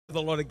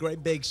The Lord a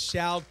great big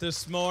shout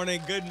this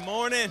morning. Good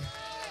morning.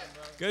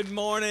 Good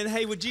morning.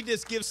 Hey, would you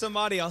just give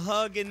somebody a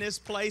hug in this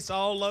place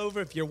all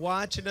over? If you're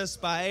watching us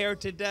by air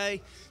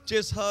today,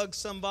 just hug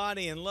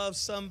somebody and love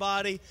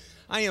somebody.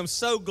 I am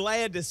so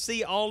glad to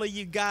see all of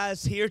you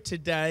guys here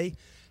today.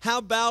 How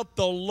about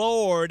the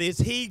Lord? Is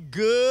He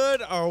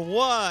good or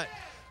what?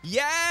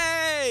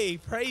 Yay!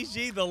 Praise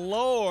ye the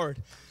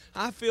Lord.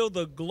 I feel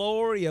the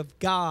glory of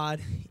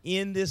God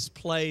in this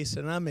place,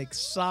 and I'm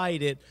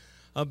excited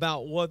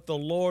about what the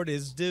Lord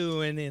is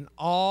doing in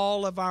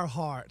all of our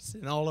hearts,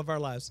 in all of our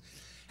lives.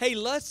 Hey,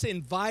 let's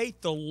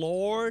invite the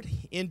Lord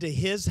into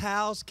His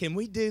house. Can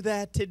we do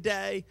that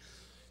today?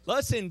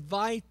 Let's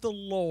invite the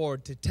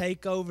Lord to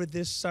take over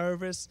this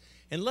service,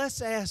 and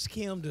let's ask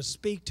Him to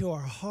speak to our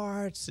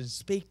hearts and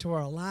speak to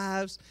our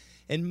lives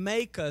and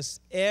make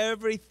us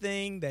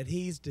everything that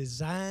He's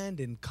designed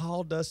and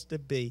called us to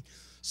be.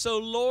 So,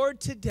 Lord,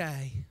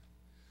 today,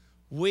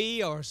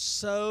 we are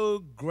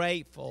so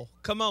grateful.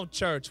 Come on,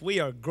 church. We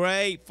are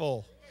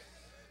grateful.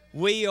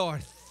 We are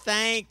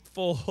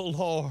thankful,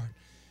 Lord.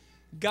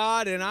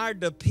 God, and our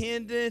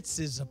dependence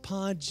is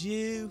upon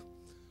You.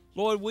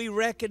 Lord, we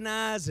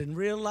recognize and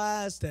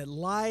realize that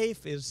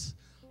life is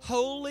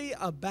wholly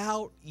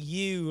about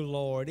You,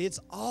 Lord. It's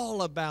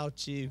all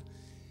about You.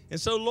 And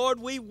so, Lord,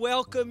 we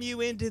welcome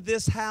You into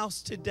this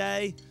house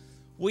today.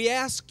 We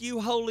ask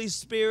You, Holy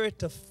Spirit,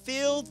 to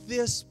fill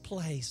this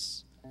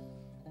place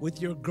with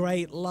Your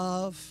great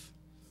love,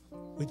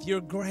 with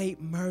Your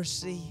great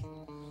mercy.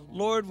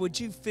 Lord, would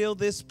You fill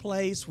this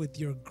place with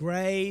Your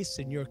grace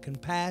and Your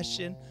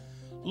compassion?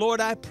 Lord,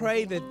 I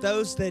pray that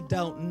those that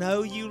don't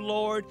know You,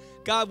 Lord,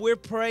 God, we're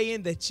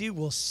praying that You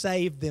will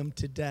save them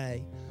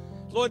today.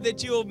 Lord,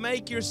 that You will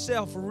make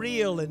Yourself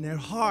real in their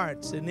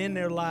hearts and in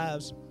their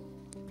lives.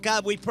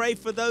 God, we pray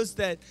for those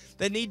that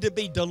need to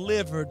be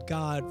delivered,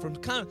 God, from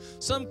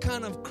some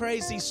kind of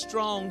crazy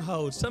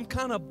stronghold, some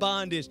kind of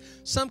bondage,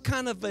 some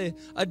kind of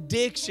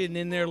addiction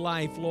in their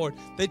life, Lord,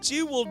 that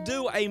You will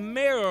do a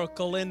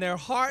miracle in their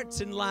hearts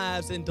and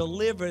lives and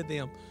deliver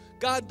them.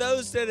 God,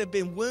 those that have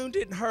been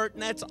wounded and hurt,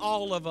 and that's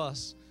all of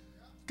us.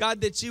 God,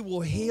 that You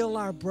will heal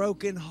our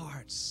broken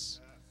hearts,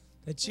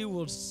 that You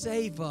will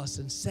save us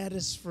and set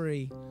us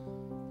free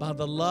by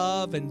the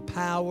love and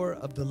power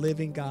of the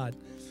living God.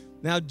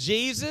 Now,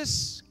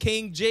 Jesus,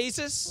 King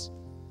Jesus,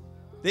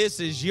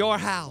 this is Your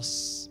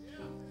house.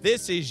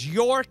 This is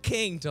Your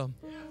kingdom.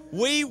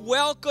 We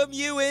welcome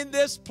You in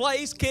this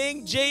place,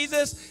 King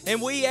Jesus,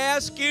 and we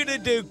ask You to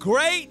do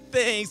great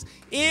things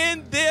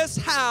in this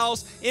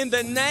house in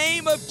the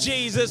name of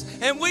Jesus.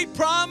 And we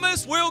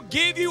promise we'll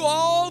give You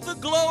all the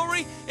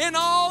glory and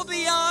all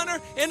the honor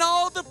and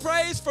all the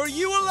praise, for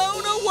You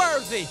alone are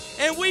worthy.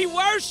 And we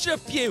worship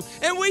You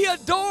and we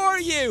adore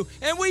You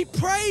and we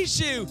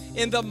praise You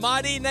in the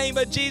mighty name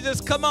of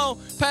Jesus. Come on,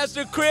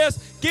 Pastor Chris,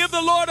 give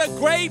the Lord a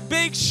great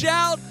big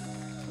shout.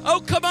 Oh,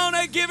 come on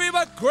and give Him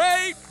a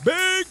great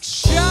big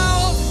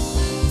shout.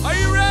 Are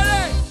you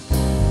ready?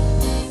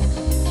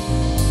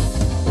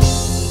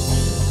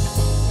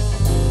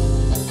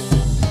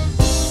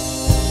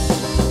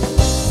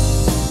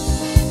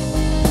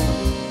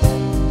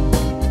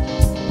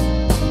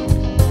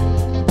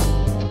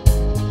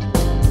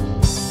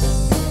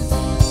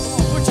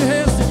 Put your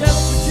hands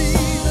together for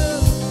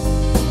Jesus.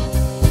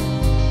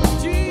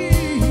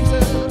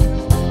 Jesus.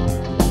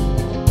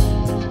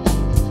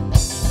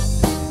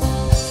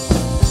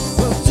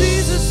 Well,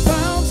 Jesus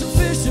found some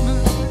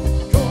fishermen,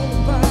 called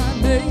them by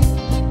name.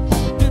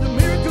 Did a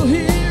miracle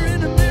here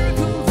and a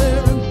miracle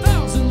there, and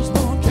thousands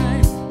more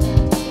came.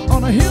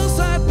 On a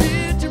hillside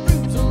near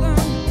Jerusalem,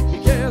 He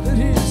gathered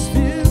His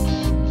few.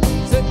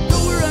 Said, go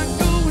where I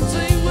go and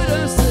say what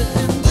I said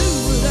and do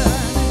what I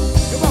do.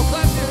 Come on,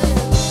 clap your hands.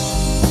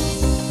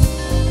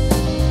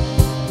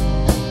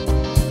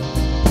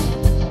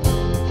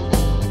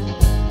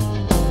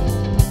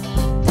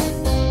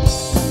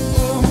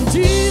 Oh,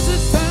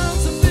 Jesus found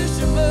some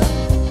fishermen,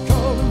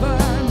 called them by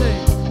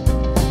name.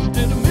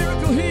 Did a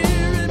miracle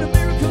here and a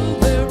miracle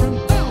there, and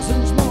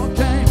thousands more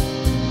came.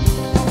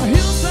 On a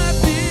hillside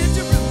near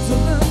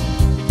Jerusalem,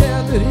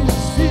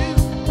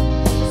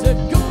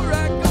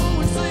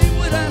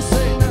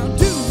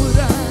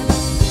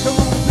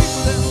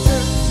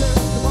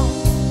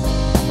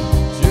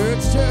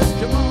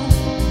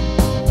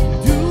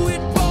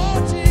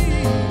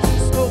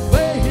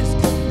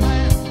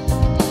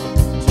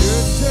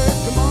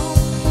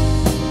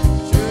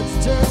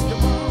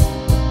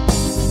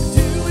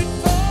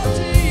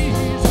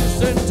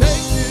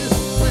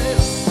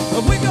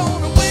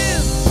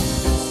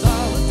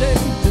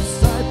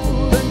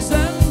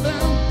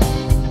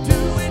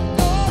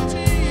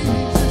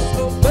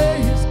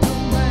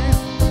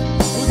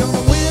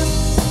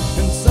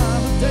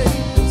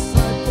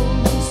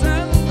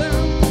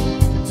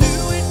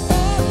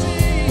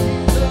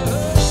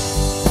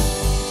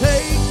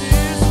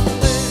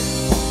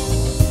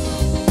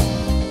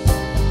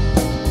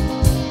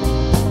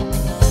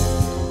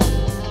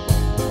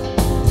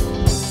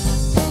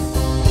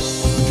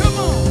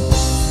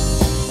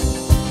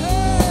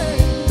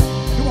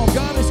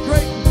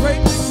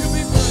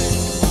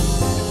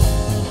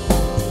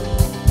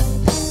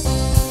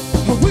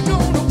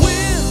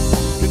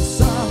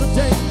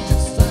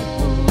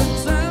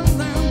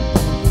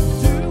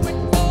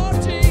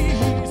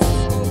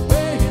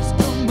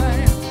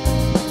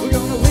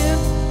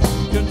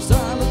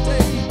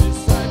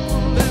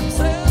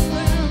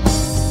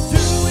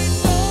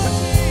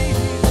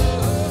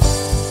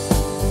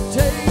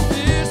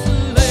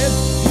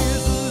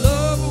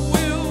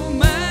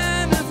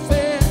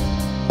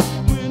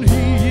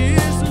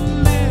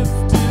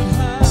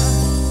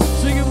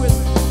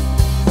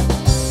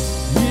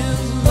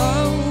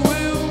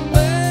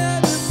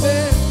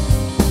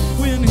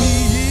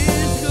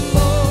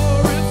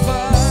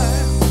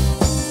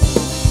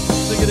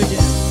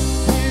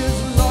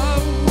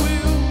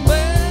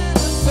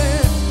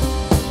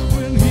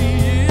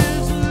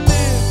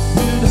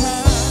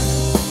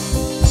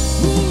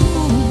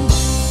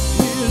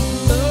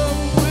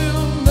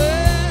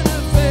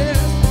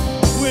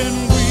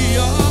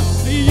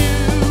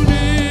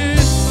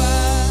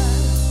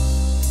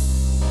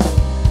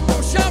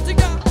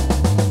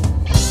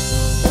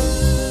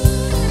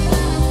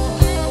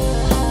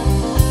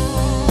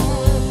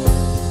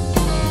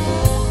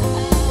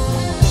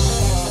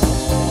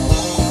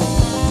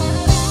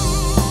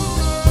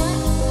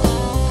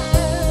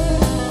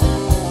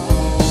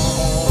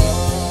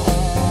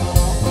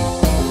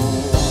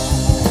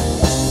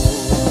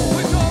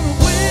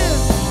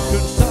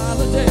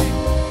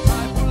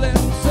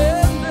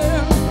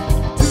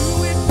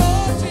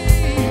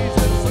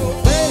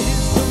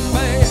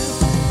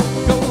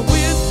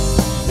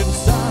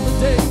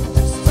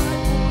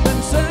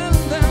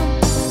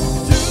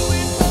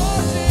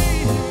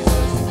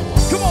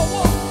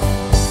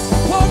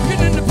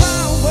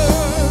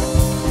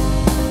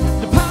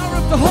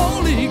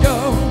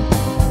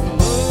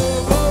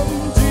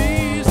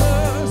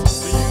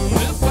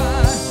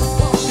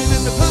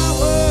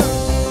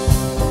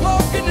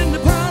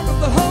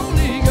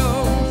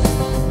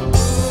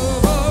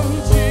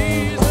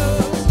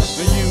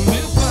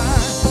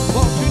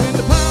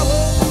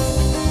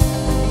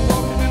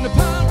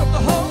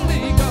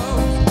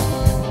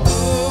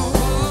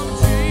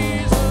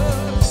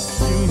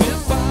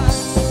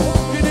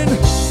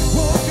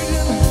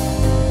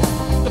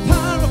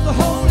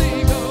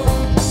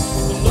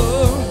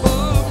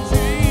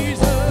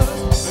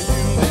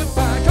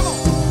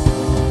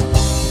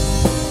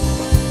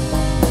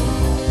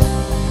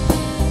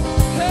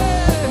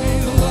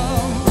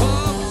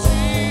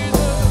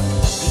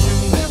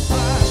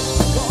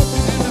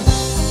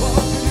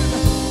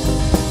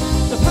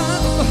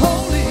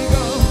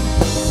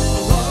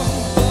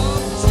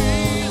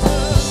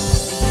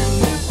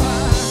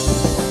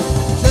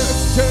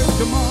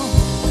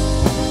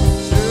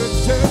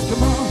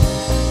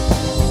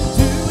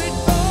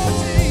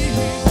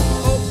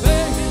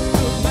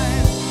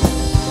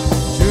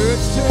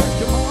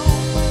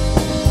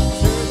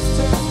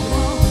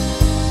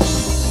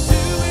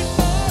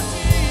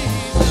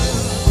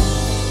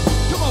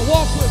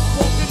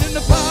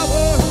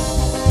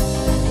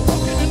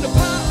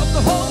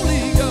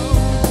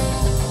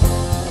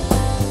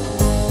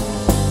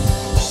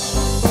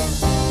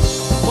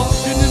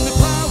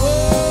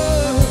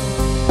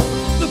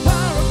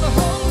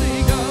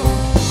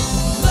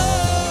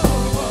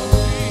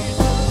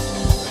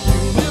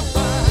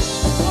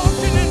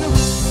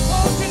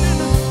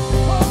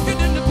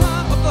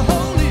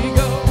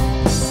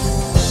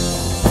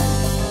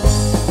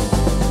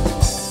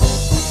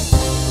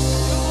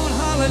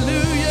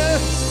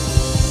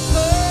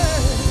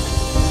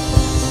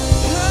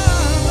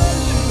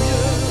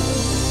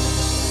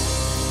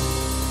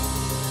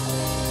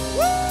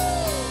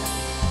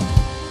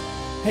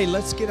 Hey,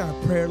 let's get our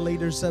prayer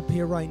leaders up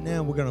here right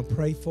now. We're going to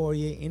pray for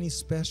you. Any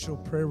special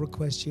prayer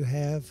requests you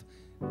have,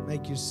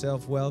 make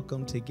yourself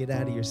welcome to get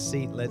out of your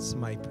seat. Let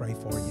somebody pray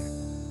for you.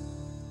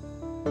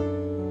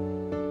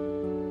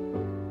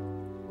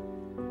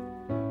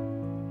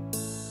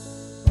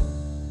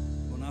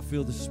 When I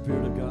feel the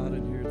Spirit of God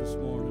in here this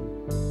morning,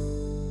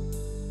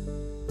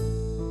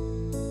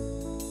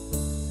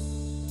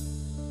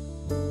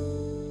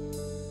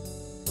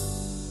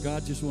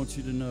 God just wants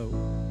you to know,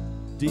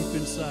 deep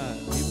inside,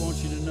 He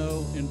wants you to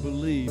know and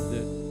believe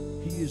that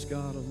He is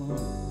God alone.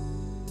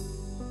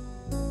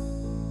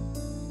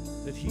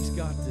 That He's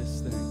got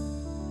this thing.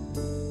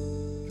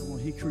 Come on,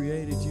 He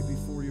created you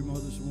before your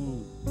mother's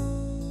womb.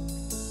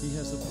 He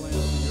has a plan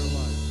for your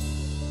life.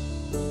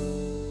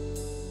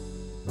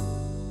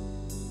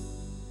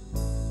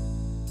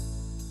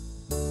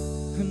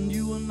 And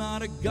you are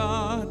not a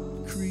God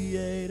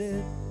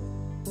created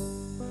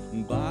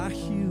by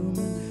human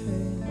hands.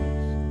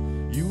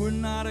 You are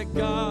not a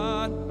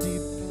God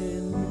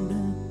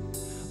dependent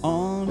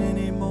on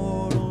any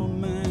mortal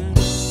man.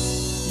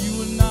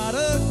 You are not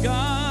a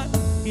God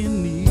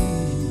in need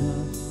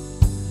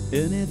of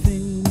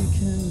anything we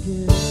can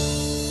get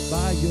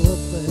by your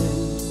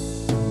plan.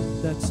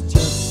 That's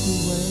just the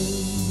way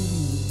it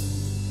is.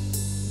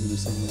 I'm gonna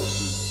sing that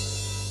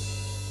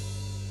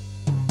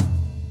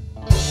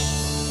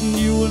too.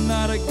 You are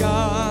not a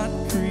God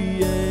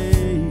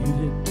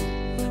created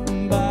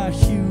by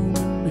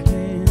human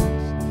hands.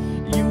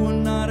 You are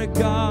not a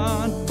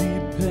God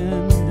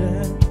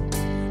dependent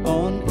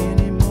on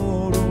any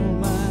mortal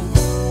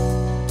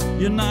man.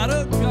 You're not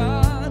a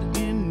God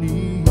in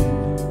need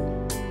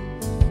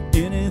of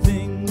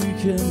anything we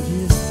can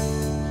get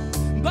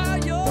by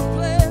your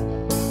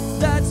plan.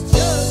 That's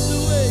just the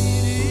way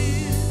it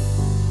is.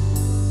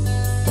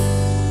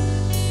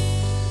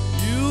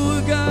 You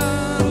are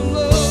God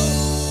alone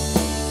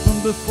from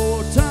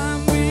before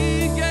time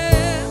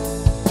began.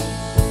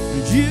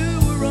 You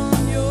were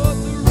on your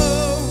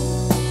throne.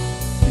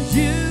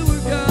 You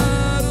were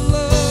God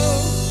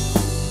alone.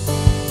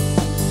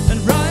 And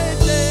right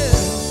there,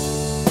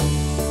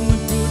 in the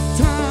good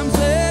times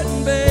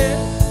and bad,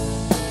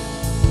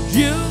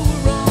 you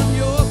were on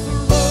your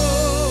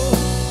throne.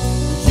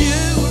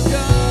 You were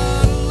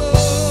God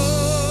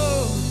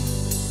alone.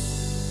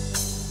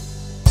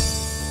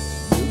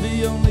 You're the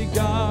only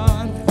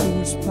God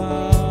whose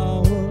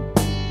power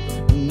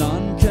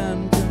none can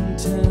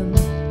contend.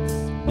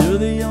 You're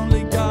the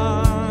only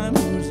God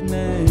whose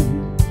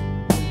name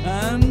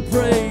and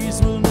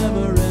praise will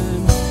never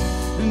end.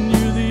 And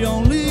you're the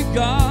only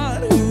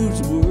God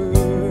who's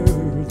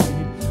worthy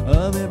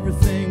of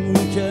everything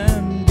we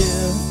can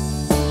give.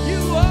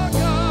 You are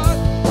God,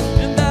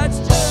 and that's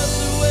just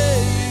the way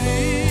it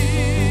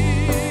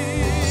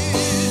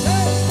is.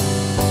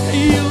 Hey,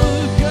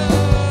 you're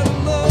God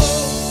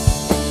alone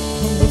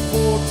from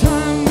before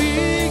time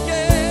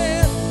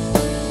began.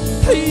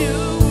 You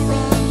were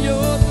on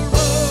your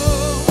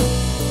throne,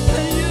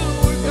 and you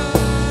were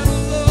God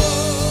alone.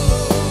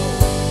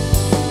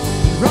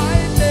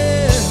 Right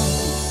there,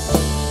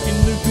 in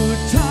the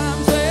good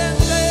times and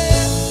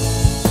bad,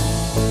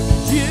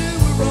 you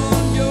were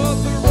on your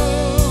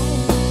throne.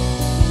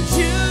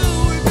 You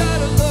were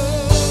God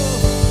alone,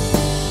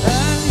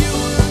 and you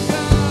were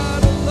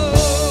God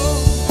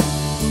alone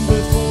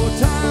before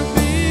time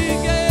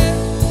began.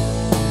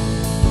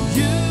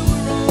 You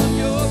were on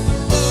your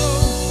throne.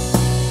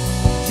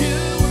 You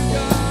were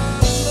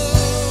God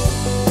alone.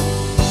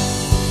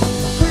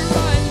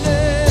 Right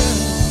there,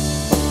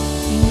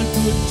 in the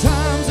good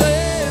times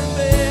and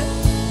bad,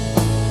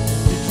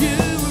 you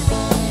were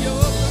on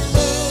your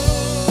throne.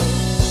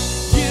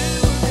 You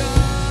were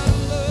God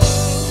alone.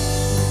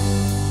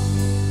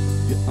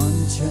 You're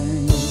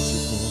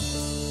unchangeable.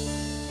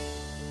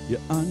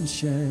 You're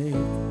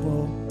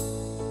unshakable.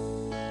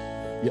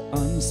 You're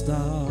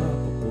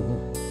unstoppable.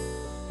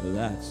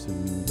 That's who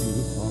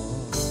you are.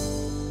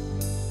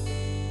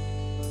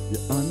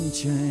 You're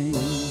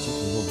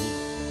unchangeable.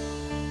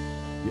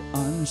 You're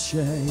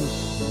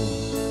unshakable.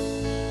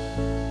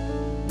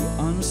 You're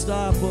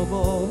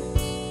unstoppable.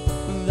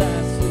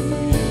 That's who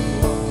you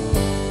are.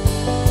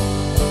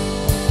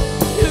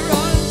 You're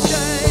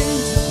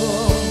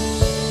unchangeable.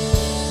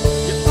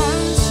 You're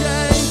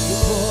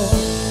unshakable.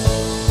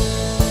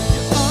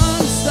 You're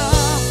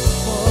unstoppable.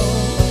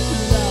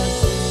 That's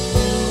who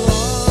you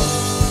are.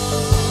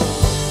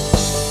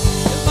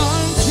 You're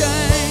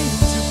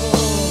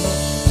unchangeable.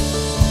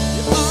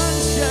 You're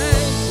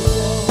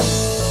unshakable.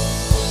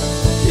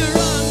 You're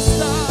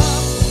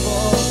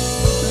unstoppable.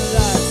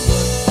 That's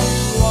what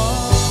you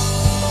are.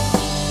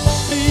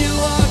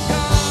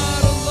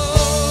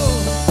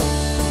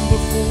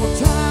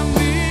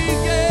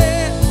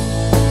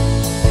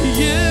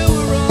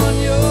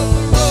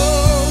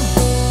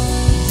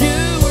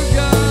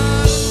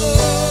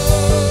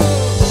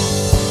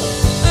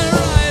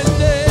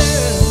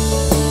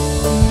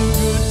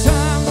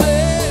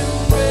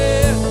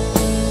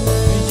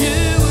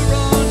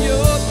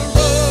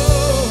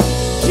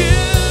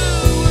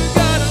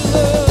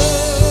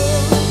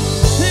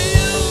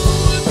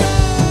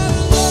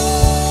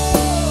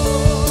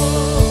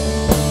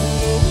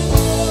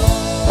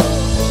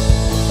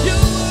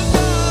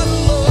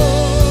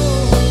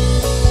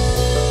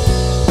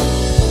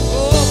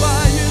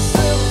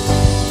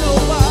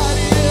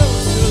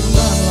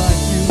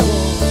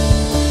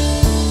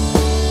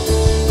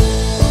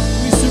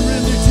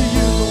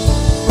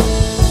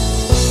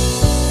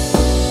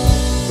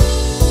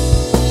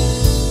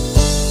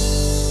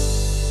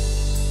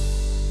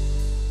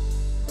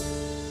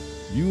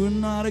 You are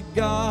not a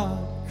God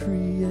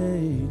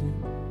created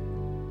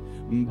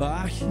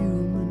by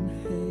human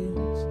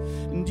hands,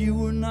 and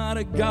you are not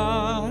a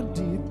God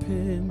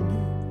dependent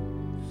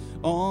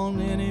on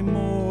any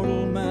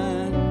mortal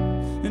man,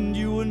 and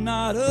you are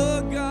not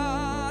a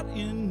God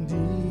in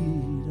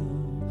need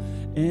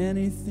of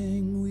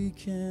anything we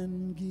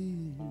can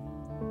give.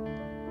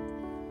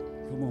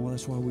 Come on,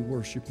 that's why we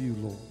worship you,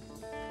 Lord.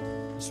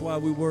 That's why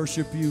we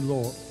worship you,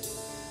 Lord.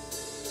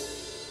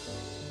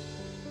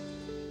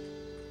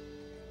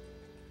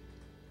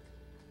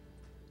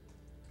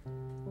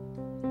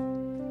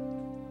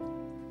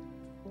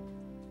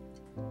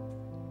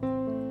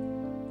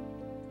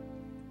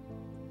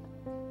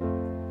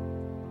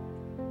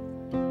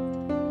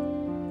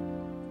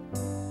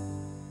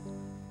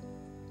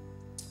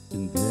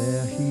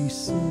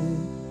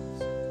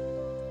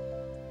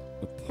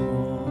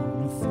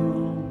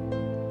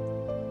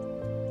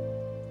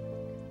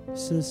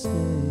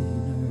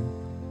 Sustainer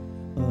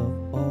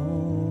of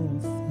all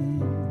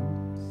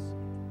things,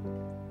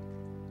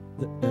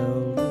 the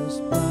elders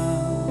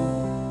bow,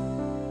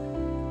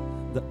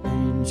 the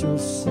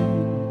angels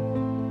sing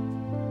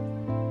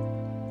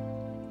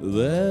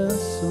their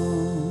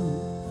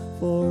song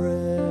forever.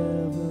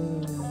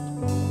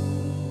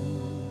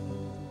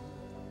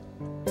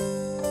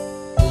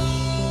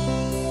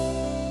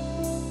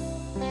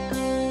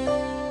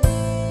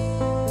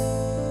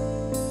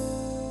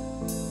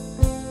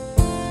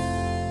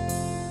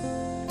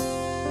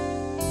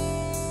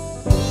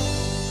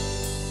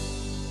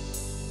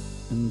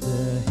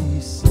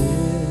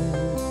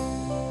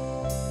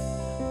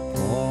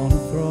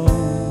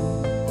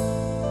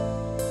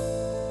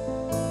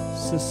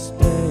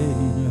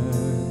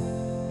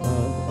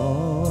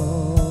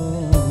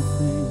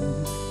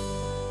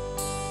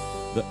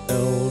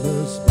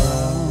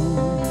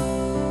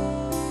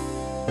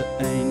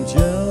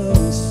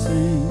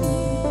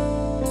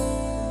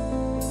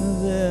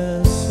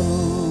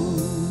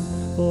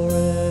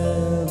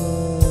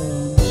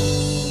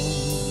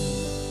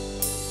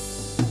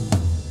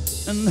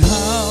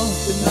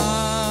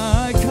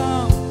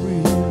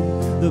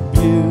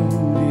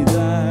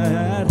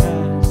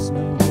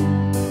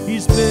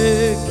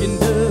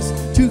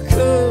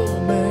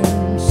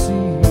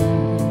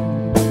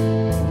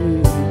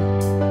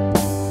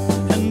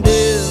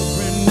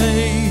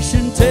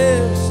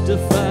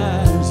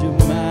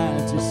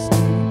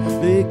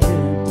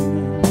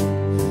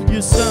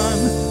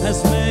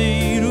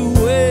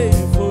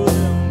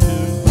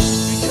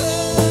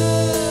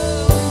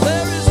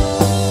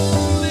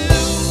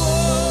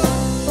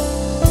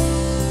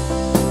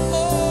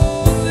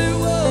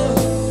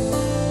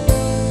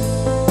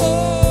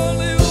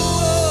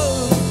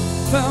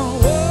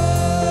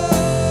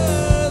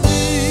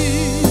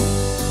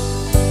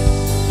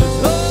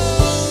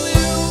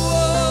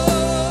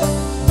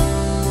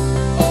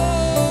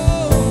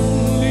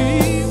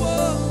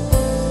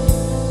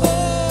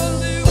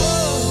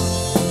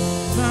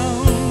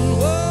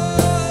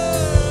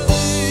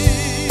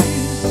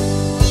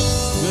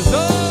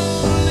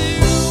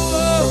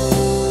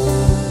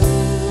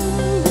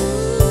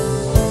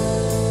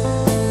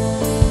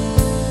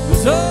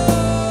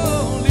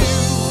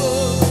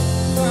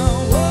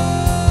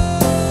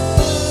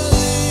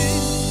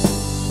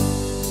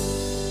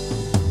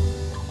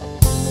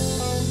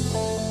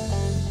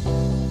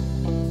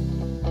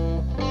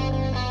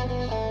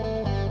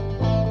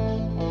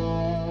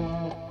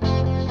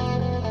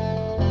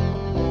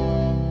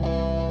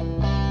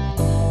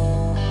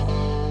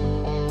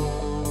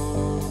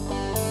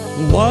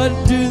 What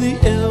do the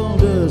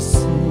elders see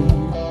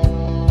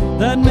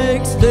that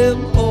makes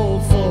them all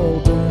fall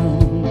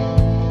down?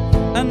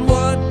 And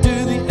what do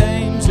the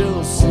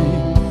angels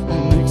sing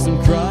that makes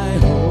them cry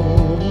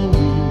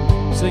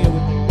holy? Sing it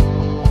with me.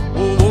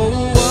 Oh,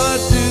 what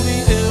do the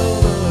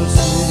elders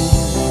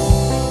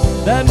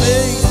sing that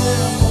makes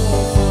them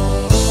all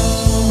fall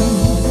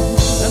down?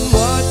 And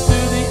what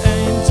do the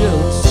angels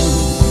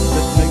sing that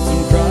makes them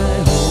cry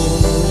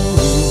holy?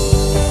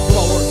 Come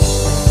on, work.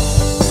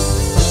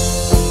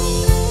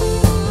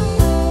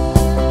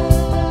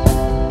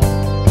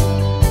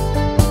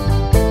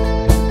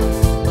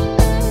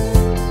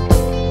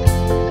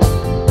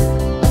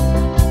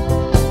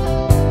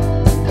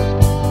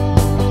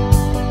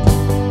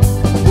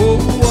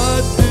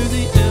 What do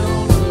the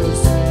elders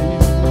sing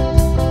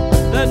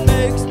that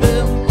makes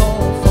them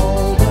all fall?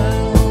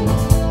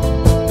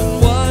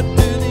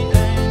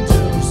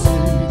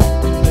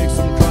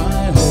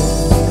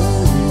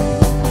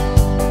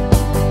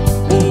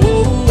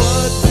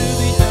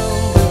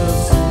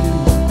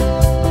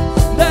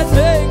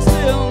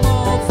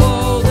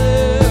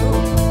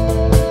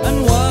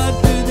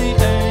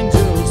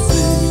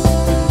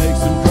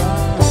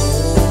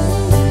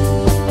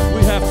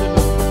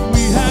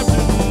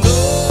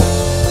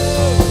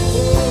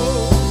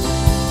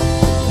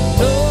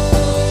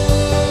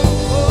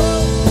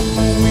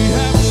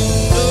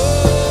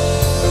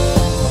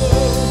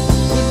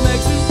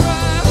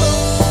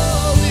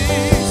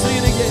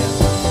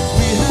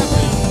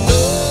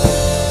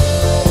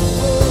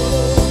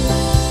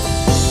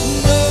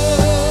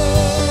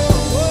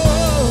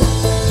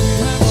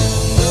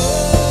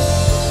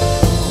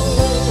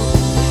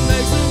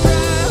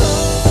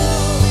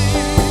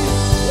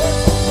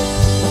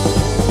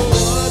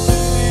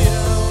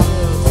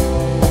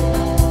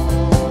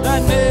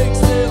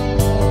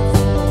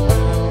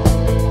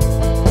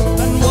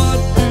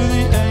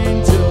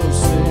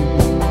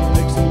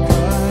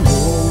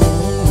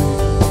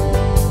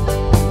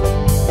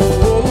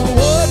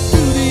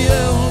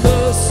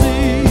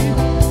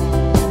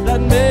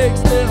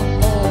 makes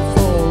them all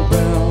fall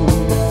down.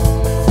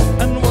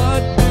 And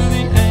what do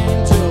the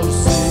angels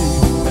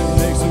sing that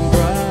makes them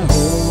cry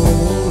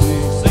holy?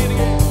 Sing it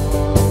again.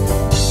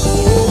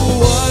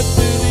 Oh, what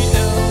do the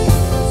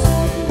elders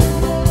sing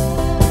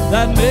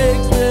that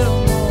makes them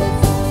all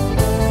fall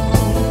down?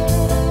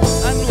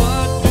 And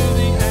what do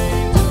the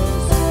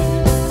angels sing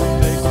that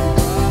makes them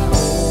cry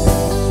holy?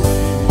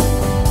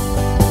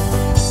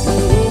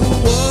 Oh,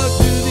 what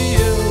do the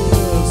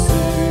elders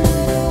sing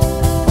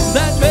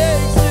that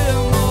makes them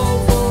all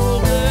fall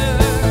down?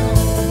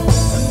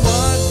 And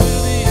what do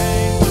the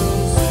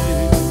angels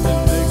sing that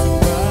makes them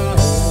cry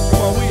holy?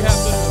 Come on, we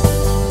have to know.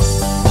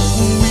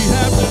 We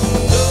have to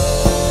know.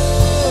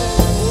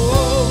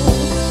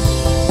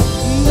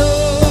 Know.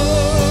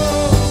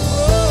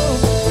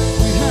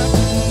 We have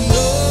to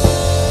know.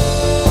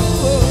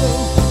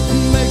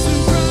 Makes them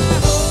cry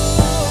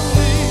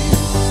holy.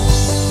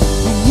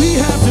 We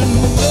have to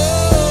know.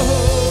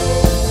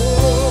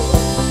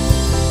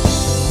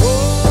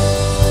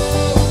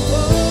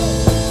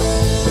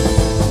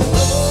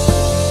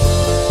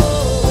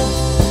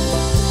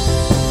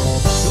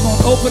 Come on,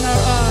 open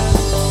our eyes.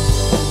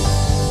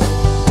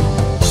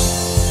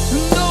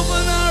 And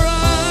open our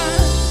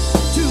eyes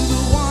to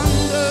the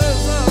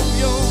wonders of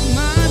your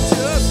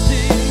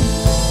majesty.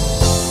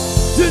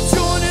 To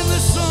join in the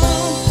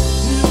song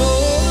that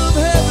all of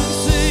heaven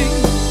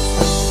sings.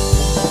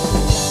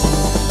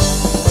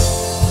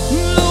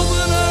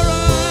 Open our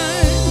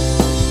eyes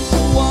to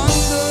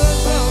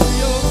wonders of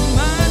your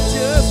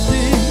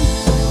majesty.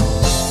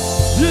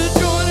 To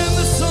join in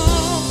the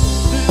song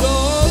that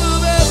all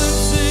of heaven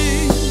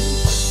sings.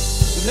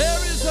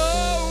 There is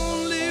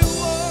only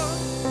one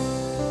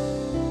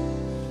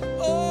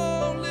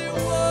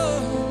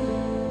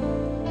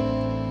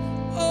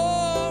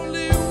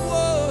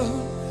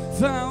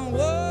found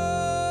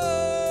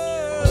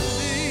worthy.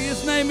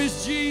 His name is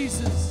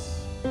Jesus.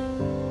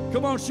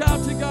 Come on,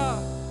 shout to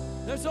God.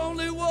 There's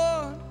only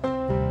one.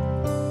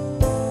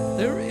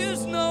 There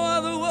is no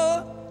other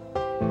one.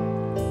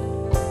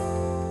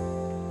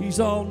 He's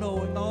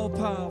all-knowing,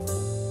 all-powerful,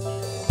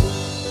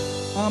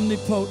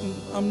 omnipotent,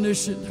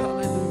 omniscient.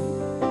 Hallelujah.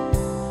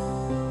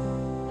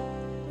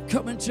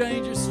 Come and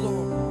change us,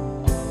 Lord.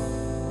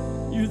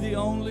 You're the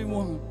only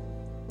one.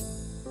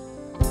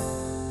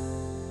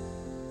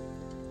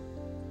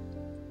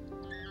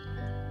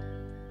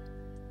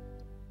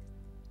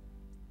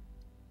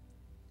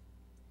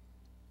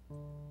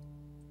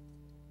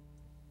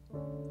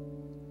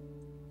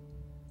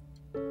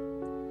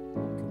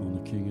 Come on,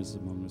 the King is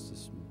among us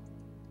this morning.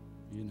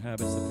 He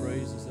inhabits the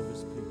praises of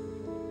his people.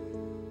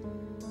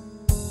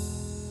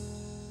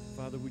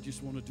 Father, we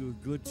just want to do a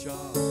good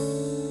job.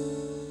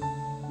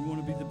 We want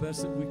to be the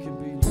best that we can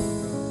be, Lord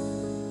God,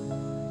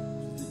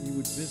 so that you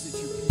would visit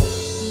your people.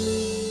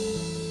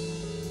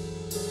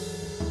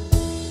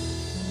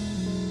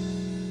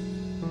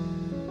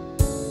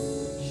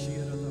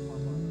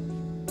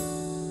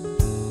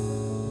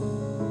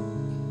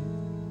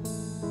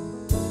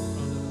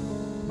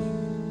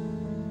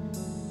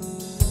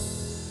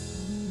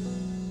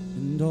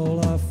 And all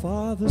our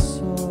fathers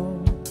saw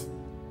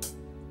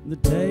in the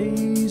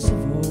days of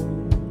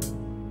old,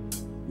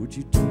 would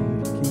you do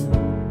it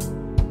again?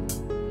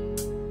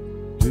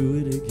 Do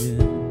it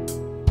again.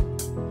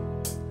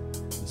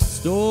 The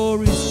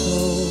stories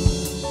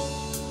told,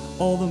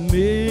 all the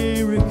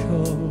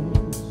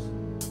miracles,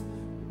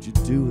 would you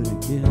do it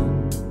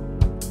again?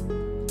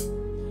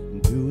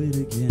 Do it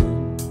again.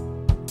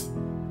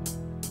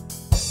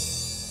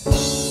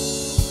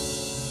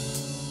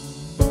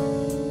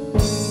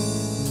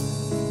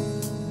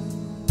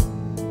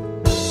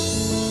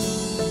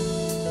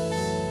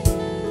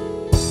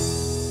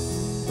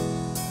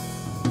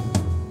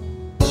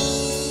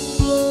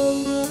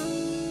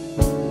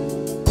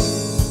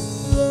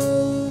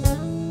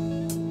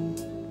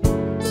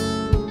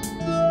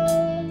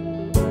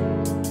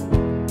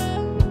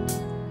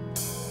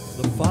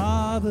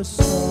 Father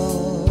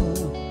saw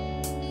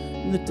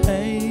in the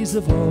days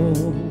of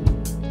old,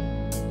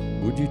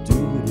 would you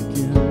do it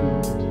again?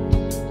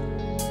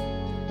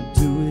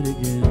 Do it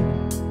again.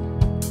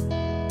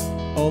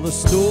 All the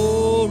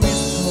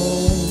stories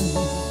told,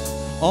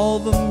 all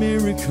the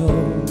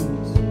miracles,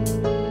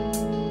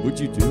 would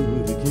you do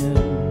it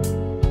again?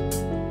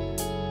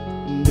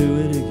 Do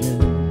it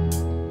again.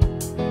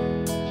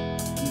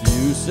 And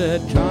you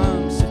said,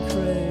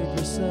 consecrate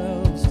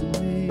yourselves to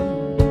me,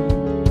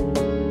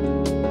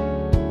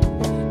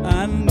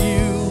 and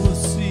you will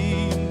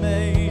see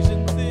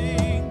amazing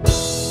things.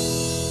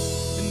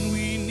 And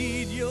we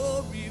need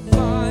your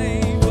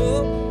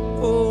revival,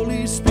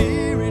 Holy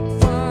Spirit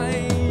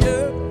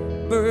fire,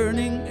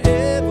 burning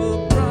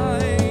ever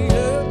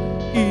brighter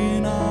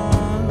in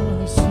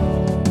our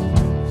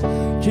souls.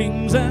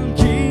 Kings and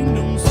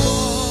kingdoms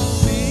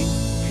falling,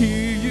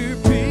 hear your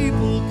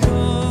people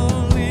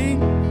calling.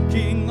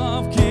 King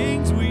of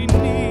kings, we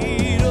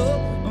need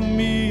a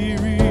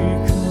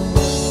miracle.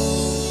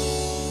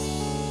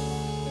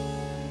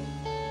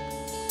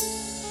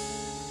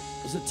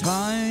 There's a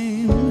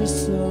time to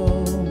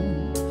sow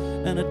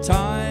and a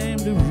time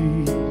to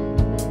reap,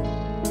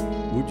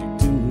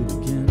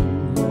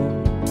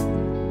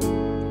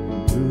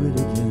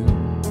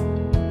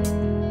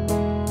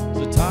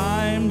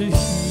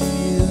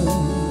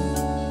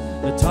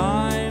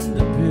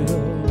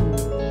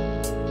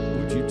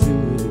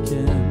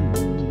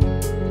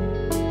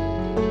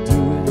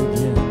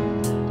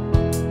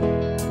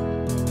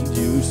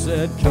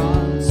 said,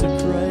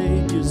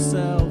 consecrate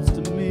yourselves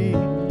to me,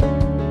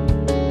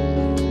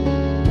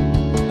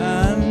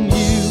 and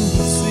you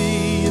will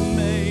see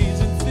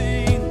amazing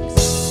things.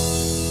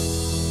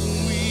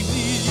 We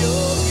need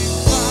your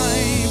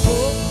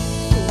revival,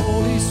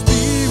 Holy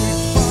Spirit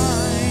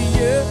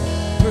fire,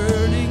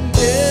 burning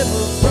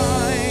ever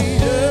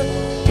brighter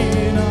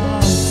in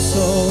our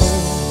soul.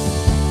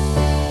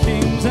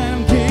 Kings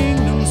and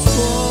kingdoms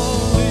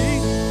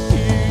falling,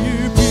 hear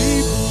your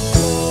people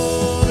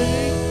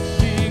calling.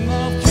 King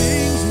of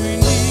kings, we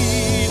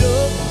need a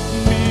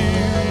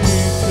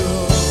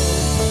miracle.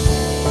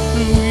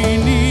 We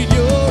need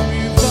your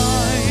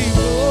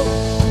revival,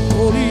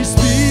 Holy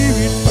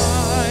Spirit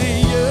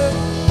fire,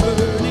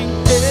 burning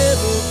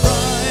ever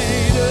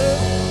brighter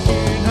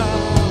in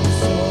our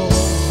soul.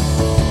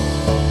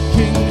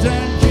 Kings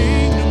and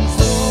kingdoms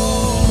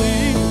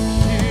falling,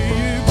 hear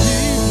your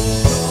people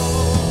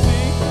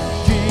calling.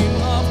 King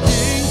of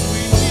kings,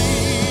 we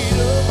need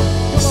a.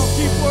 Come on,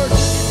 keep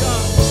worshiping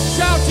God.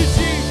 Shout to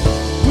Jesus.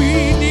 We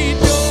need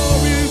your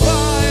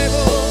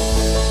revival,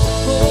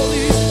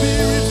 Holy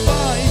Spirit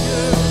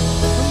fire,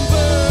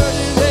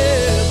 burning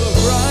ever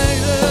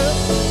brighter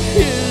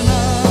in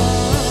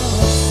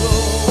our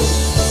soul.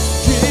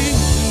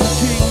 Kings and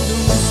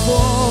kingdoms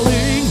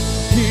falling,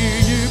 hear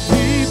your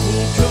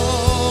people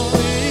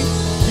calling.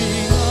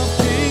 King of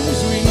kings,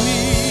 we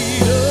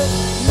need a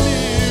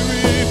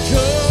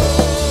miracle.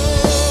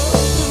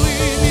 We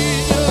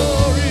need your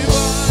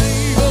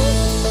revival,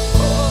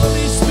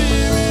 Holy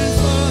Spirit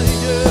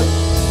fire,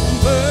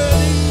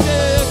 burning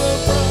ever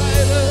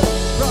brighter,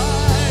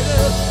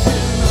 brighter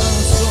in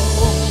our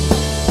soul.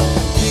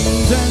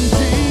 Kings and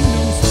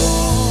kingdoms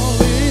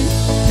falling,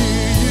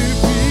 hear your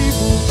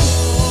people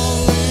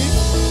calling.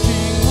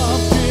 King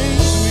of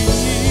kings, we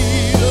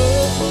need a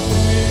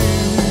miracle.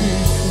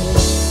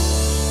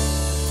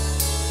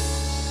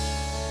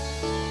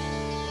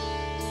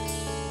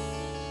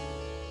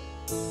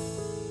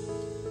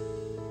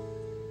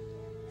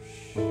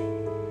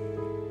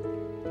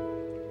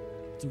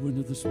 The wind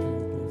of the Spirit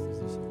blows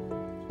this.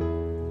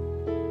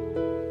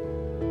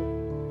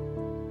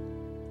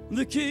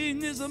 The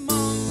King is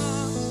among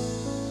us,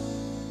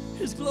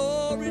 His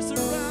glory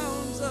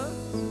surrounds us,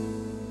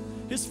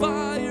 His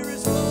fire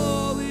is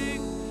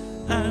falling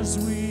as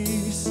we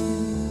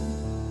sing.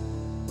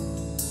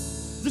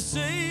 The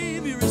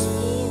Savior is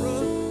for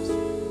us,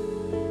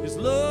 His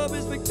love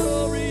is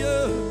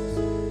victorious,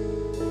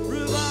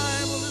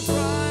 revival is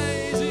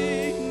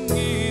rising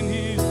in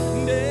His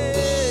name.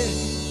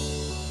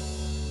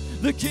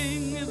 The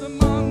King is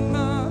among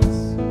us,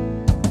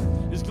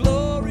 His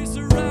glory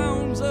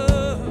surrounds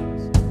us,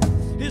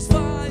 His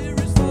fire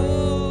is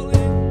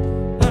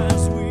falling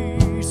as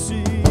we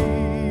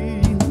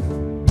sing.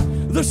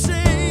 The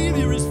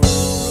Savior is for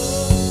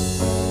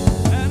us,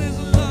 and His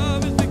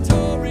love is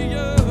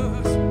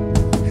victorious,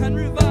 and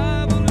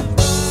revival is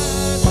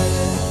rising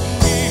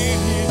in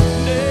His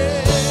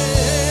name.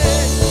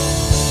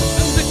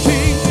 And the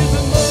King is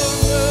among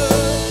us,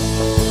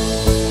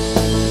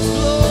 His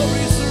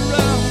glory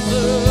surrounds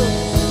us,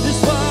 His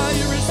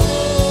fire is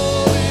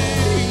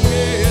falling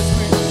as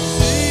we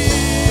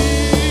sing.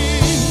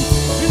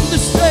 And the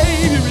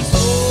Savior is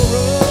for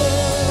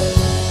us,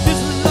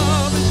 His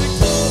love is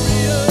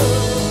victorious,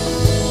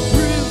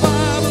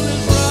 revival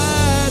is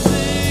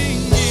rising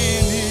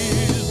in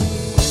His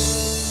name.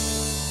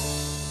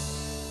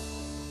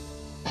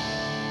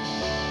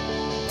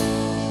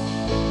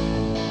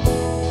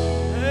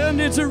 And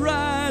it's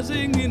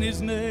arising in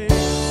His name.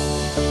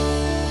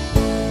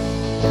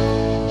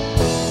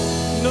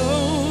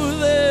 No,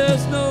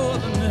 there's no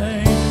other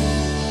name.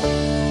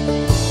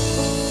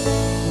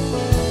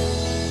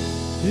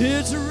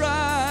 It's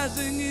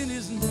rising in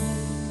His name.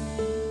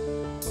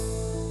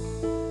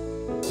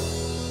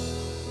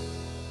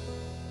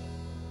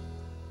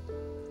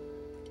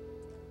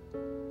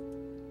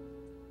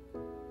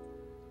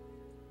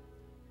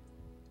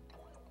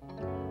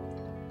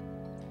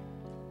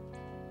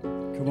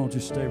 Come on,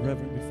 just stay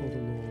reverent before the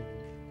Lord.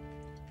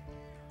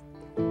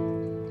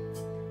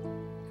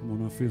 Come on,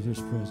 I feel His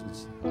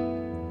presence.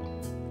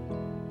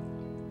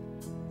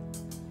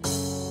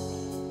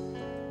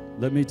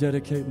 Let me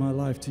dedicate my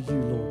life to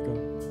you, Lord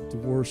God, to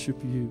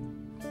worship you.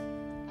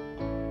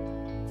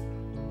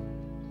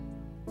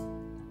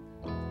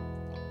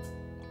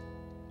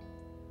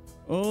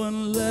 Oh,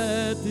 and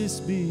let this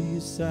be a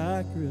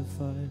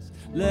sacrifice.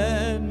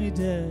 Let me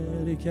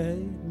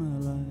dedicate my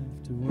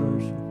life to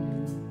worship you.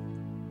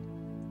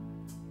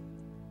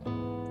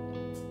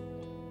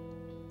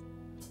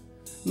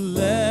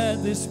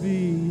 Let this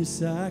be a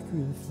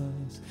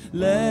sacrifice.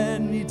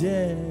 Let me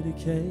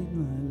dedicate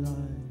my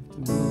life to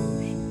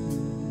worship you.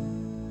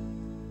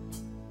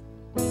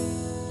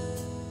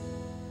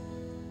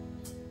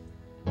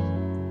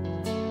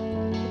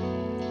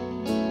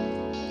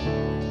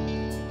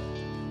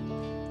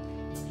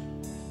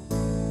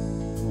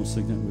 Come on,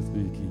 sing that with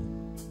me again.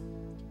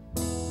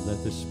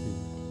 Let this be.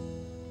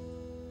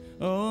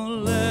 Oh,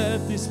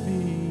 let this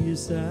be a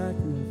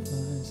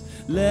sacrifice.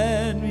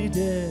 Let me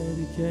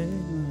dedicate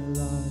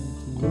my life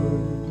to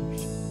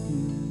worship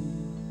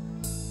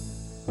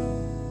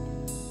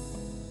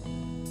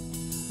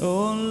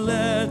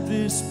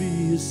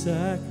be a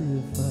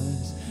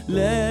sacrifice.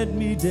 Let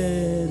me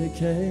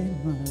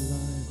dedicate my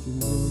life to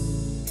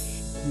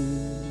worship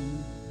you.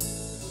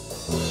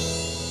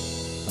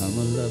 I'm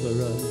a lover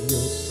of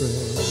your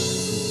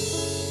presence,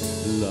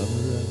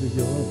 lover of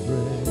your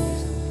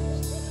presence.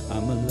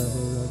 I'm a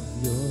lover of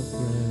your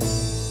presence.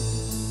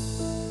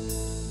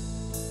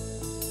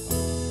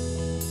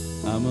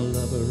 I'm a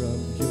lover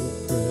of your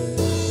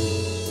presence,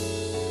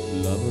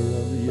 lover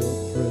of your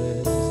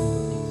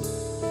presence,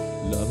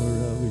 lover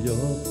of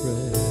your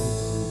presence.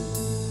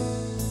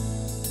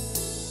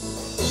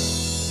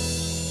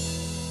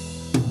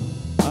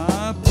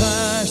 Our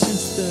passion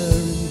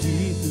stirring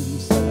deep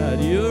inside,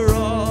 you're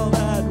all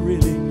that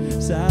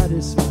really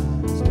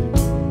satisfies me.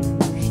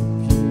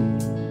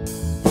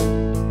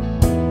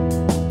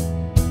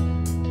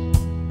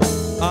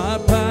 Our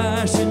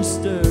passion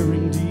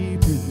stirring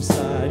deep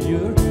inside,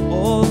 you're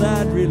all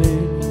that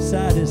really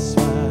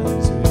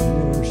satisfies me.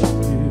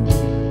 Worship you.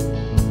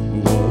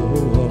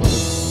 Whoa.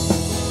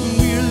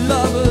 We're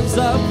lovers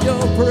of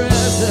your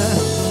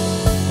presence,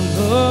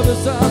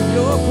 lovers of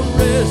your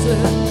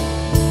presence,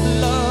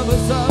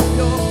 lovers of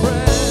your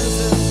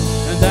presence,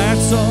 and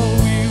that's all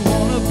we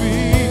want to be.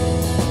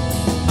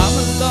 I'm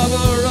a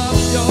lover of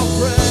your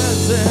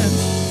presence,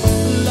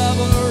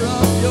 lover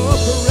of your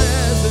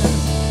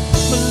presence,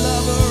 a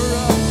lover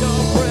of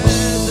your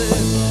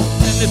presence,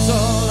 and it's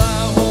all I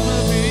want to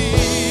be.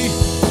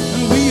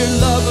 We are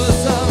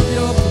lovers of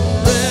your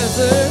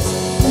presence,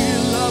 we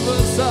are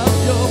lovers of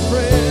your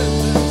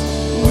presence,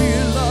 we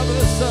are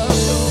lovers of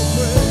your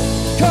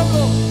presence. Come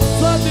on,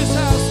 flood this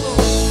house, Lord.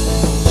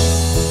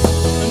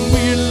 And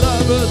we are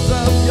lovers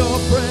of your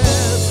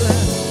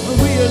presence,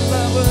 we are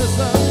lovers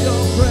of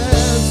your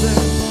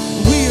presence,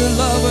 we are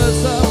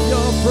lovers of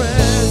your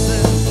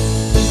presence,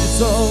 and it's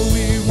all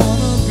we want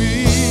to be.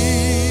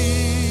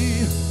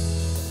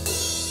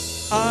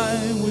 I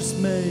was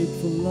made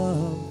for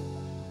love.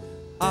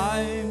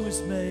 I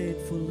was made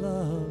for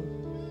love.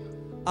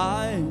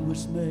 I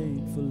was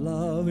made for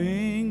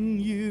loving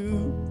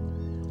you.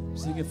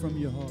 Sing it from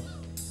your heart.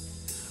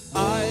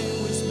 I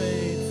was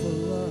made for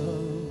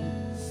love.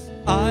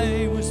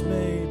 I was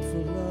made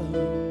for love.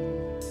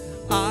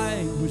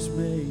 I was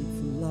made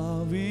for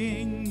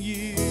loving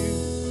you.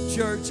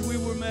 Church, we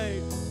were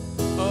made.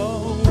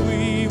 Oh,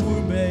 we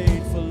were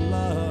made for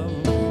love.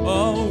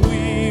 Oh,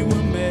 we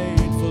were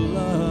made for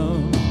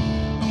love.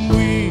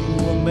 We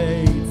were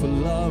made for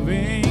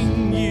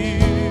loving you.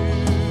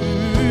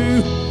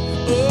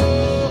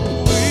 Oh,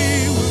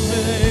 we were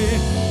made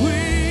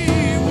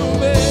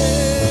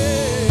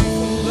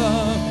for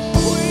love.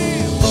 We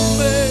were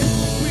made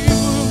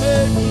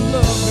for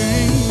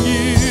loving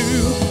you.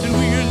 And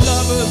we are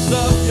lovers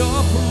of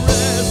your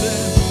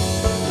presence,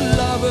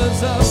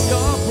 lovers of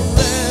your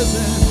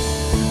presence,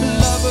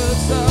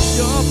 lovers of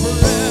your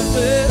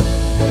presence,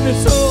 and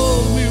it's all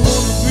we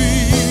want to be.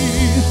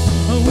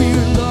 We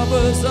are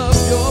lovers of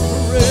your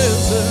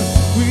presence.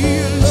 We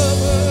are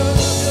lovers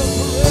of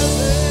your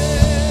presence.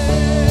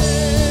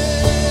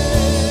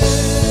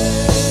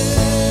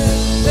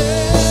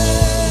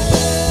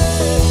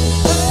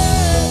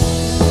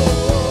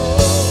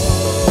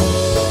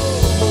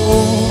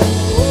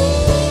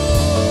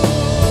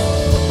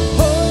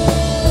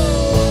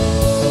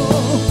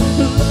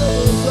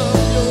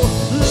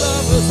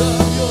 Lovers of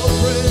your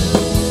presence.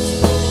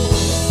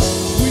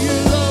 We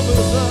are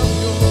lovers of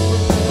your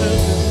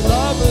presence.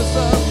 Lovers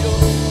of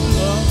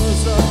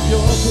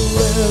your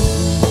presence.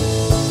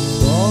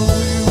 All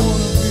we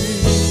want to be.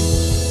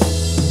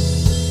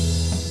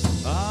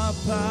 Our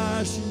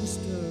passion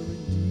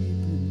stirring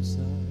deep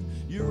inside.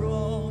 You're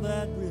all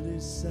that really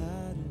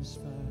satisfies.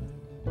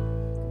 Come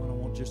on, I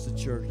want just the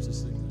church to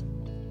sing that.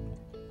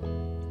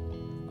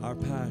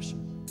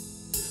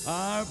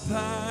 Our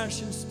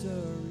passion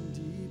stirring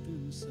deep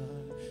inside.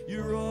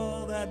 You're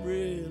all that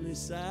really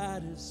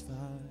satisfies.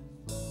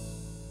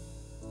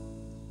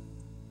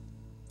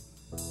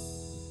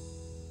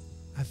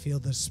 I feel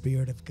the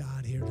Spirit of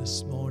God here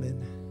this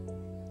morning.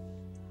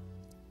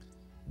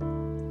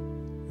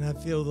 And I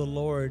feel the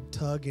Lord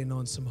tugging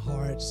on some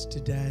hearts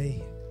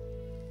today.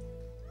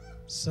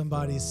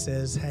 Somebody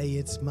says, hey,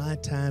 it's my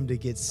time to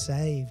get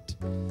saved.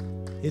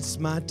 It's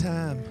my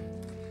time.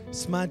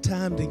 It's my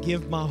time to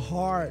give my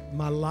heart,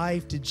 my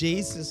life to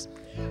Jesus.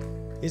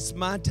 It's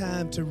my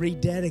time to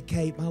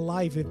rededicate my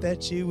life. If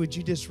that's you, would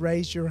you just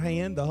raise your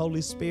hand? The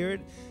Holy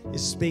Spirit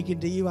is speaking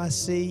to you. I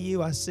see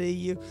you. I see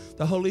you.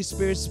 The Holy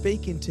Spirit's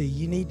speaking to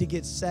you. You need to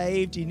get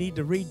saved. You need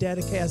to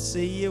rededicate. I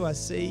see you. I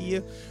see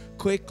you.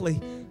 Quickly,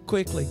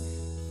 quickly.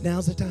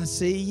 Now's the time. I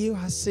see you.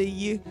 I see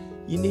you.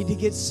 You need to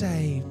get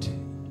saved.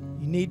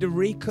 You need to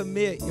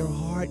recommit your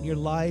heart and your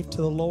life to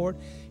the Lord.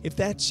 If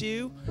that's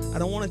you, I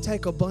don't want to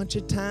take a bunch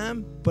of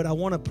time, but I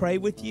want to pray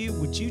with you.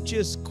 Would you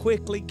just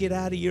quickly get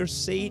out of your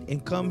seat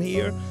and come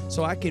here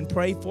so I can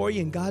pray for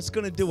you? And God's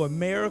going to do a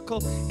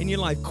miracle in your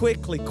life.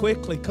 Quickly,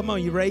 quickly. Come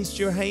on, you raised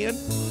your hand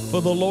for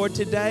the Lord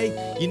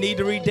today. You need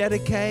to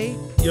rededicate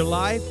your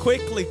life.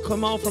 Quickly,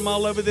 come on from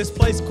all over this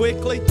place.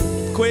 Quickly,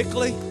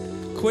 quickly,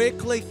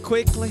 quickly,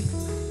 quickly,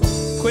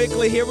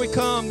 Quickly, here we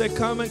come. They're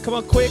coming. Come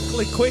on,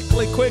 quickly,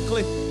 quickly,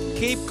 quickly.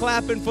 Keep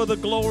clapping for the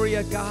glory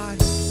of God.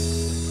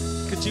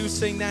 Could you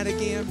sing that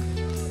again?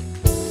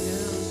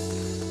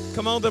 Yeah.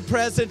 Come on, the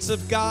presence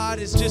of God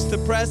is just the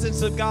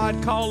presence of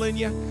God calling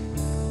you.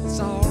 It's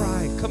all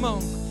right. Come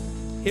on.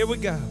 Here we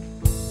go.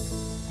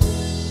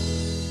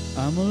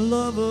 I'm a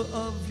lover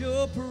of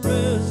your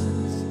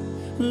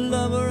presence,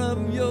 lover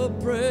of your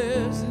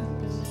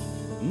presence.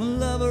 I'm a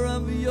lover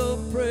of your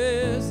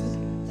presence.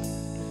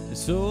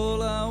 It's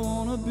all I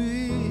want to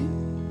be.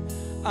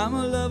 I'm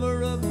a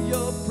lover of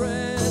your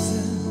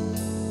presence,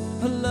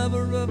 a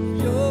lover of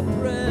your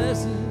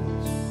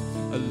presence,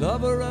 a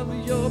lover of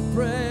your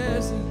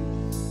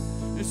presence.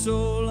 It's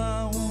all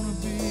I want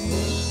to be.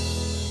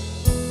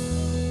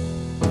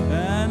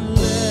 And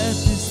let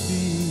this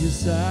be a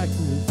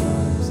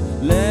sacrifice.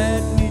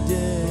 Let me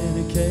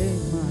dedicate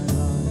my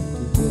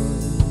life to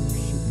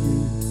worship you.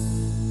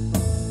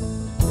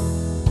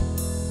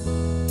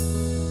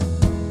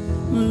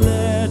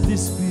 Let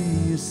this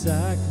be a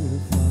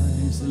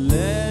sacrifice.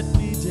 Let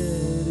me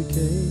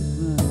dedicate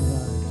my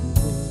life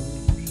to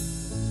worship.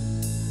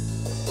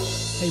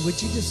 Hey, would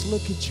you just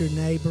look at your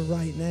neighbor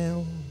right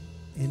now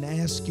and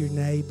ask your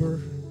neighbor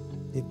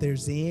if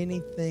there's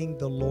anything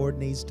the Lord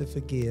needs to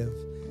forgive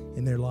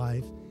in their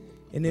life?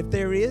 And if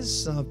there is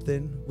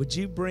something, would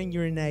you bring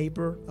your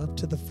neighbor up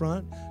to the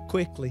front?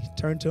 Quickly,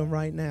 turn to him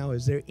right now.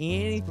 Is there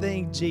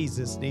anything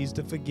Jesus needs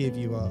to forgive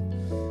you of?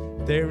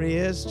 If there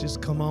is,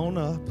 just come on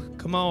up.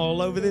 Come on,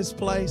 all over this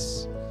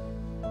place.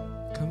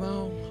 Come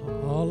on,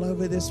 all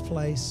over this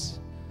place.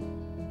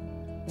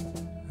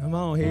 Come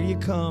on, here you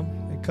come.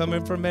 They're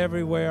coming from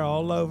everywhere,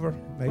 all over.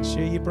 Make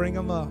sure you bring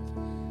them up.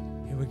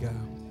 Here we go.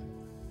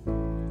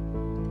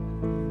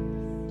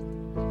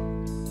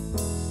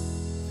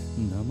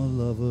 I'm a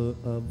lover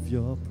of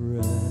your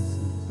presence,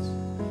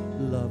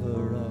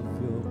 lover of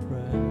your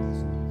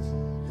presence,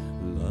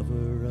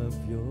 lover of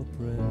your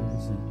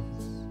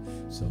presence.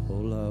 It's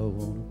all I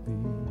want to be.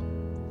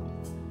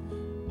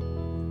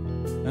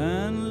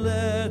 And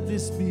let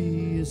this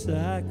be a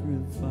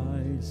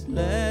sacrifice.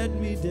 Let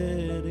me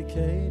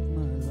dedicate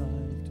my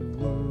life to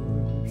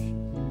worship you.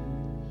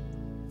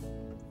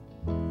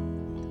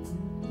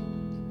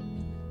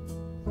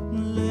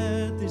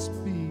 Let this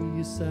be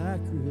a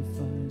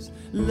sacrifice.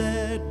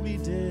 Let me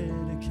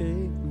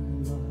dedicate my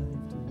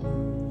life to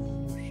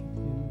worship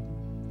you.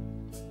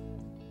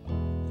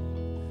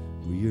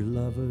 We are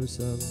lovers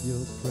of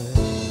your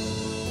presence,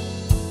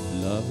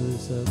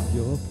 lovers of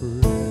your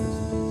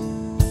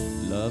presence,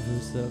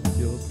 lovers of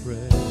your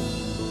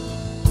presence.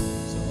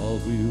 It's all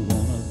we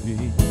want to be.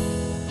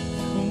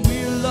 We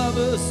are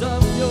lovers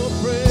of your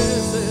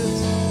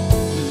presence,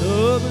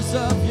 lovers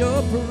of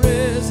your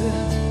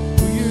presence.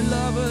 We're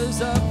lovers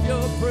of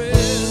your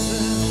presence.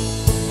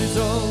 It's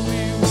all we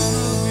want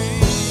to be.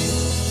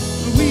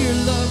 We're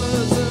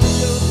lovers of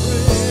your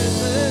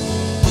presence,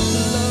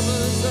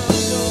 lovers of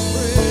your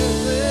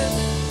presence,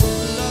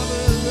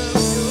 lovers of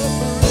your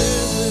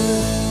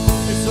presence.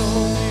 It's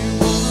all we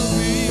want to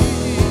be.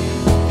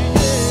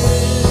 Yeah.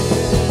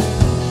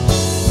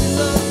 We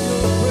love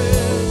your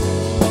presence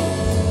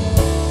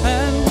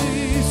and we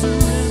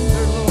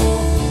surrender,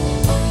 Lord.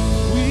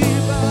 We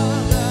bow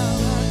down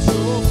at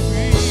your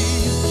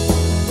feet.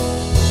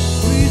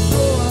 We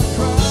throw our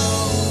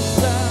crowns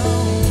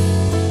down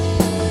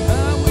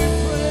and we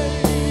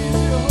praise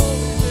your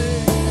holy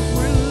name.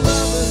 We're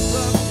lovers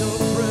of your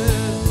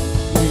presence.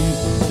 We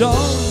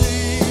don't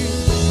leave.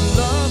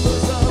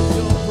 Lovers of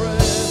your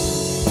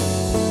presence.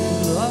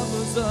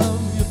 Lovers of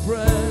your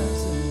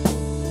presence.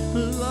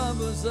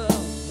 Lovers of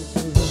your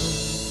presence.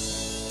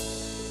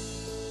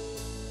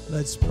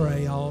 Let's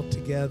pray all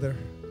together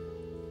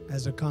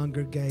as a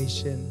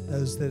congregation.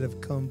 Those that have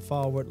come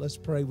forward, let's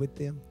pray with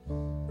them.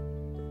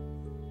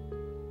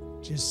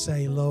 Just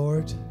say,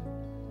 Lord,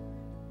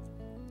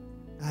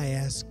 I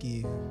ask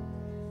you,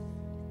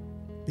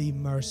 be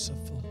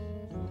merciful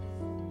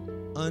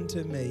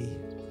unto me,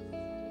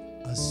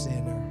 a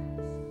sinner.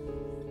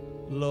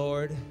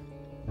 Lord,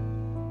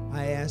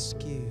 I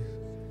ask you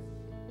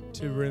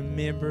to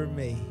remember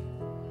me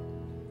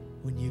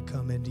when you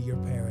come into your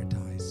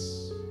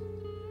paradise.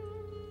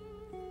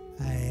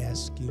 I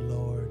ask you,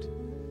 Lord,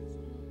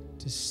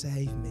 to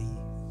save me,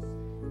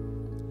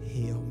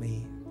 heal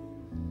me,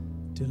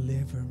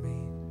 deliver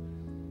me,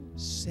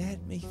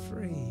 set me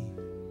free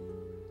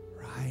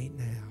right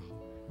now.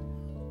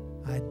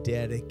 I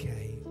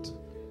dedicate,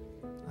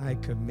 I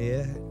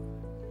commit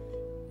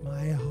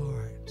my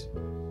heart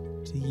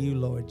to you,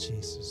 Lord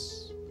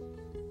Jesus.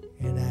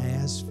 And I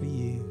ask for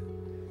you,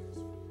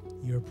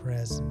 your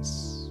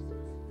presence,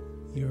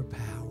 your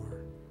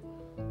power,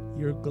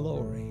 your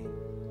glory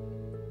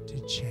to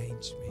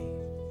change me.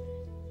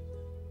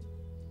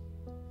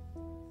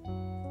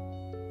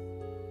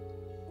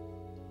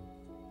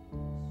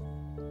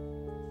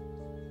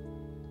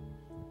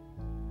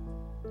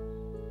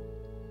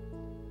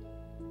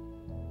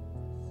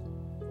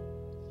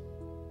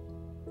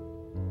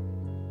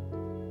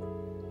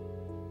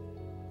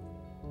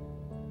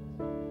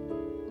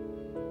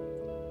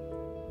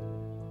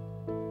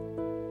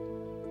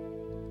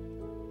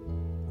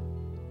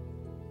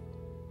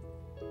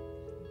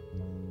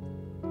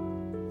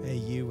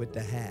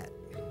 with the hat.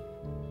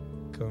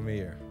 Come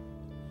here.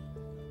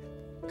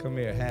 Come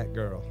here, hat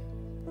girl.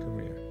 Come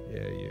here.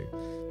 Yeah, you.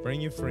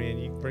 Bring your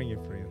friend. You can bring your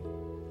friend.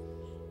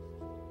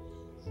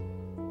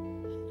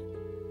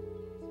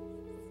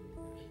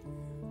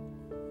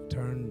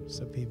 Turn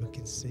so people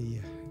can see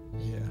you.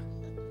 Yeah.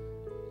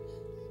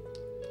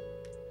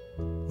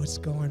 What's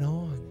going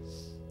on?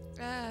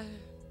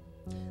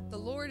 The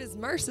Lord is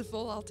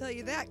merciful, I'll tell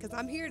you that, because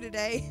I'm here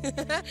today.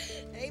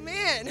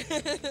 Amen.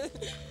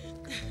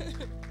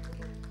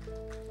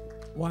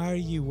 Why are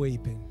you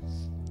weeping?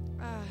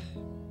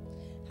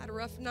 Had a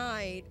rough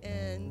night,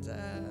 and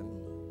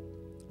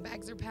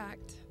bags are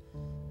packed.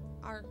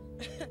 Our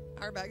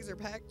bags are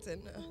packed,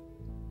 and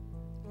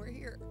we're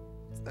here.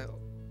 So,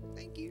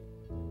 thank you.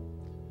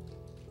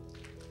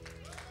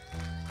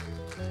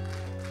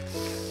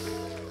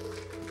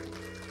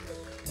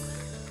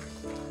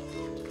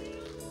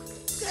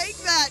 Take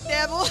that,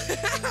 devil.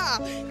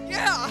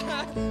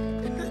 Yeah.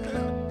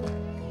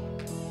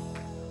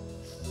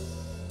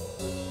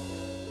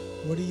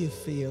 What do you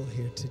feel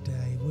here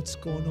today? What's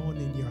going on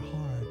in your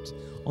heart,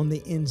 on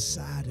the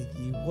inside of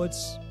you?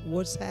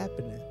 What's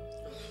happening?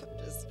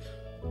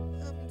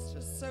 I'm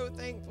just so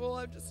thankful.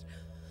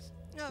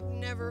 I've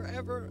never,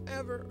 ever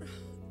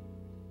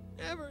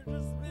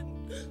just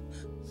been,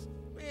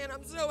 man,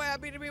 I'm so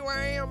happy to be where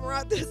I am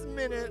right this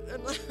minute.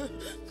 And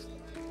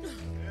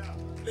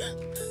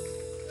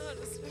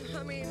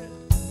I mean,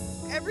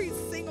 every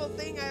single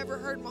thing I ever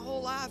heard my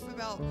whole life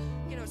about,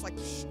 it's like,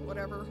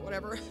 whatever.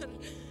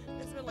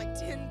 It's been like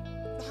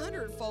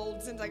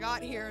 100-fold since I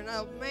got here, and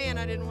oh man,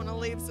 I didn't want to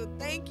leave. So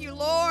thank you,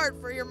 Lord,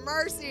 for your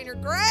mercy and your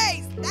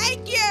grace.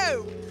 Thank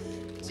you,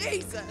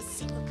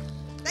 Jesus.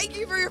 Thank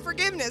you for your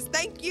forgiveness.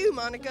 Thank you,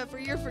 Monica, for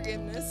your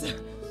forgiveness.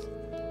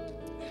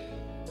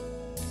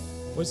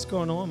 What's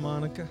going on,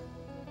 Monica?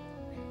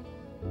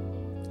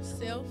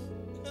 Self.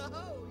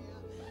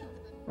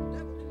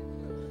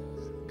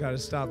 Got to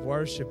stop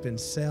worshiping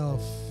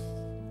self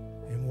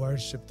and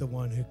worship the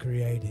one who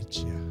created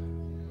you.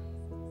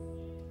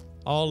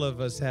 All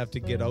of us have to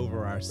get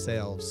over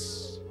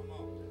ourselves.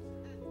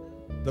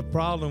 The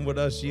problem with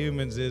us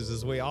humans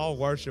is we all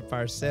worship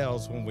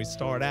ourselves when we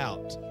start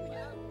out.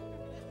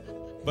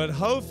 But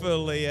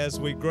hopefully, as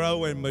we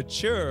grow and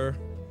mature,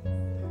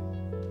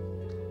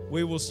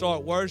 we will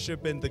start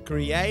worshiping the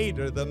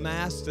Creator, the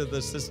Master,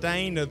 the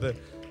Sustainer, the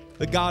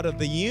God of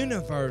the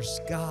universe,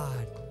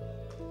 God.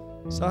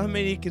 So how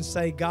many can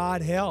say,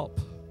 God,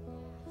 help?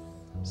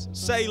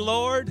 Say,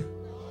 Lord,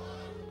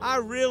 I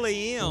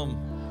really am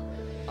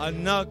a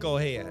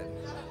knucklehead,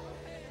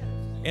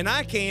 and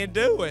I can't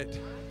do it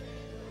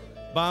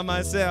by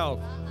myself.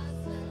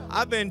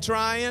 I've been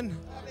trying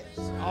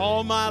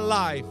all my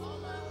life,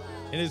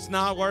 and it's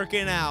not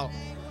working out.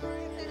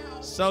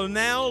 So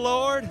now,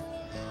 Lord,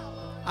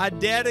 I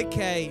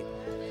dedicate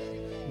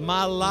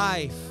my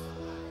life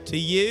to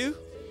you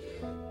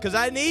because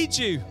I need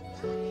you.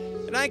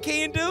 And I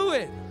can't do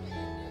it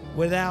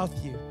without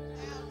you.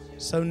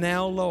 So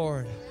now,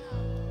 Lord,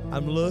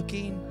 I'm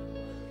looking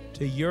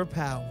to your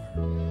power,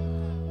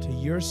 to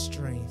your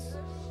strength,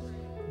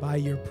 by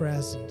your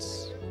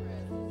presence.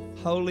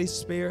 Holy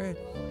Spirit,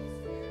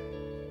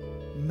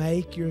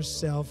 make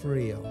yourself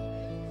real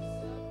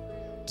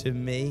to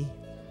me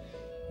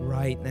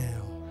right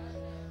now.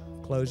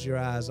 Close your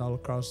eyes all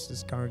across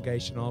this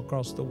congregation, all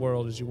across the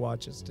world as you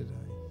watch us today.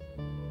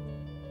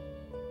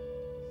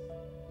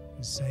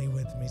 And say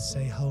with me,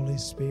 say, Holy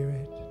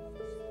Spirit,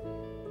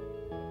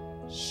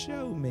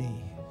 show me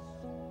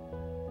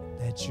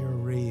that you're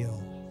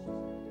real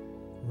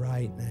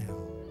right now.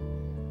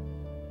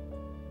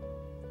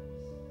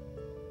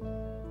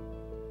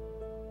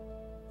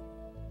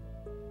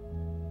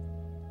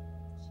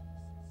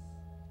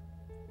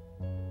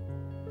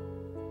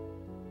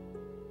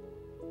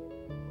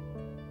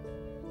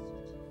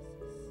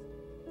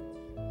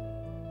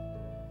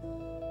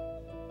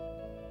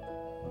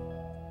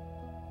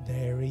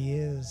 There he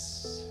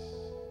is.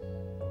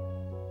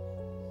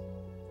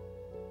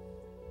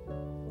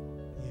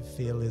 You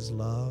feel his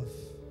love.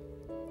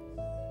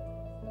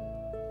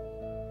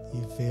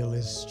 You feel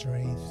his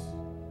strength.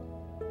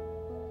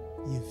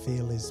 You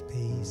feel his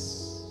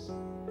peace.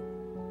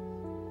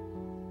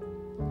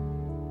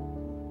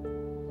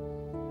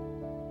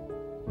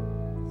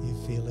 You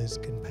feel his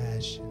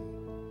compassion.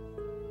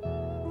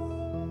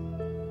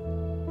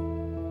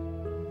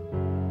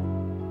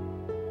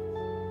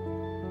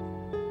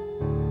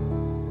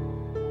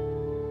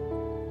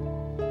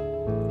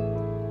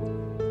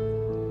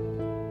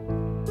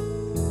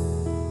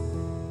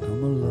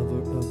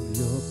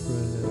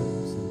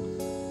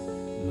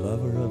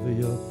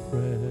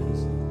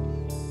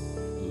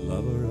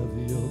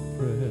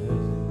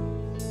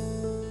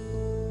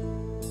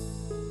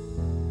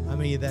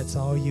 That's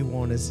all you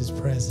want is his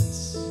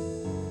presence.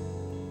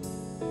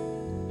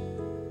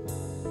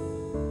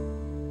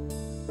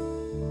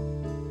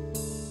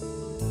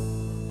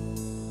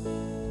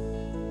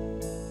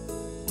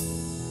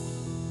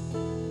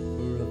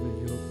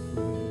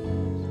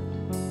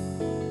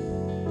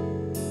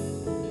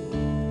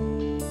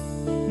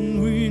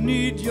 We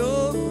need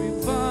your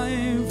revival.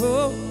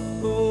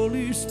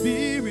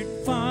 Spirit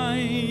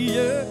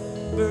fire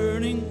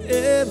burning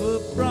ever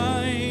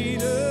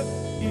brighter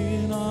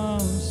in our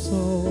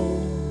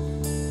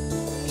souls.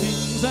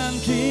 Kings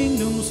and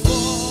kingdoms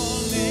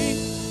falling,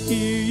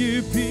 hear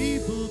your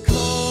people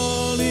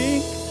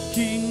calling.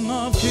 King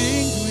of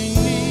kings, we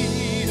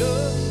need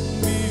a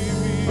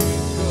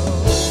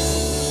miracle.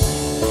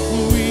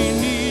 We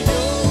need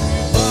your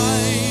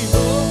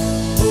revival,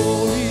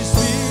 Holy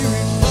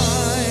Spirit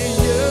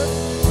fire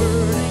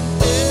burning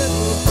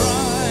ever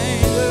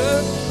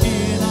brighter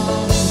in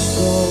our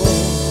souls.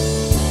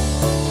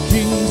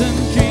 Kings and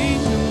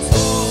kingdoms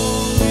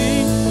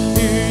falling,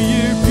 hear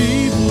your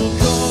people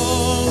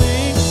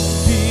calling.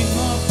 King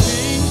of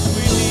kings,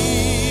 we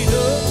need a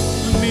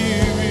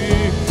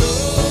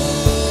miracle.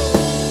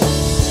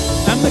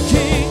 And the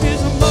King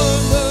is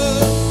among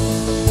us,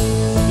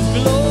 His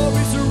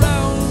glory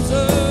surrounds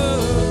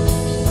us,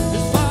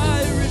 His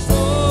fire is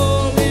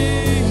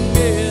falling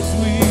as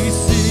we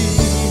sing.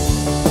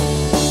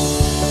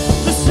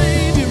 The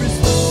Savior is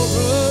for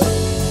us,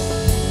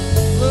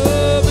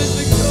 love is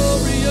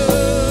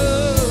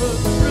victorious,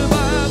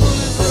 revival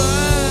is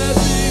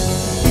rising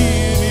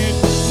in His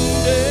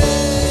name.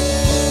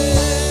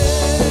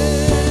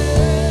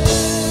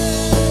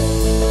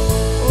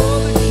 Oh,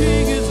 the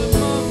King is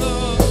among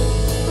us,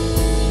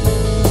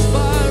 His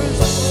fire is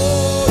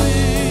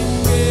falling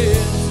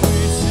as we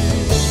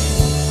sing.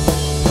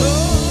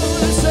 Oh,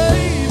 the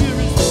Savior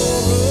is for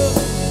us,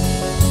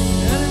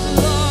 and His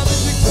love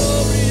is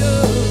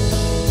victorious.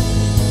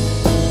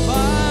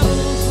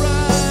 Revival's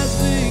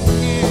rising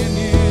in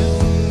His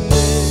name.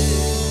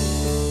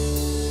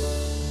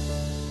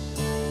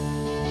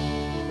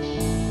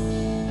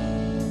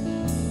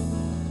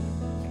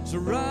 It's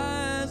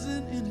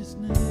rising in His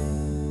name.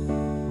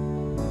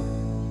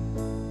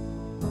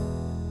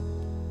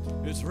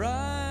 It's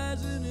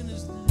rising in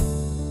His name.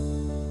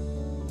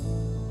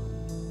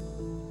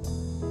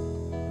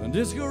 And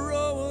it's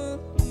growing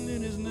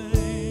in His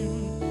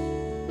name.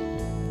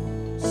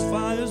 His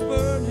fire's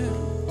burning.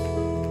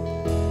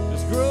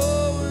 It's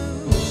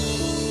growing,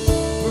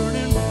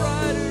 burning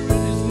brighter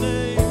in His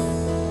name.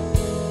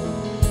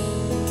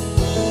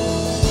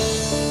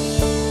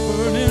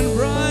 Burning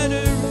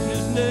brighter in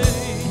His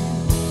name.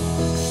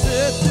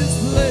 Set this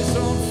place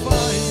on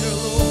fire,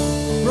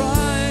 Lord,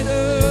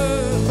 brighter.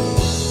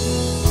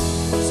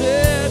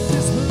 Set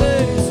this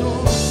place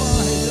on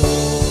fire,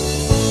 Lord.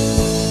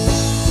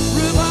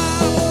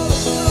 Revival is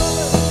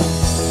coming.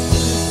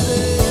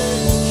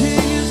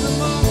 King is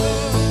among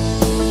us.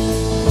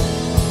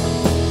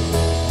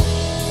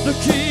 The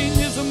King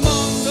is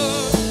among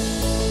us.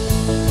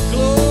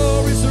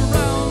 Glory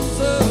surrounds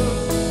us.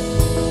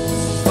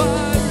 His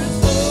fire is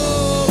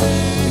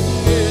falling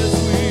as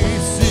we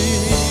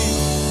sing.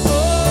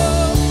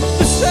 Oh,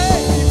 the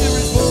Savior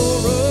is for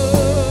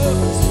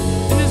us,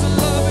 and His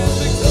love is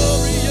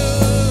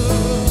victorious.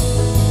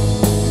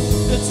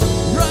 It's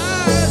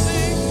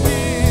rising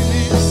in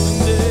His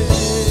name.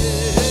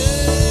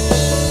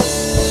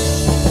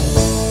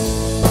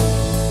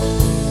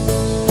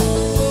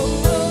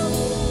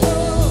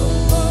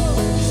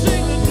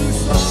 Sing a new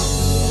song.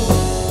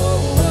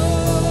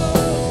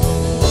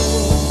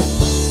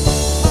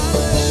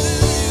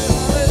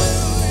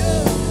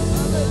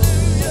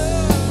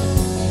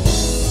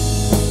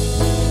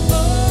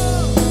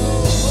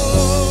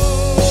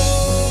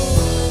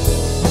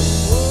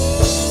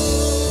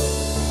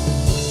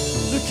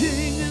 The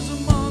King is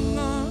among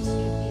us.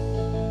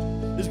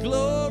 His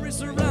glory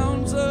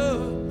surrounds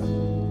us.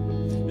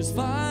 His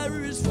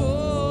fire is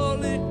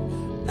falling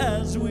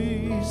as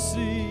we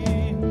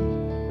sing.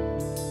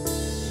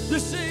 The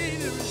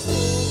Savior is for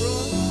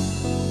us.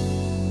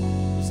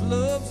 His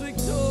love's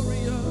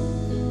victorious.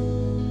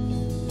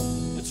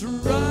 It's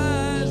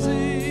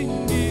rising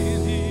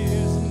in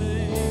His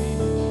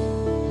name.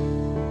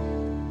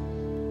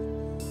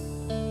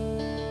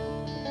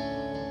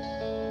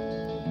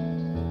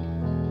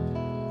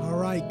 All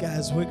right,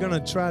 guys, we're going to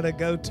try to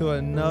go to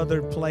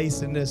another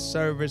place in this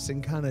service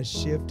and kind of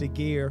shift a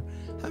gear.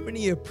 How many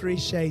of you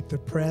appreciate the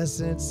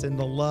presence and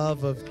the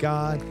love of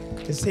God?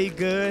 Is He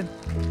good?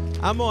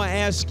 I'm going to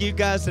ask you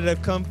guys that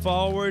have come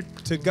forward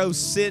to go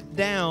sit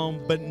down,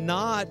 but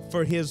not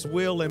for His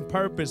will and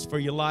purpose for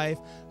your life.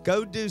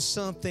 Go do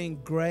something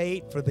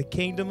great for the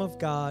kingdom of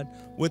God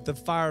with the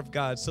fire of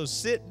God. So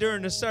sit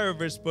during the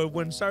service, but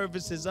when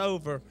service is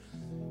over,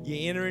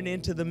 you're entering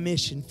into the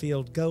mission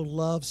field. Go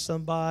love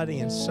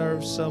somebody and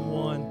serve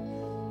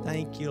someone.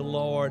 Thank you,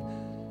 Lord.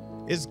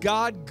 Is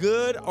God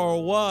good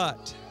or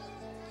what?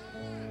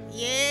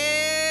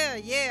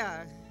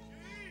 Yeah.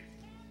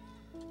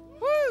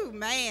 Woo,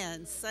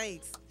 man,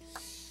 sakes.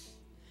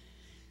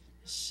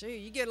 Shoot,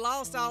 you get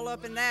lost all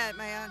up in that,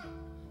 man.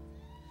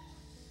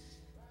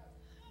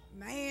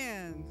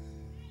 Man.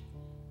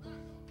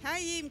 How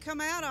you even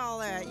come out all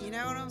that? You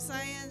know what I'm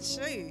saying?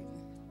 Shoot.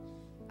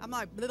 I'm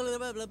like, blah, blah,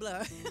 blah, blah,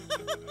 blah.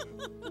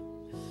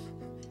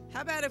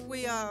 How about if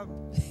we,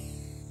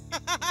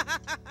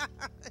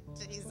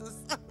 Jesus.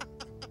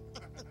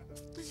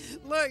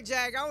 Look,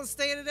 Jack, I was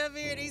standing up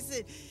here and he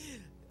said,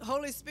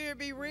 Holy Spirit,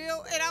 be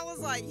real. And I was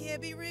like, yeah,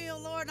 be real,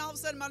 Lord. And all of a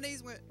sudden my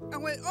knees went,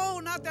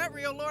 oh, not that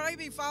real, Lord. I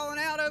be falling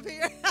out up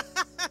here.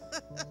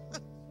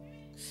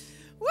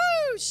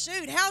 Woo,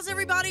 shoot. How's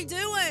everybody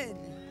doing?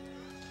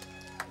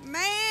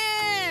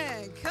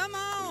 Man, come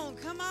on,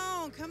 come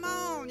on, come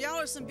on. Y'all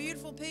are some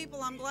beautiful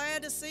people. I'm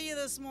glad to see you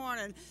this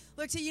morning.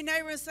 Look to your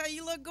neighbor and say,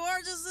 you look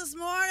gorgeous this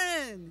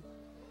morning.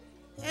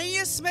 And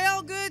you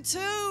smell good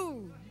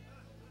too.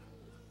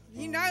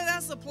 You know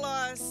that's a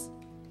plus.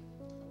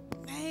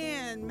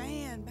 Man,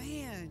 man,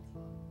 man.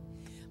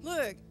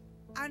 Look,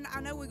 I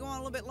know we're going a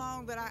little bit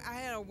long, but I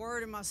had a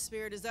word in my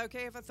spirit. Is it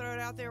okay if I throw it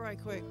out there right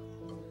quick?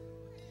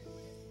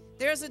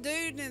 There's a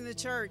dude in the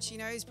church, you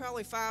know, he's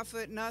probably 5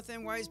 foot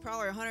nothing, weighs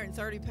probably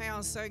 130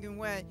 pounds soaking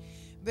wet.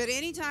 But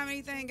anytime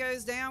anything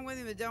goes down with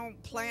him that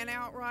don't plan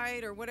out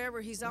right or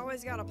whatever, he's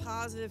always got a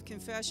positive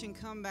confession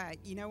comeback.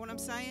 You know what I'm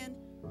saying?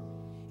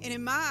 And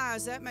in my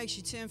eyes, that makes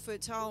you 10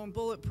 foot tall and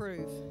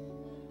bulletproof.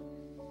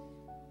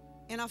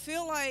 And I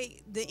feel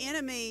like the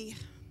enemy,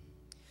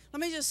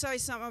 let me just say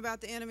something about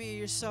the enemy of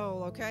your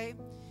soul, okay?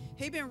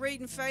 He's been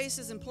reading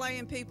faces and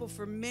playing people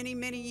for many,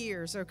 many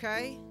years,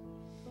 okay?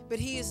 But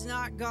he is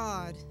not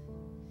God.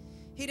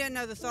 He doesn't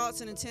know the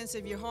thoughts and intents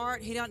of your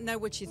heart. He doesn't know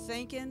what you're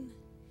thinking.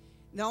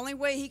 The only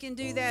way he can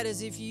do that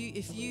is if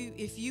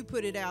you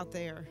put it out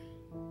there.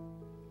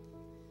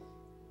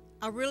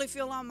 I really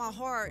feel on my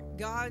heart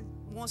God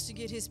wants to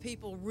get his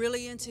people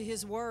really into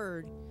his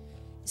word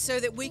so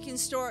that we can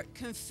start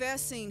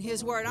confessing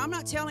his word. I'm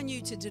not telling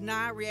you to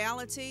deny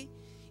reality.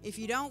 If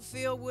you don't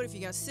feel good, if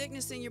you got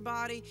sickness in your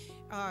body,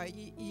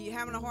 you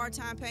having a hard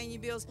time paying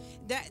your bills,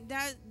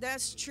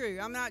 that's true.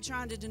 I'm not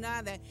trying to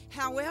deny that.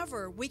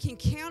 However, we can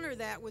counter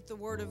that with the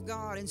Word of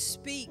God and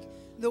speak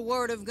the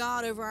Word of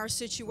God over our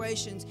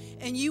situations.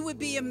 And you would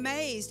be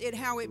amazed at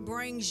how it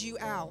brings you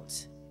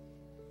out.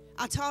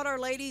 I taught our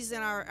ladies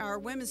in our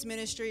women's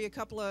ministry a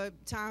couple of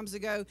times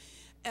ago,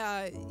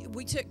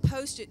 we took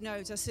Post-it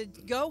notes. I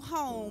said, go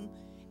home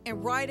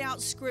and write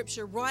out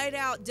scripture, write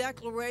out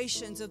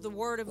declarations of the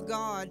Word of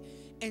God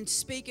and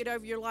speak it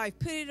over your life.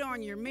 Put it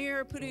on your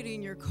mirror, put it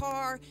in your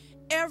car,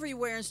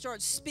 everywhere, and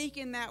start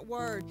speaking that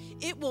word.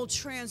 It will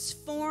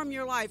transform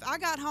your life. I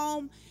got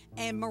home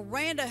and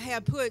Miranda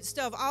had put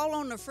stuff all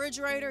on the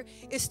refrigerator.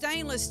 It's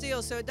stainless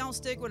steel, so it don't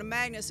stick with a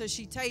magnet, so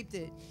she taped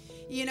it,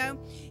 you know.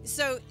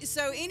 So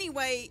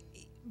anyway,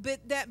 but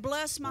that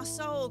blessed my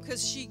soul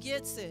because she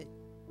gets it.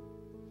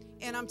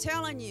 And I'm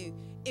telling you,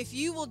 if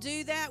you will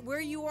do that, where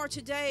you are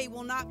today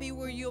will not be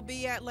where you'll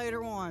be at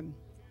later on.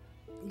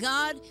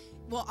 God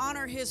will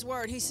honor his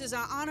word. He says,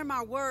 I honor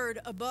my word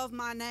above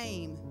my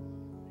name.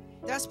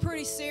 That's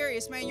pretty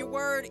serious, man. Your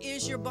word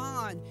is your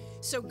bond.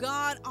 So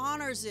God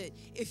honors it.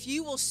 If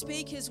you will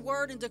speak his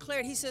word and declare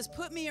it, he says,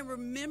 put me in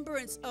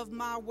remembrance of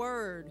my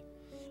word.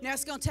 Now,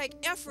 it's going to take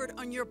effort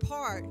on your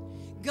part.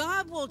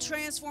 God will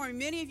transform.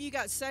 Many of you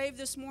got saved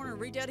this morning,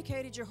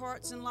 rededicated your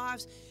hearts and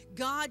lives.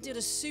 God did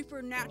a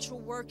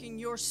supernatural work in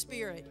your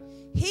spirit.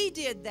 He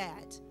did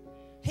that.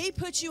 He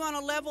put you on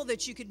a level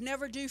that you could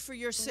never do for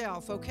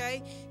yourself,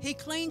 okay? He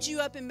cleaned you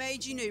up and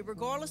made you new.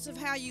 Regardless of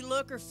how you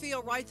look or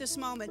feel right this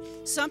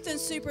moment, something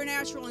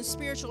supernatural and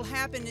spiritual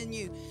happened in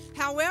you.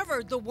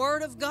 However, the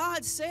Word of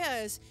God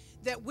says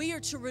that we are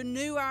to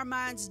renew our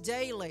minds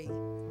daily.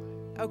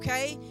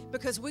 Okay?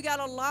 Because we got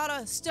a lot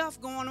of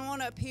stuff going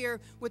on up here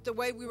with the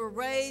way we were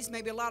raised,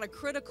 maybe a lot of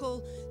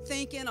critical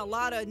thinking, a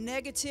lot of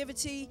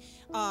negativity.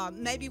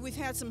 Maybe we've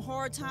had some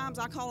hard times.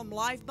 I call them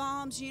life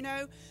bombs, you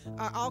know,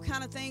 all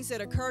kind of things that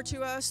occur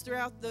to us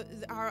throughout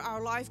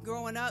our life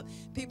growing up.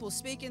 People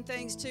speaking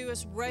things to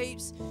us,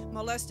 rapes,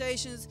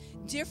 molestations,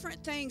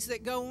 different things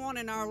that go on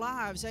in our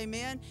lives,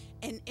 amen?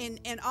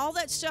 And all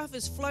that stuff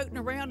is floating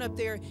around up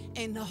there,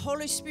 and the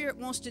Holy Spirit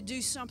wants to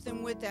do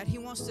something with that. He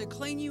wants to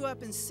clean you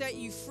up and set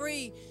you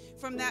free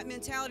from that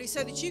mentality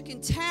so that you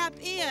can tap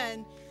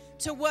in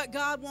to what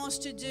God wants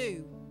to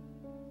do.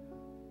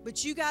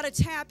 But you got to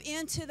tap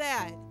into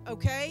that,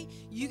 okay?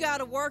 You got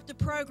to work the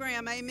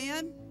program,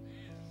 amen?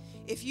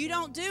 If you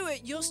don't do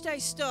it, you'll stay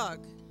stuck.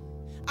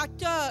 I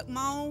stuck,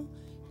 Mom,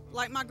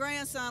 like my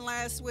grandson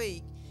last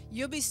week.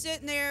 You'll be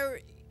sitting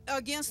there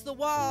against the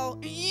wall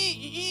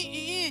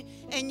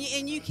and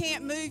you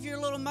can't move your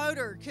little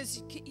motor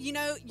because, you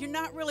know, you're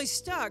not really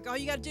stuck. All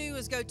you got to do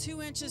is go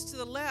 2 inches to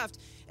the left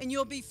and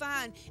you'll be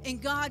fine.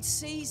 And God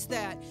sees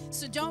that.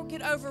 So don't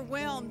get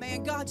overwhelmed,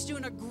 man. God's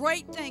doing a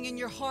great thing in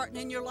your heart and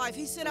in your life.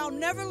 He said, I'll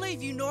never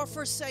leave you nor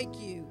forsake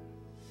you.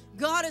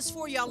 God is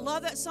for you. I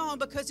love that song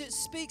because it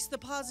speaks the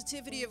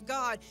positivity of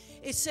God.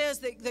 It says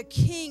that the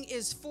King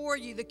is for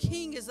you. The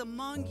King is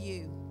among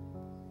you.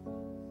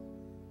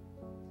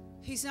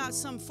 He's not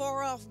some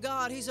far-off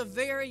God. He's a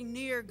very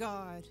near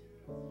God.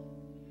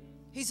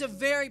 He's a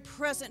very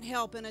present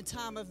help in a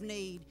time of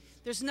need.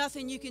 There's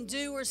nothing you can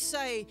do or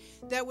say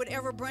that would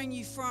ever bring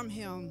you from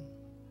him.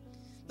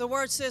 The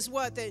word says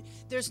what? That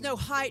there's no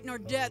height nor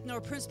depth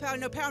nor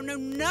principality, no power, no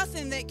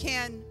nothing that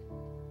can.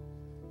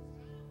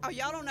 Oh,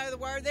 y'all don't know the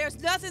word.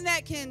 There's nothing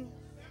that can.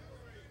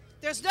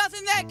 Say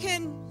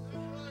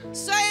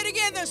it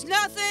again. There's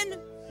nothing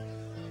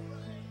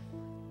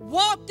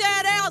Walk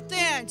that out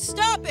then.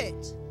 Stop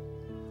it.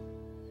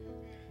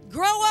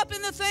 Grow up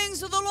in the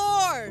things of the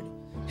Lord.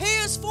 He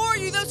is for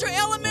you. Those are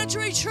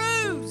elementary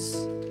truths.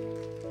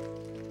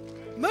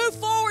 Move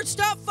forward.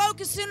 Stop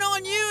focusing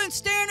on you and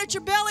staring at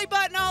your belly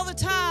button all the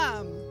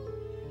time.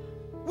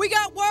 We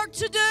got work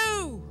to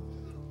do.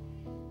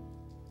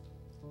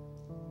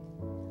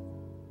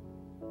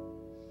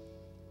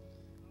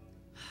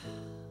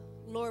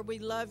 Lord, we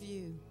love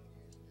you.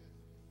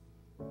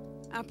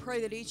 I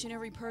pray that each and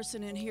every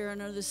person in here,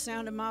 under the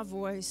sound of my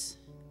voice,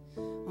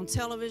 on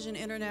television,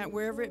 internet,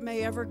 wherever it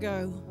may ever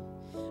go,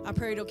 I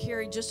pray it'll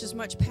carry just as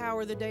much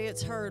power the day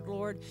it's heard,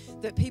 Lord,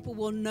 that people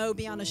will know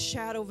beyond a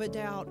shadow of a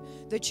doubt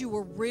that you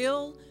are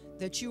real,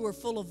 that you are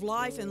full of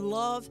life and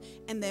love,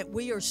 and that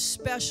we are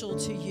special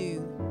to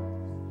you.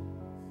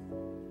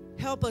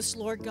 Help us,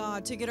 Lord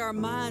God, to get our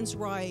minds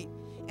right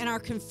and our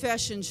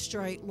confession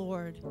straight,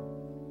 Lord.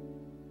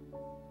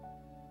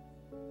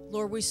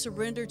 Lord, we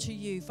surrender to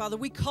you. Father,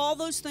 we call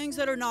those things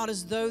that are not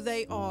as though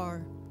they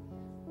are,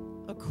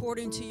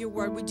 according to your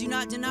word. We do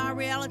not deny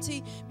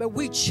reality, but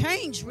we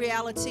change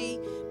reality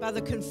by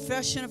the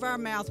confession of our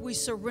mouth. We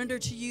surrender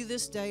to you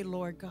this day,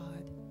 Lord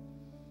God.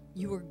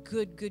 You are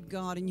good, good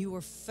God, and you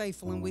are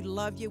faithful, and we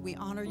love you, we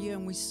honor you,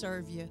 and we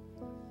serve you.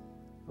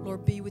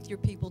 Lord, be with your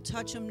people.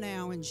 Touch them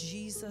now in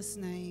Jesus'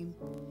 name.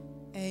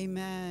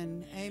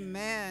 Amen.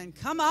 Amen.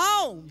 Come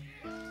on.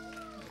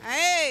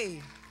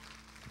 Hey.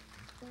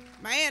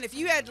 Man, if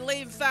you had to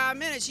leave in 5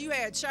 minutes, you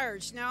had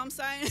church. You know what I'm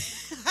saying?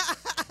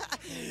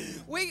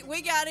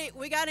 we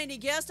got any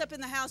guests up in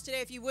the house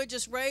today? If you would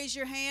just raise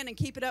your hand and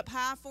keep it up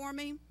high for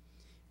me.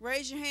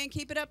 Raise your hand,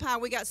 keep it up high.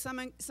 We got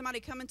somebody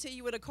coming to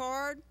you with a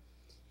card.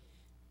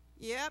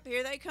 Yep,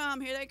 here they come,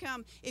 here they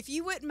come. If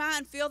you wouldn't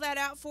mind, fill that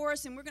out for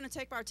us, and we're going to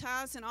take our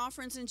tithes and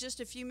offerings in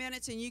just a few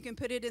minutes, and you can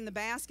put it in the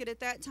basket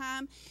at that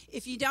time.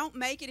 If you don't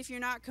make it, if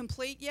you're not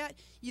complete yet,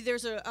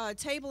 there's a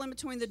table in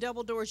between the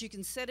double doors. You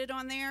can set it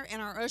on there,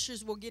 and our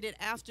ushers will get it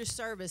after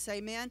service.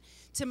 Amen.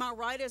 To my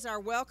right is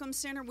our welcome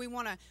center. We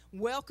want to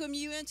welcome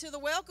you into the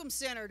welcome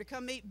center to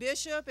come meet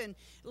Bishop, and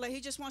he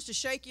just wants to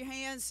shake your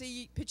hand,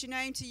 see you, put your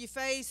name to your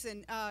face,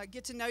 and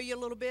get to know you a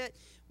little bit.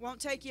 Won't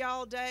take you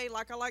all day.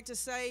 Like I like to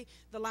say,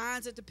 the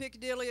lines at the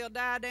Piccadilly will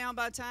die down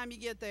by the time you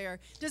get there.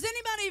 Does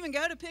anybody even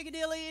go to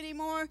Piccadilly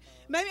anymore?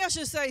 Maybe I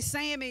should say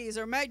Sammy's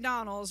or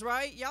McDonald's,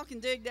 right? Y'all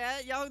can dig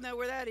that. Y'all know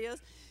where that is.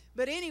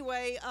 But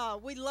anyway,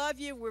 we love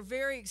you. We're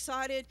very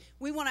excited.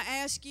 We want to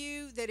ask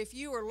you that if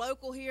you are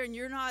local here and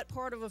you're not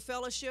part of a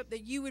fellowship,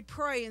 that you would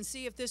pray and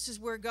see if this is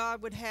where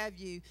God would have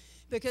you.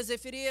 Because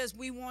if it is,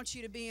 we want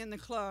you to be in the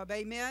club.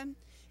 Amen?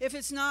 If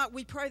it's not,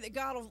 we pray that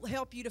God will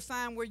help you to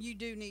find where you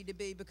do need to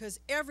be, because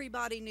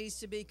everybody needs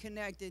to be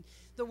connected.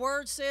 The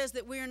Word says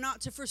that we are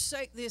not to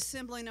forsake the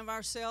assembling of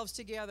ourselves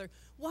together.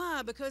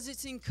 Why? Because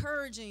it's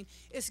encouraging.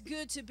 It's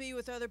good to be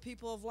with other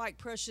people of like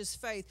precious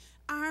faith.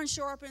 Iron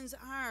sharpens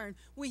iron.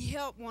 We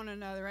help one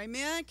another.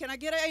 Amen? Can I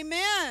get an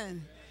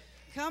amen?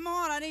 Come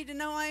on, I need to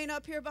know I ain't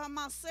up here by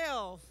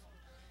myself.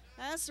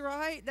 That's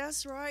right,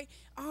 that's right.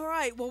 All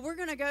right, well, we're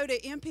going to go to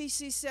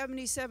MPC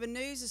 77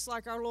 News. It's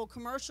like our little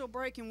commercial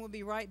break, and we'll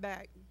be right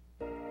back.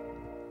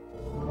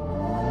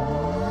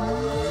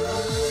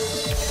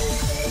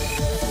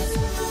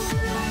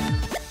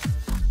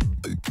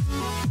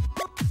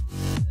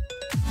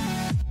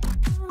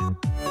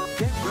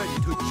 Get ready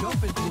to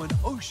jump into an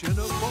ocean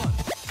of fun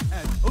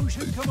at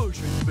Ocean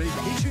Commotion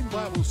Vacation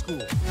Bible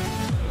School.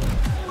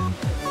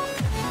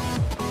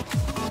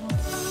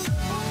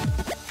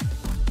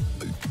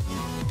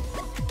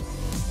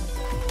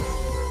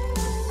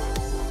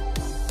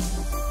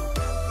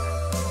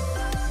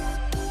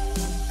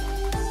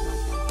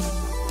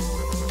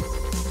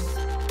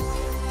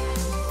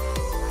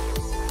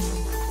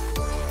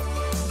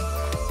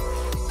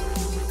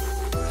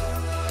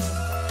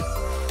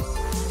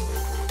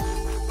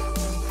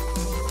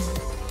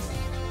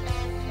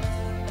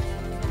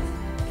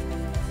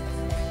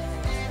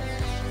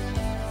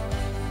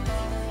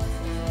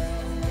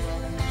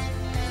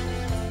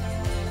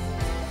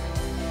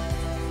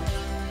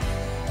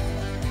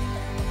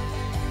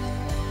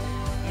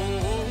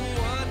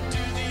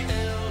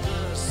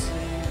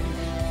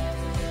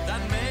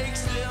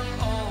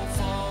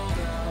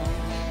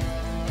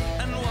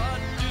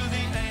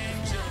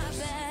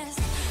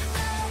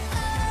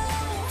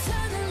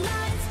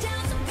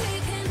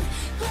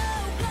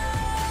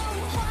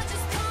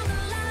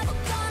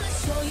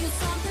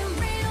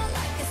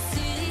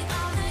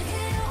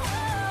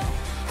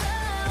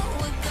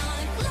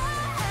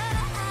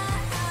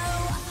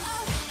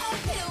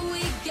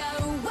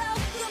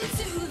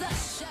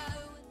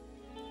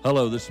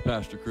 Hello, this is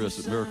Pastor Chris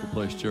at Miracle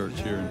Place Church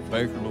here in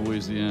Baker,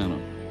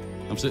 Louisiana.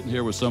 I'm sitting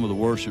here with some of the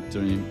worship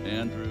team,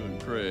 Andrew and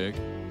Craig,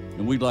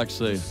 and we'd like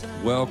to say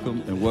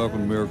welcome and welcome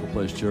to Miracle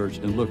Place Church.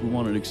 And look, we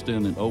want to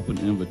extend an open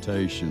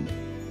invitation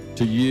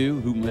to you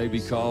who may be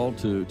called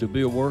to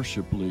be a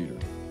worship leader.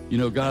 You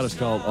know, God has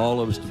called all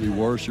of us to be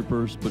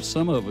worshipers, but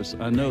some of us,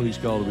 I know He's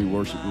called to be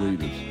worship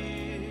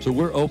leaders. So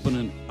we're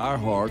opening our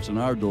hearts and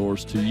our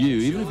doors to you,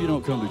 even if you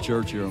don't come to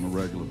church here on a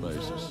regular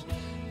basis.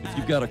 if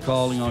you've got a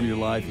calling on your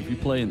life, if you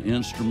play an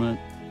instrument,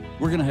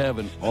 we're going to have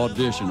an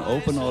audition,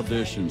 open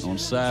audition on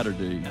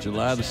Saturday,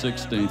 July the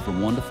 16th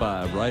from 1 to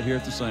 5 right here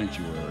at the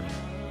sanctuary.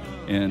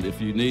 And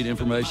if you need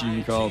information,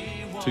 you can call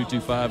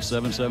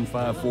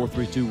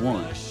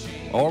 225-775-4321.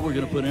 Or we're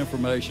going to put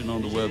information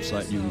on the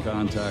website. You can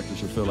contact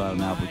us or fill out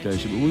an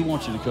application. But we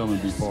want you to come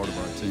and be part of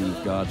our team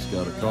if God's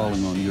got a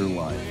calling on your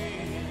life.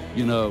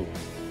 You know,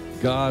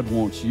 God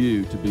wants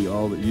you to be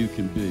all that you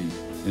can be,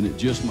 and it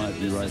just might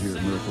be right here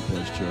at Miracle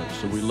Place Church.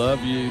 So we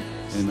love you,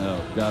 and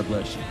God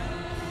bless you.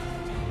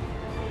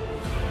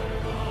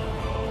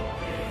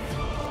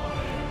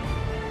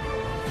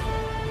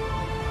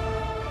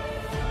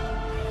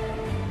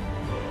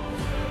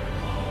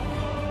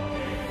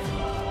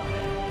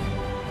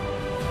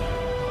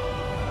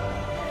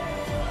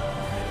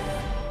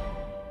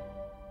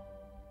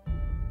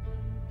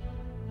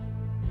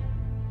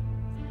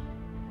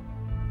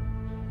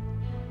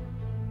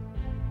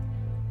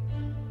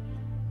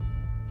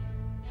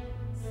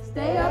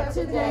 Stay up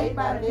to date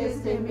by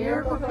visiting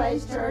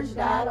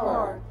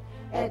miracleplacechurch.org.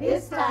 At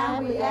this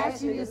time, we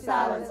ask you to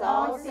silence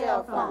all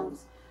cell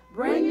phones.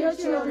 Bring your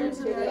children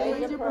to the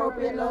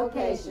age-appropriate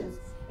locations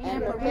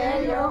and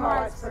prepare your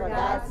hearts for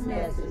God's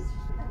message.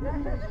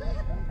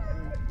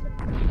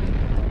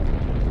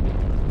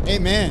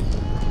 Amen.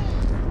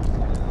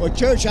 Well,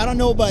 church, I don't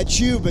know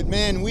about you, but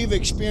man, we've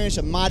experienced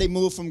a mighty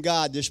move from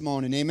God this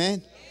morning.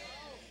 Amen.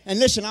 And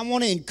listen, I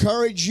want to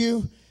encourage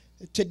you.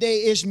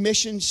 Today is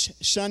Missions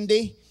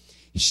Sunday.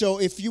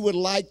 So if you would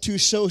like to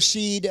sow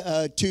seed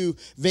to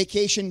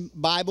Vacation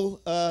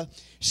Bible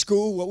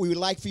School, what we would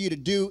like for you to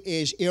do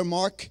is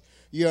earmark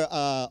your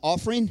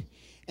offering.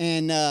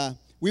 And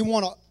we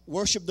want to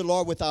worship the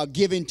Lord with our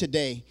giving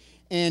today.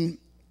 And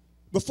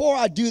before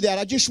I do that,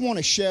 I just want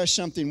to share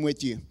something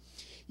with you.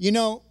 You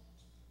know,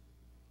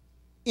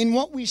 in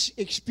what we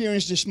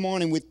experienced this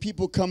morning with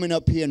people coming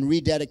up here and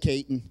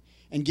rededicating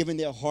and giving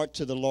their heart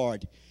to the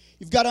Lord,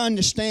 you've got to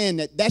understand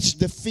that that's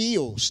the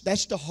fields,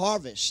 that's the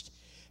harvest.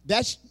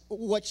 That's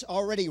what's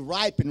already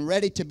ripe and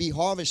ready to be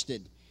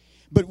harvested.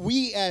 But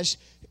we, as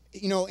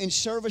you know, in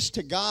service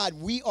to God,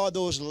 we are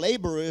those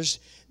laborers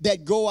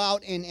that go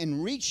out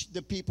and reach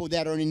the people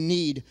that are in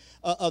need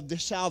of the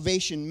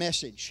salvation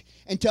message.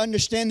 And to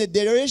understand that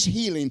there is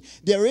healing,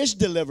 there is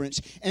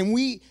deliverance. And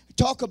we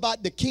talk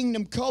about the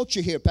kingdom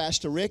culture here,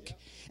 Pastor Rick.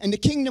 And the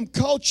kingdom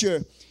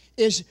culture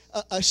is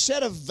a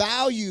set of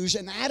values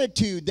and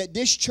attitude that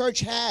this church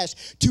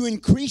has to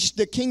increase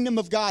the kingdom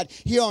of God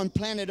here on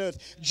planet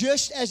Earth,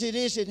 just as it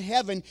is in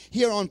heaven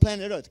here on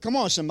planet Earth. Come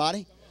on,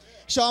 somebody.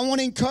 So I want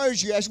to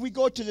encourage you as we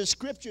go to the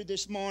scripture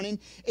this morning.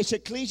 It's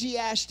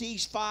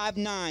Ecclesiastes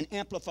 5:9,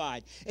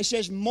 amplified. It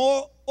says,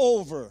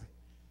 moreover,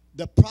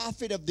 the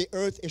profit of the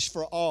earth is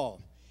for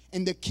all,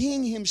 and the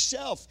king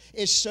himself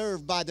is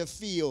served by the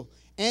field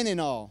and in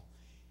all.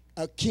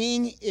 A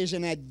king is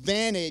an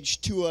advantage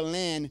to a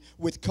land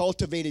with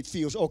cultivated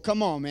fields. Oh,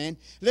 come on, man.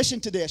 Listen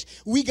to this.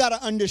 We got to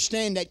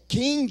understand that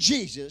King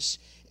Jesus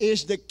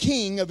is the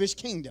king of his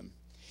kingdom.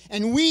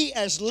 And we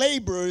as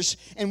laborers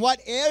and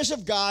what heirs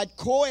of God,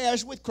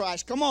 co-heirs with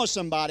Christ, come on,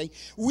 somebody,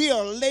 we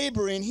are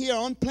laboring here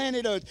on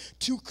planet Earth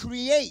to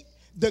create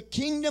the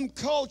kingdom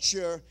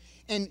culture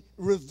and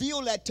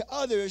reveal that to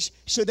others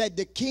so that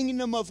the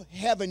kingdom of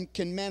heaven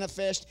can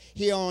manifest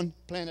here on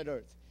planet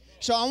Earth.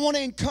 So I want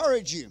to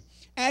encourage you.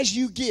 As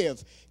you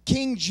give,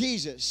 King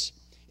Jesus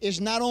is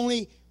not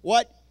only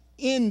what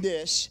in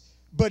this,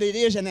 but it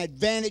is an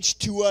advantage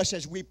to us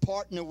as we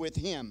partner with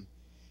him.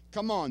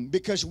 Come on,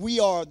 because we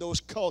are those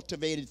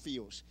cultivated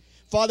fields.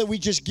 Father, we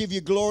just give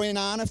you glory and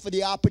honor for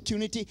the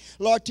opportunity,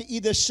 Lord, to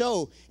either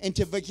sow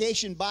into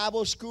Vacation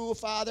Bible School,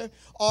 Father,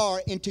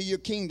 or into your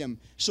kingdom.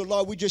 So,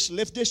 Lord, we just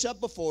lift this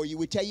up before you.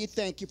 We tell you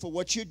thank you for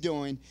what you're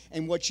doing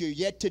and what you're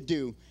yet to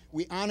do.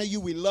 We honor you,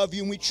 we love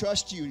you, and we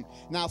trust you.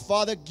 Now,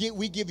 Father,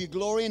 we give you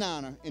glory and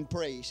honor and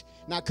praise.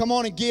 Now, come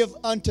on and give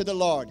unto the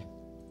Lord.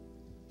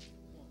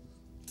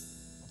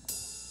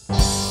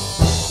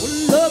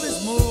 Well, love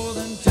is more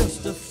than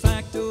just a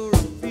fact or a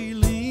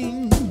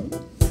feeling,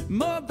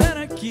 more than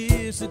a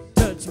kiss, a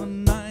touch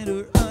one night,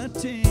 or a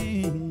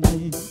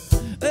tingling.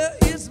 There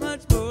is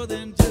much more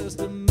than just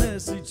a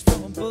message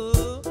from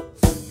above,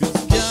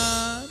 'cause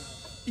God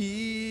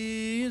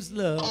is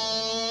love.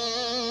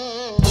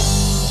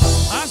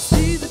 I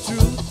see the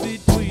truth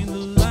between the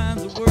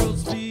lines the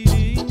world's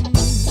feeding,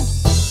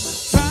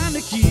 trying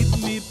to keep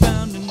me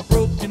bound and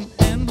broken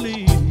and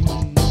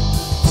bleeding.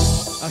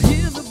 I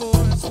hear the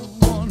voice of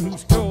one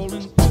who's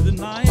calling through the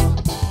night.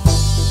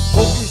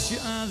 Focus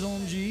your eyes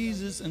on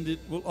Jesus and it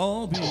will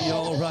all be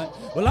alright.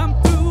 Well, I'm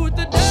through with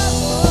the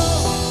devil,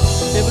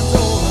 heaven's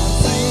all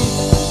I see.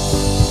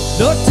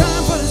 No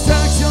time for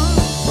distraction,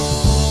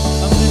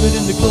 I'm living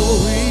in the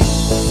glory.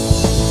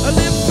 I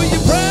live for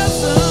your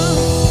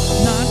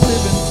presence, not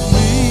living for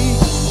me.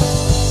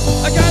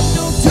 I got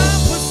no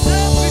time for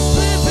selfish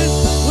living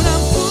when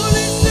I'm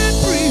fully set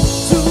free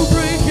to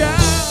break out.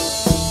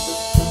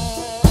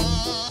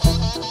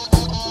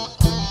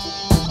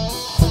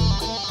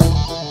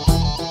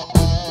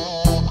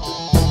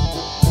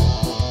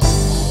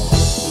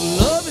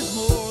 Love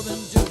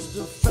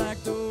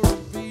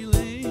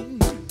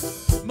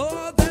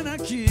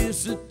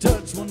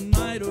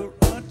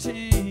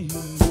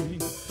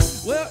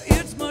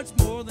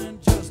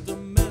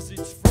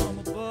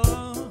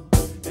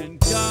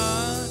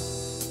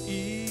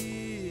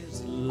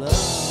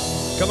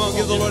Come on,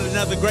 give the Lord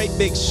another great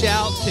big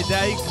shout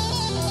today.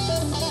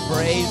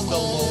 Praise the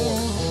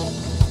Lord.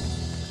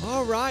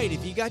 All right,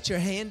 if you got your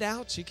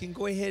handouts, you can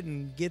go ahead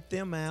and get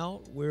them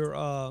out.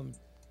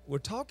 We're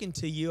talking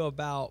to you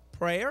about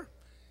prayer,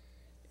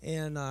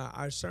 and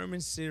our sermon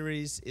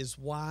series is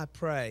Why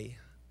Pray?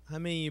 How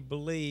many of you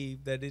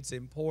believe that it's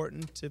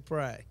important to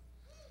pray?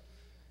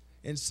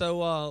 And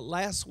so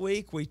last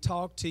week we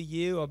talked to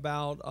you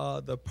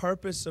about the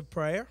purpose of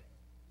prayer.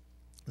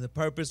 The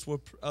purpose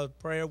of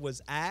prayer was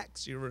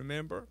acts, you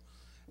remember,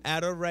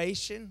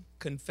 adoration,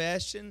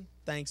 confession,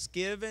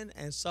 thanksgiving,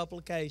 and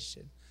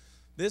supplication.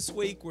 This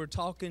week we're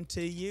talking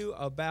to you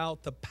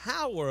about the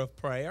power of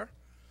prayer.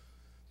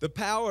 The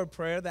power of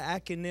prayer, the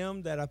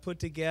acronym that I put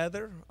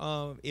together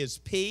is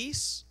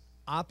peace,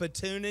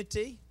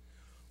 opportunity,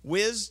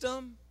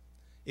 wisdom,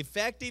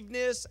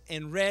 effectiveness,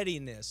 and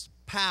readiness.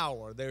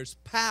 Power. There's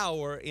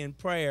power in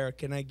prayer.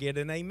 Can I get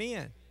an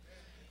amen?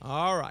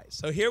 All right,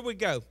 so here we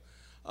go.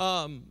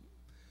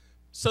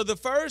 So the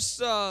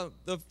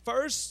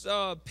first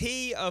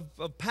P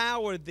of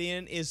power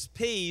then is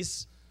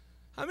peace.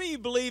 How many of you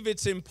believe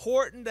it's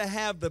important to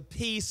have the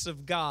peace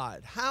of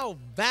God? How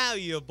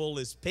valuable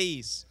is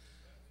peace?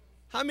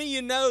 How many of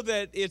you know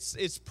that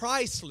it's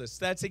priceless?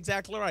 That's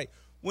exactly right.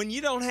 When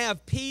you don't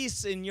have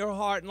peace in your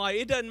heart and life,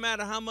 it doesn't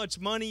matter how much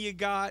money you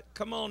got.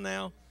 Come on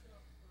now.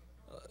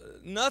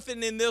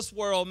 Nothing in this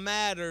world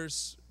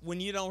matters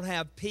when you don't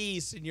have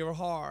peace in your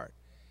heart.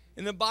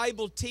 And the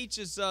Bible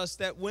teaches us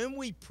that when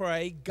we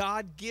pray,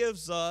 God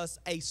gives us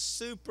a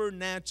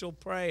supernatural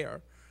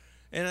prayer.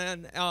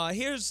 And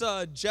here's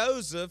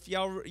Joseph.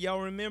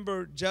 Y'all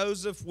remember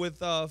Joseph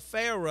with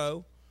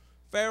Pharaoh.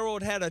 Pharaoh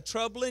had a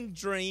troubling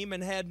dream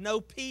and had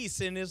no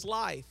peace in his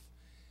life.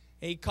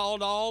 He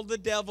called all the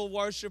devil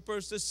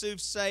worshipers, the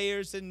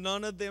soothsayers, and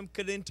none of them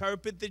could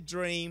interpret the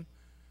dream.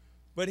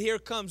 But here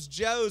comes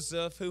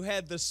Joseph, who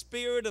had the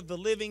Spirit of the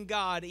living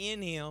God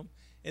in him.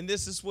 And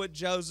this is what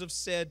Joseph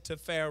said to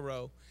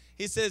Pharaoh.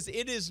 He says,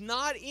 "It is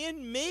not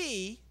in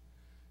me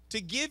to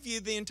give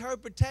you the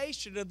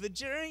interpretation of the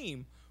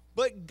dream,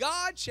 but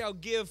God shall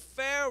give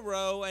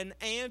Pharaoh an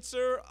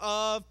answer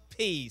of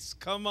peace."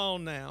 Come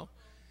on now.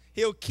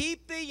 "He'll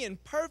keep thee in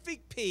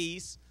perfect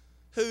peace,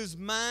 whose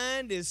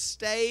mind is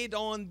stayed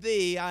on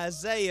thee."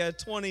 Isaiah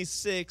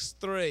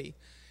 26:3.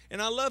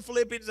 And I love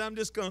Philippians. I'm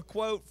just going to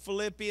quote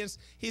Philippians.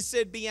 He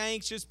said, "Be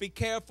anxious, be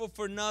careful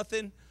for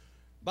nothing."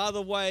 By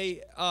the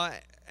way,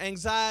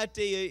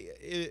 anxiety,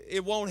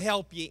 it won't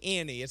help you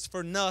any. It's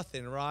for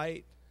nothing,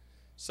 right?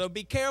 So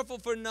be careful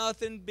for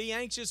nothing, be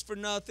anxious for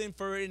nothing,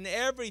 for in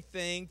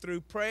everything,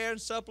 through prayer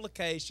and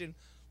supplication,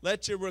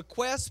 let your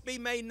requests be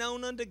made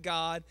known unto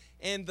God,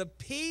 and the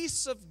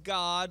peace of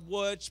God,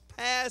 which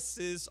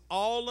passes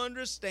all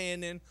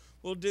understanding,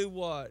 will do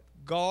what?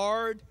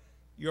 Guard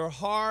your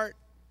heart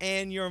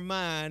and your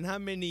mind. How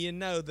many of you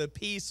know the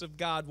peace of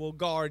God will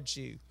guard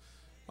you?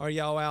 Are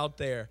y'all out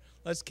there?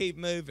 Let's keep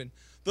moving.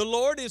 The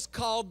Lord is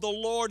called the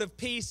Lord of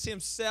peace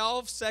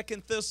himself.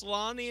 2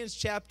 Thessalonians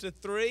chapter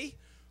 3,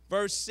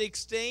 verse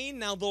 16.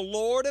 "Now the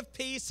Lord of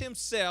peace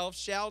himself,"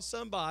 shout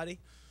somebody,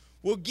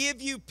 "will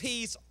give you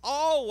peace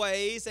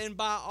always and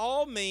by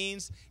all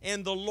means,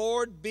 and the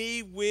Lord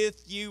be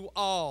with you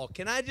all."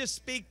 Can I just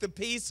speak the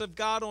peace of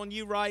God on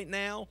you right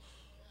now?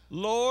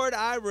 Lord,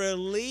 I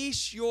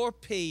release your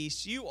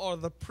peace. You are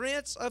the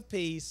Prince of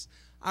Peace.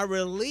 I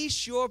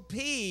release your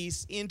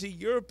peace into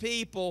your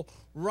people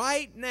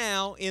right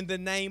now in the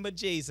name of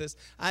Jesus.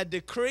 I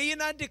decree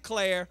and I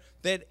declare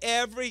that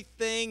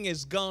everything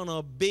is going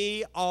to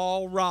be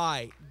all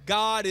right.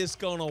 God is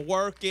going to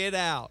work it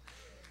out.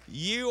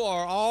 You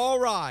are all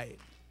right.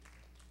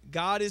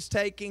 God is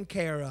taking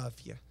care of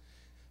you.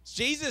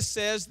 Jesus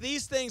says,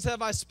 "These things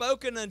have I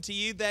spoken unto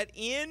you, that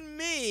in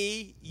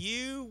me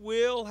you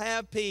will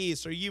have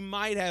peace," or you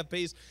might have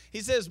peace.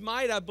 He says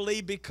might, I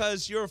believe,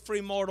 because you're a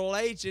free mortal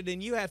agent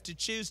and you have to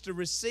choose to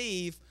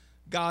receive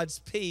God's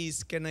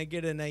peace. Can I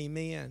get an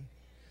amen?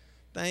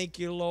 Thank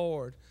you,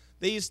 Lord.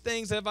 "These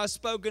things have I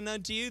spoken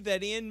unto you,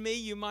 that in me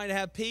you might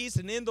have peace,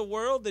 and in the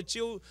world that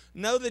you'll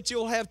know that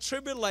you'll have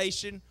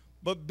tribulation,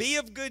 but be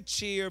of good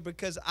cheer,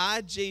 because I,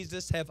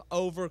 Jesus, have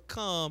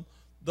overcome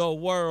the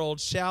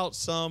world." Shout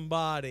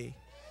somebody.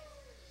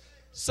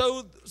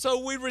 So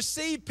we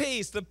receive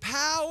peace. The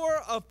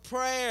power of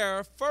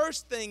prayer,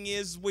 first thing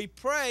is we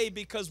pray,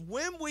 because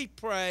when we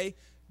pray,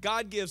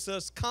 God gives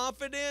us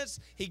confidence,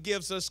 he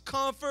gives us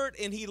comfort,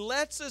 and he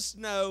lets us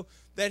know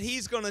that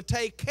he's going to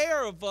take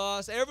care of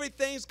us.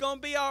 Everything's going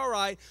to be all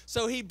right.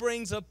 So he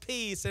brings a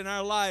peace in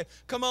our life.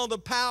 Come on, the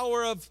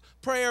power of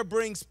prayer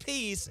brings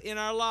peace in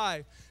our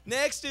life.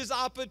 Next is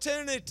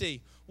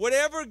opportunity.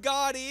 Whatever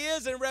God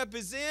is and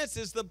represents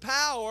is the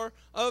power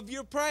of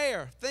your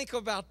prayer. Think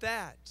about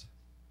that.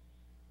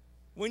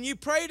 When you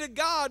pray to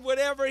God,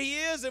 whatever he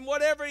is and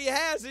whatever he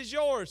has is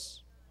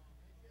yours.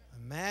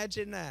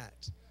 Imagine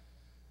that.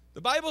 The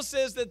Bible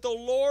says that the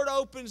Lord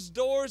opens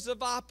doors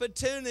of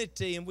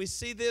opportunity, and we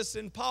see this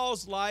in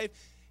Paul's life.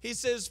 He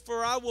says,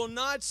 "For I will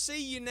not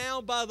see you now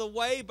by the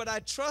way, but I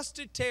trust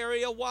to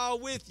tarry a while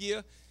with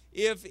you,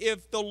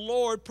 if the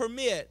Lord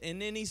permit.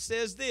 And then he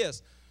says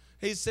this.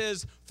 He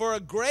says, for a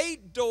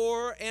great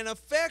door and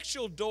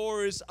effectual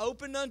door is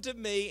opened unto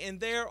me, and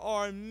there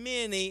are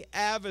many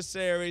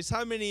adversaries.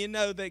 How many of you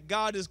know that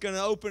God is going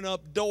to open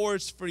up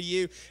doors for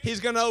you? He's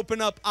going to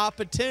open up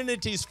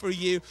opportunities for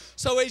you.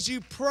 So as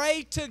you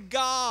pray to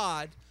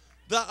God,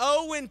 the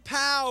O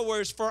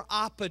empowers for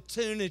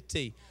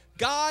opportunity.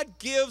 God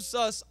gives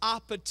us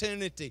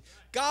opportunity.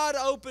 God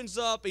opens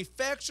up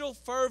effectual,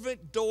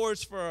 fervent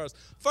doors for us.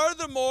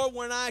 Furthermore,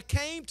 when I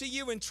came to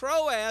you in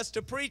Troas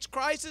to preach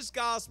Christ's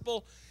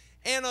gospel,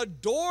 and a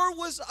door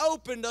was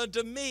opened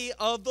unto me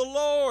of the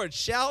Lord.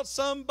 Shout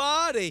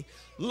somebody.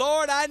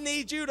 Lord, I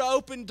need you to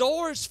open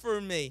doors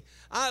for me.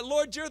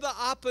 Lord, you're the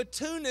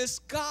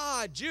opportunist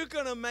God. You're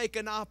going to make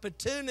an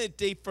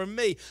opportunity for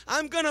me.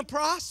 I'm going to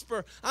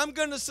prosper. I'm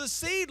going to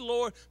succeed,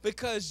 Lord,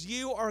 because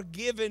you are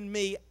giving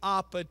me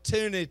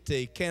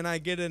opportunity. Can I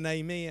get an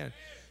amen?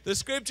 The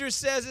scripture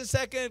says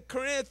in 2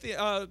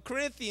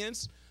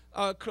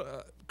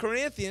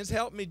 Corinthians,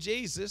 help me,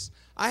 Jesus,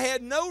 I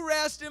had no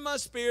rest in my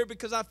spirit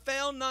because I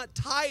found not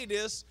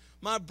Titus,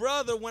 my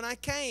brother, when I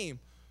came.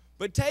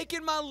 But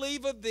taking my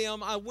leave of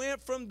them, I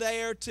went from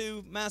there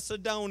to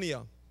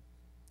Macedonia.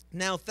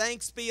 Now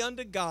thanks be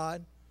unto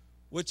God,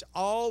 which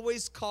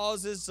always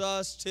causes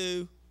us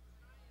to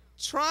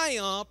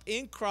triumph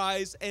in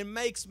Christ and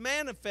makes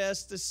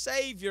manifest the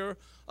Savior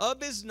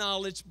of his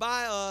knowledge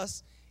by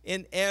us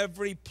in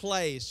every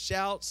place.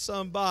 Shout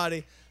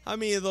somebody. How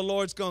many of the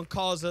Lord's going to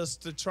cause us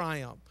to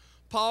triumph?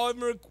 Paul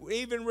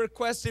even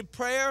requested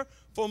prayer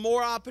for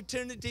more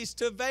opportunities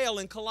to avail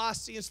in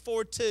Colossians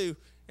 4:2,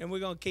 and we're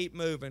going to keep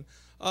moving.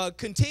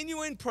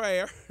 Continue in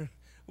prayer.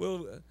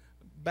 We'll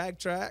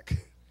backtrack.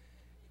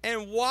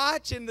 And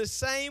watch in the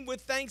same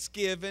with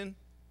thanksgiving,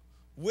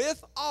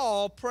 with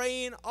all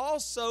praying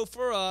also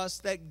for us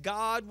that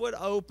God would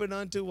open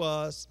unto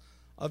us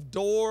a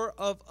door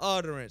of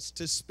utterance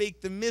to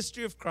speak the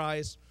mystery of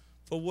Christ,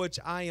 for which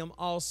I am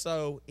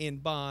also in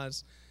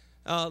bonds.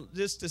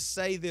 Just to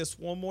say this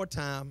one more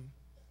time,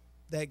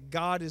 that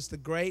God is the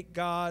great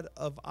God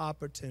of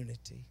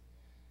opportunity,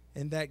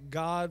 and that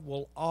God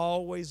will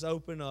always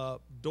open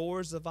up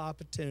doors of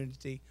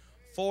opportunity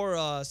for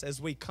us as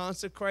we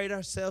consecrate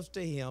ourselves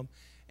to him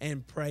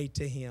and pray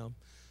to him.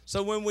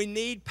 So when we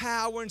need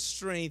power and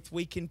strength,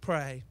 we can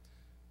pray.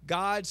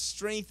 God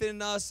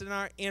strengthen us in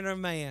our inner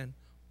man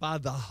by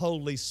the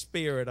Holy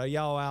Spirit. Are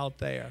y'all out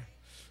there?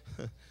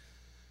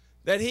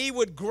 That he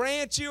would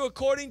grant you,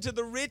 according to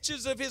the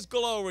riches of his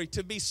glory,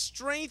 to be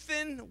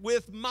strengthened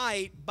with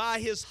might by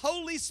his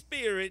Holy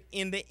Spirit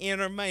in the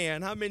inner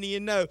man. How many of you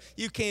know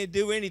you can't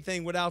do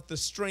anything without the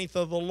strength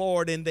of the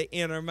Lord in the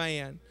inner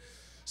man?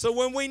 So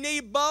when we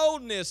need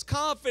boldness,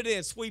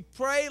 confidence, we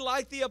pray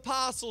like the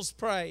apostles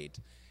prayed.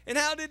 And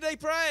how did they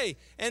pray?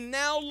 And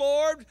now,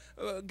 Lord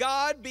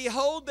God,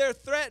 behold their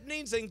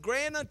threatenings, and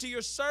grant unto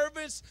your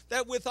servants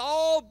that with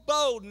all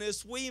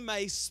boldness we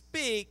may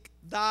speak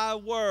thy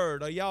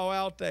word. Are y'all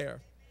out there?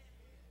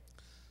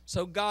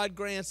 So God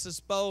grants us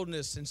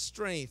boldness and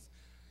strength.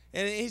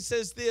 And he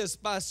says this,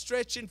 by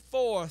stretching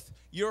forth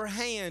your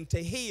hand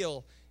to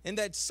heal, and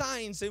that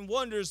signs and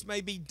wonders may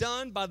be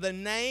done by the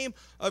name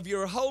of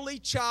your holy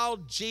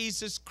child,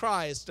 Jesus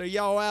Christ. Are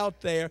y'all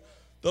out there?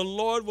 The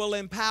Lord will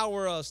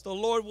empower us. The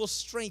Lord will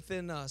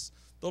strengthen us.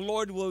 The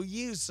Lord will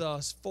use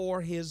us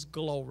for his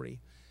glory.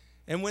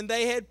 And when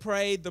they had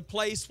prayed, the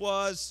place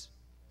was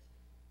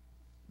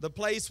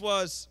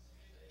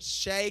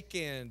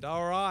shaken,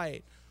 all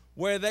right,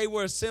 where they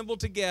were assembled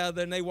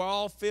together, and they were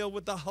all filled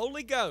with the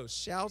Holy Ghost.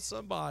 Shout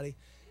somebody.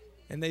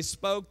 And they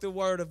spoke the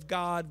word of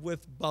God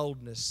with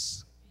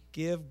boldness.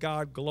 Give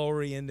God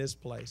glory in this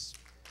place.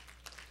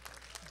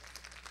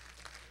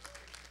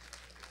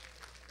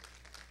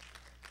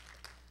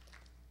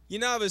 You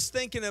know, I was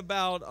thinking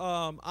about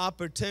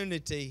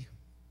opportunity,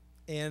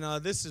 and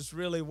this is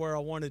really where I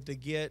wanted to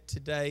get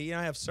today. You know,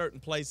 I have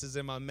certain places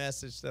in my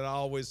message that I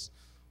always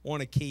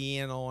want to key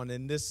in on,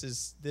 and this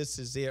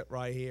is it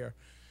right here.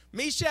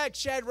 Meshach,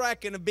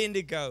 Shadrach, and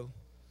Abednego,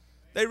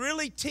 they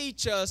really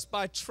teach us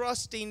by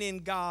trusting in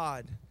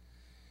God.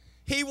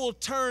 He will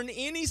turn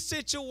any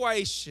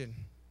situation,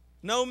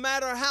 no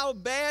matter how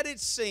bad it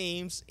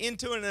seems,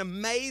 into an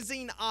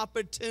amazing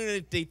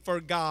opportunity for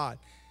God.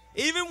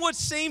 Even what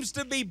seems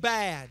to be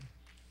bad,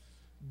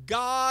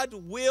 God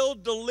will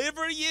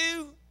deliver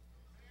you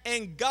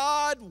and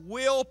God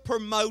will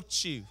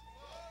promote you.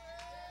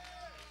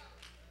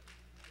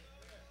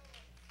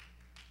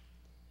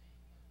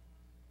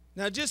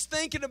 Now, just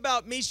thinking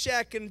about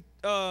Meshach,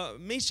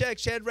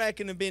 Shadrach,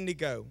 and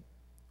Abednego,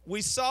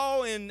 we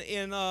saw in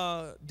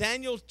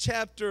Daniel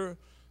chapter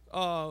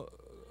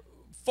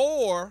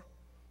 4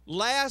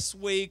 last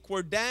week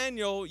where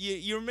Daniel,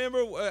 you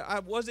remember,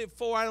 was it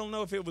 4? I don't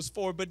know if it was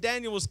 4, but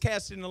Daniel was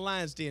cast in the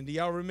lion's den. Do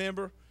y'all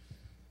remember?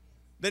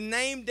 The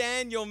name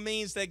Daniel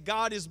means that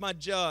God is my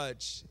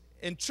judge.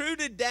 And true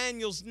to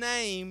Daniel's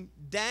name,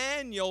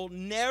 Daniel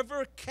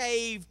never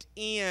caved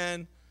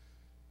in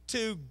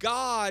to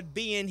God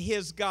being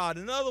his God.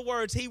 In other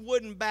words, he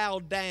wouldn't bow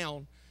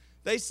down.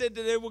 They said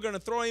that they were going to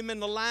throw him in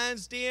the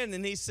lion's den,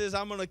 and he says,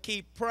 I'm going to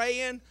keep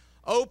praying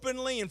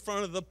openly in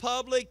front of the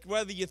public,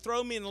 whether you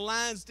throw me in the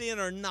lion's den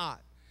or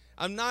not.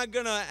 I'm not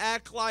going to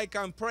act like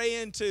I'm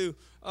praying to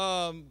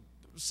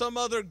some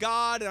other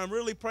God, and I'm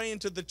really praying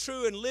to the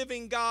true and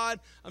living God.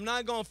 I'm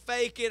not going to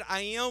fake it.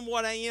 I am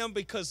what I am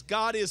because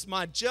God is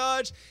my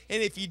judge,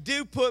 and if you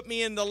do put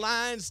me in the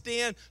lion's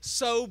den,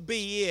 so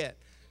be it.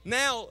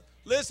 Now,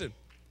 listen,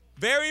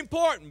 very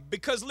important,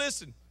 because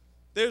listen,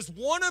 there's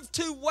one of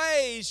two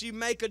ways you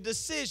make a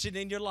decision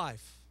in your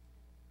life.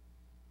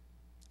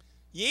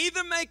 You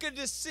either make a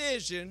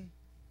decision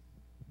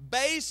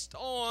based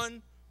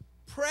on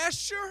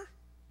pressure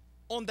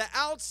on the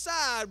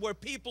outside where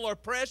people are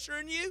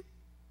pressuring you,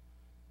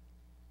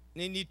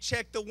 and then you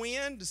check the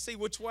wind to see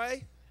which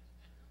way,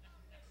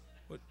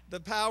 the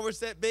powers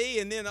that be,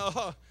 and then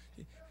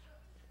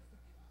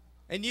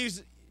and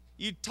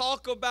you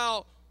talk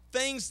about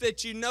things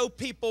that you know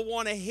people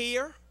want to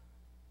hear,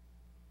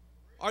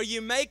 or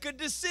you make a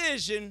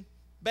decision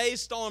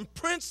based on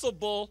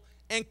principle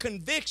and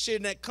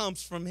conviction that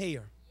comes from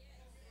here.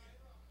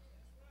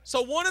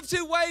 So one of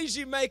two ways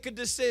you make a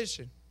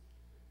decision.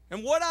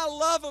 And what I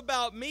love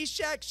about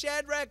Meshach,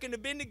 Shadrach, and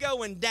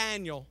Abednego and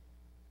Daniel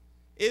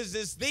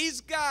is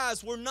these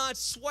guys were not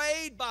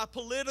swayed by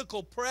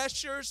political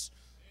pressures.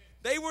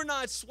 They were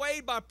not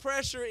swayed by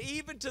pressure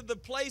even to the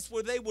place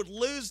where they would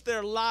lose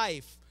their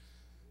life.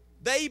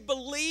 They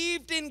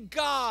believed in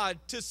God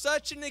to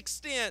such an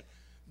extent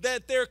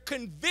that their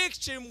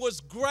conviction was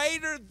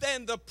greater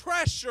than the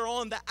pressure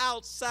on the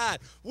outside.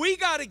 We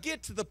got to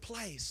get to the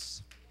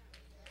place.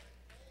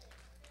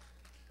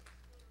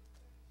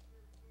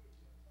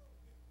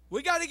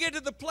 We got to get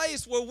to the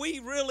place where we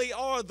really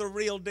are the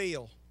real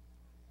deal.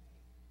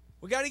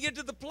 We got to get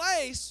to the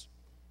place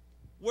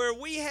where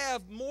we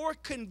have more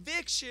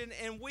conviction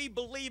and we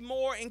believe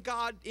more in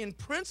God in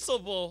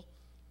principle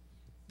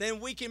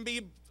than we can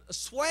be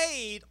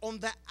swayed on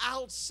the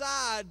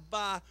outside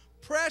by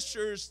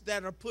pressures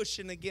that are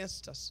pushing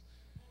against us.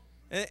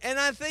 And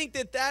I think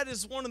that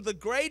is one of the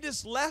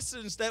greatest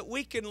lessons that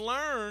we can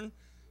learn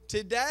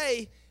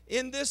today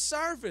in this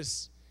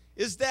service,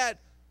 is that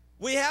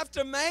we have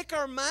to make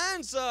our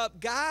minds up,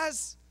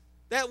 guys,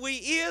 that we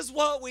is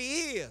what we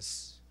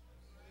is.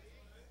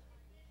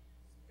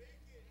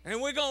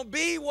 And we're going to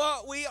be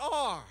what we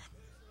are.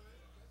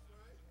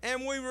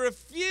 And we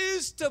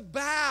refuse to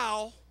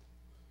bow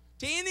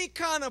to any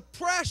kind of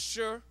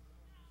pressure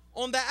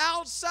on the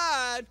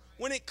outside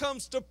when it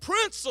comes to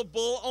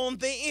principle on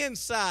the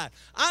inside.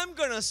 I'm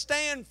going to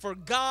stand for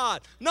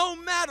God no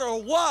matter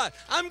what.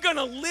 I'm going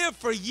to live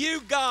for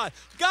you, God.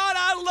 God,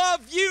 I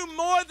love you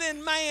more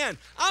than man.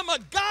 I'm a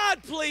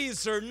God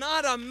pleaser,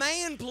 not a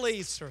man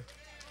pleaser.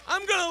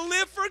 I'm going to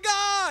live for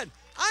God.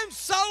 I'm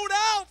sold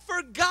out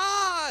for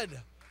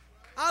God.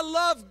 I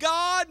love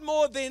God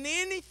more than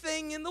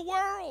anything in the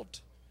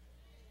world.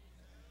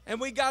 And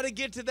we got to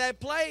get to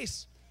that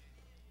place.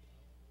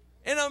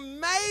 And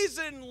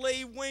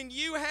amazingly, when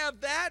you have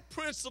that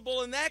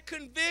principle and that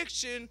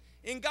conviction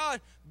in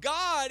God,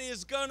 God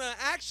is going to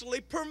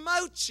actually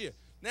promote you.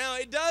 Now,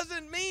 it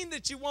doesn't mean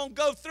that you won't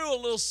go through a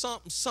little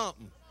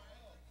something.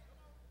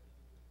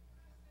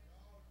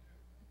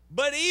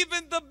 But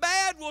even the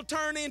bad will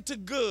turn into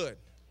good.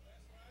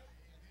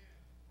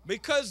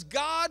 Because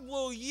God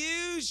will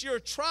use your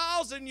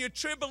trials and your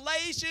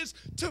tribulations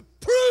to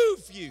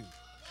prove you,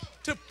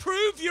 to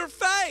prove your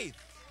faith.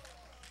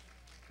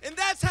 And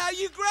that's how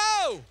you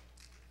grow.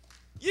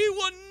 You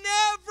will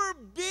never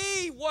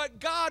be what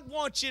God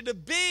wants you to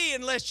be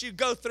unless you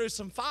go through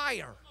some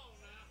fire.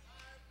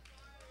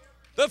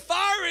 The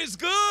fire is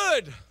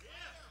good.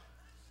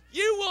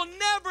 You will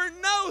never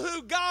know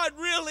who God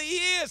really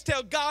is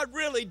till God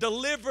really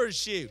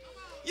delivers you.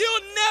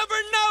 You'll never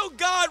know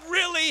God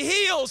really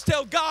heals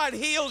till God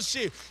heals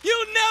you.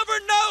 You'll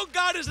never know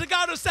God is the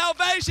God of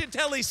salvation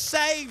till He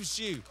saves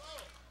you.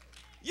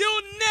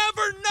 You'll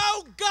never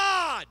know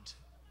God.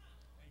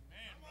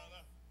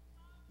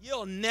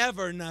 You'll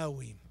never know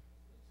Him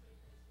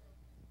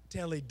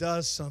till He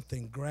does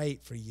something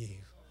great for you.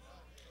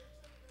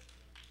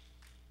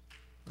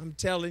 I'm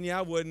telling you,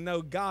 I wouldn't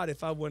know God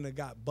if I wouldn't have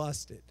got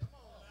busted.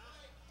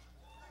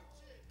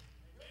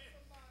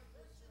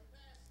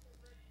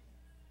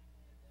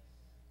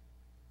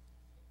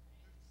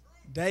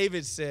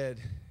 David said,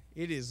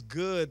 "It is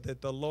good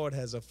that the Lord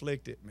has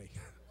afflicted me."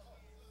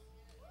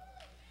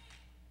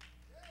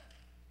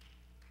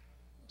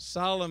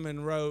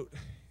 Solomon wrote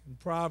in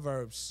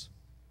Proverbs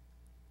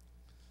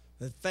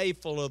that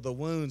faithful are the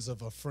wounds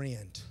of a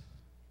friend.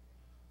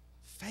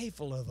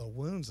 Faithful are the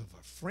wounds of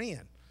a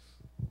friend.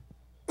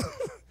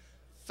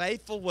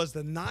 Faithful was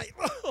the knife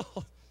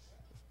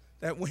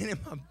that went in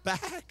my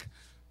back.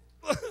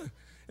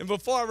 And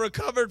before I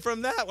recovered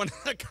from that one,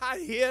 I got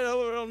hit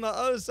over on the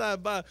other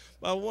side by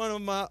one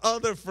of my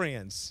other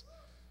friends.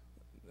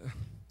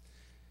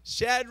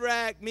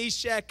 Shadrach,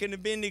 Meshach, and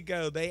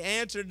Abednego, they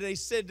answered, they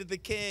said to the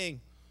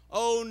king,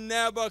 "O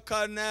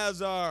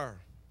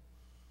Nebuchadnezzar,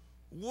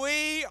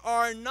 we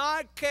are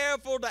not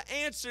careful to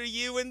answer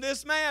you in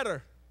this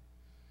matter.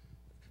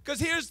 Because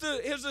here's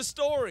the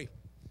story.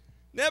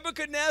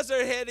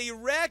 Nebuchadnezzar had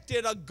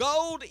erected a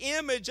gold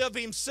image of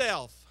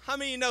himself. How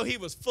many of you know he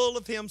was full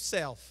of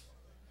himself?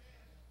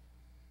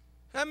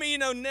 How many of you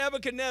know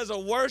Nebuchadnezzar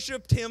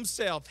worshiped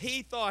himself?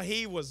 He thought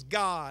he was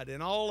God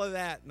and all of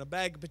that, and a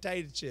bag of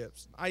potato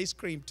chips, ice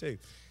cream too.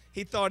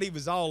 He thought he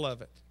was all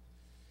of it.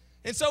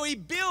 And so he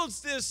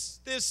builds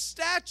this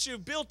statue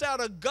built out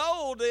of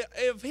gold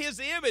of his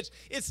image.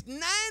 It's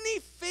 90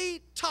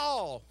 feet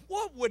tall.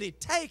 What would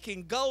it take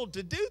in gold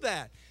to do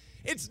that?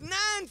 It's 9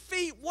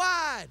 feet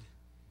wide.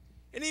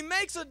 And he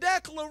makes a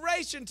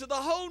declaration to the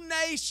whole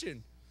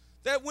nation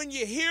that when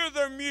you hear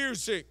their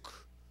music,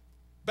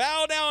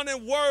 bow down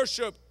and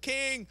worship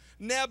King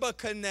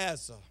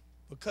Nebuchadnezzar,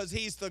 because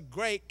he's the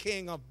great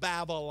king of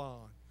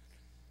Babylon.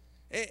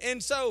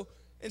 And so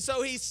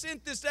he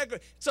sent this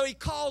declaration. So he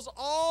calls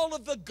all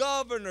of the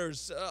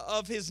governors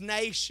of his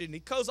nation. He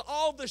calls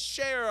all the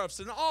sheriffs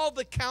and all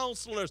the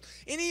counselors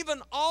and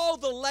even all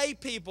the lay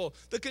people,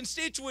 the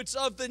constituents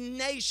of the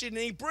nation. And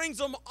he brings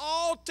them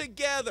all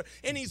together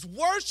and he's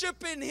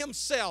worshiping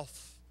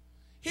himself.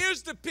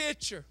 Here's the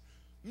picture.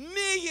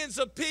 Millions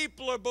of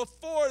people are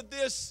before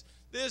this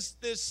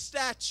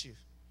statue.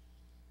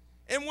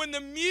 And when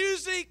the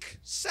music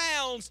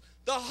sounds,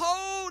 the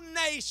whole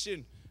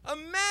nation,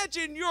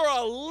 imagine you're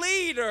a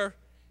leader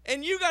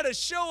and you got to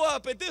show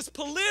up at this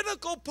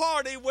political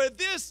party where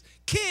this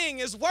king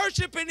is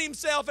worshiping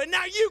himself and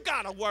now you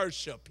got to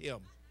worship him.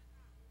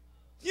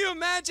 Can you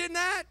imagine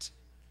that?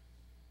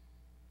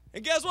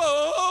 And guess what?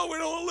 Oh, we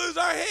don't want to lose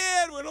our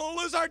head. We don't want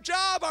to lose our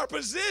job, our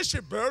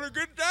position. Better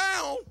get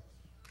down.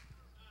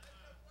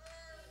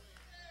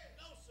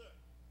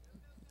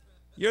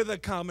 You're the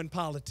common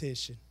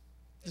politician.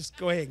 Just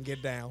go ahead and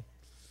get down.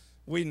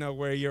 We know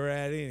where you're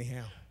at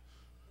anyhow.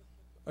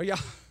 Are y'all?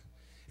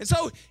 And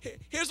so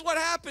here's what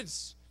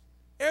happens.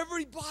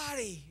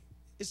 Everybody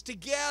is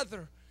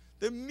together.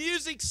 The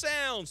music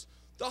sounds.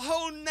 The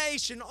whole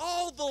nation,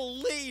 all the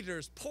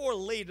leaders, poor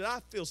leaders,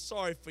 I feel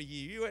sorry for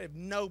you. You have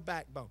no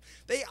backbone.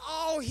 They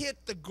all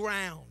hit the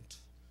ground.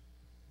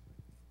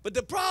 But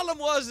the problem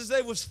was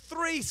there was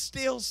 3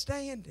 still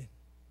standing.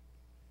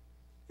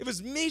 It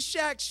was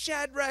Meshach,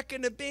 Shadrach,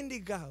 and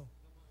Abednego.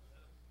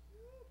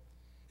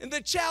 And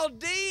the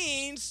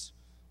Chaldeans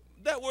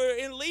that were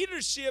in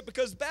leadership,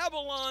 because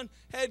Babylon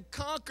had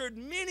conquered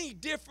many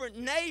different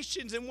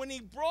nations, and when he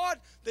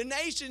brought the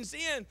nations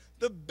in,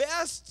 the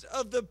best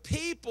of the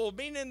people,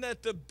 meaning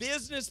that the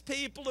business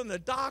people and the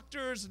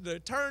doctors and the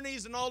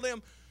attorneys and all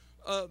them,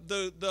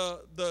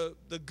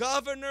 the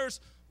governors,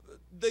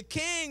 the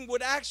king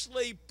would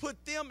actually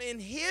put them in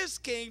his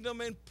kingdom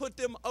and put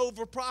them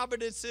over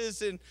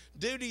providences and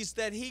duties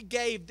that he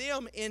gave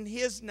them in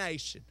his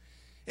nation.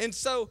 And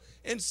so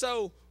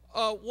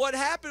what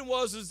happened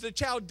was the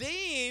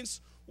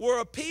Chaldeans were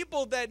a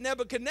people that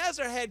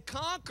Nebuchadnezzar had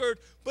conquered,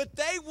 but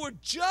they were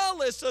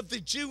jealous of the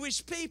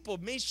Jewish people,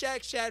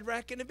 Meshach,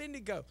 Shadrach, and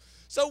Abednego.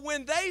 So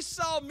when they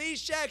saw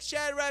Meshach,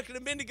 Shadrach, and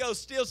Abednego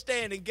still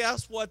standing,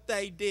 guess what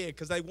they did?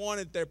 Because they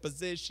wanted their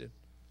position.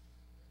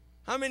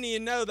 How many of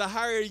you know the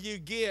higher you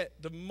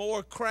get, the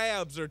more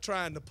crabs are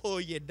trying to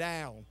pull you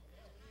down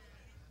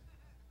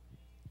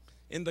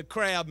in the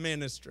crab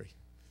ministry?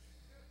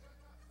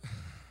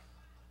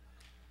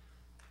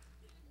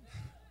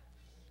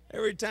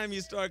 Every time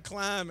you start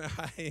climbing,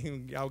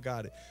 y'all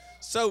got it.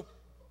 So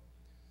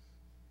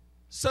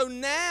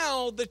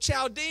now the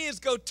Chaldeans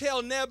go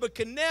tell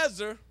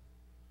Nebuchadnezzar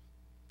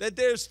that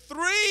there's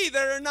 3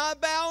 that are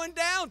not bowing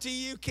down to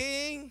you,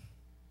 king.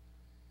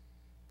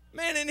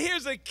 Man, and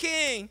here's a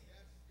king.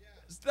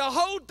 It's the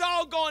whole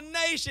doggone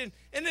nation,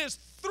 and there's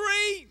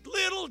 3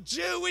 little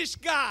Jewish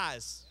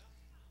guys.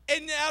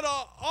 And out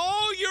of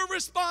all your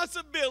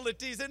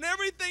responsibilities and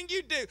everything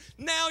you do,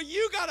 now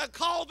you got to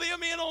call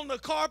them in on the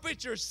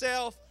carpet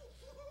yourself.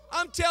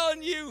 I'm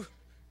telling you.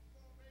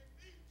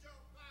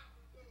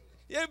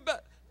 Yeah,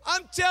 but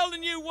I'm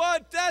telling you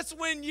what, that's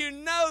when you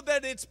know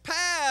that it's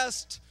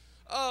past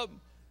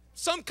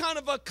some kind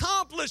of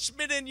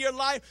accomplishment in your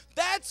life.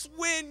 That's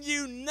when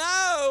you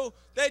know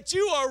that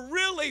you are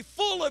really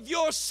full of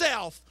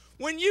yourself,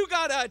 when you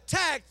got to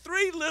attack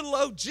 3 little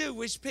old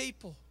Jewish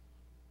people.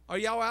 Are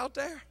y'all out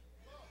there?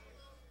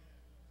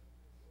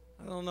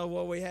 I don't know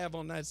what we have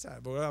on that side,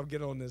 but I'll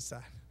get on this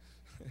side.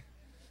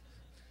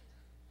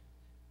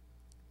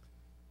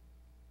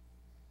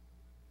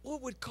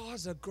 What would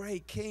cause a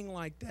great king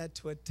like that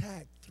to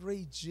attack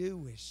 3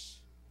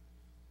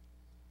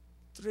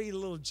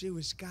 little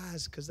Jewish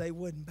guys because they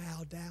wouldn't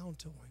bow down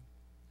to him?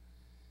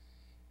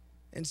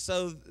 And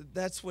so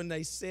that's when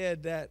they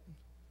said that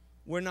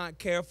we're not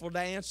careful to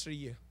answer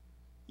you.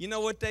 You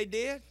know what they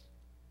did?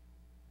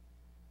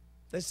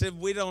 They said,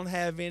 we don't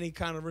have any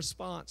kind of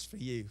response for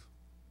you.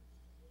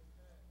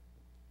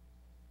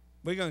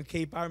 We're going to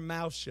keep our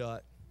mouth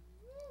shut.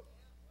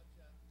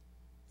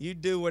 You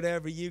do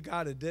whatever you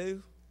got to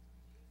do.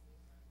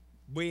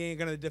 We ain't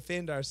going to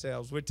defend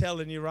ourselves. We're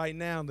telling you right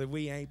now that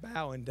we ain't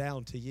bowing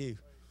down to you.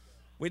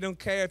 We don't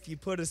care if you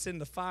put us in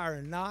the fire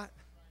or not.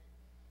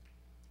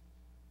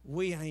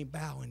 We ain't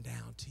bowing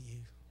down to you.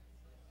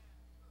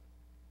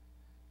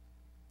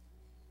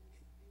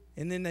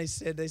 And then they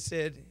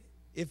said,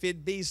 if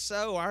it be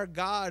so, our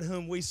God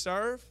whom we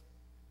serve,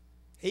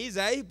 he's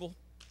able.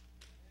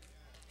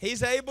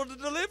 He's able to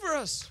deliver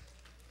us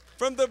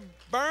from the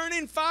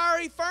burning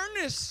fiery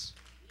furnace.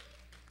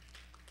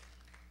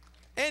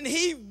 And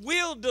he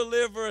will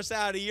deliver us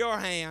out of your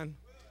hand.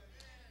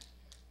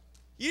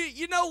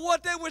 You know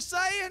what they were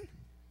saying?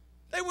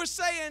 They were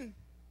saying,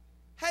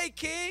 hey,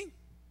 King,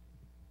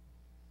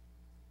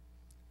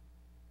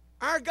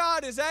 our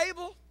God is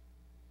able,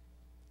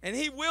 and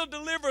he will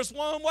deliver us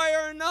one way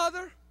or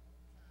another.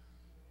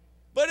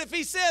 But if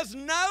he says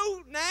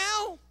no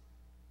now,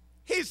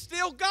 he's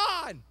still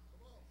God.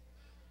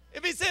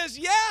 If he says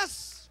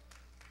yes,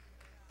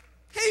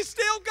 he's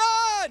still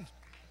God.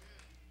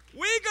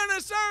 We're going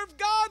to serve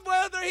God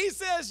whether he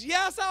says,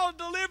 yes, I'll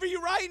deliver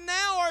you right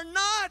now or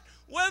not.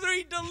 Whether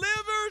he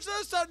delivers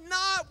us or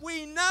not,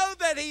 we know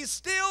that he's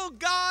still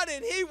God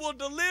and he will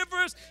deliver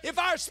us. If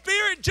our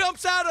spirit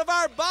jumps out of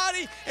our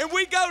body and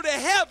we go to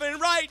heaven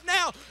right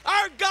now,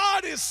 our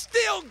God is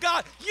still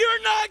God.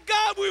 You're not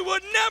God. We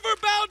would never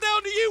bow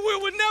down to you.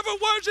 We would never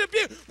worship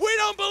you. We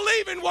don't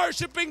believe in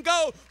worshiping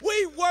gold.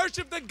 We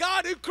worship the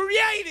God who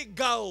created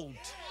gold.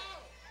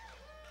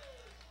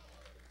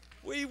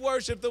 We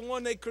worship the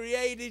one that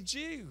created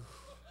you.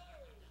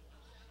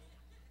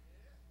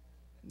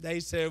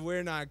 They said,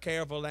 we're not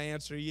careful to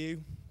answer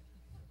you.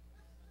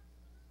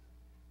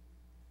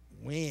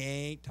 We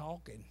ain't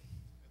talking.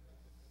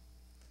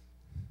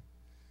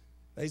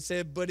 They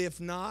said, but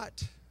if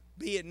not,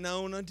 be it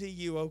known unto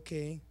you, O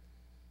King,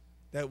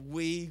 that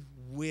we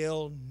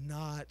will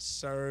not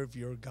serve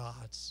your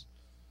gods,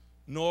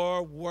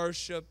 nor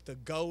worship the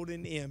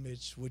golden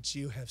image which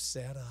you have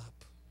set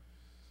up.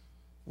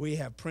 We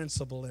have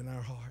principle in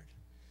our heart.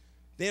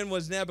 Then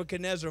was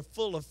Nebuchadnezzar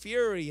full of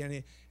fury,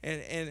 and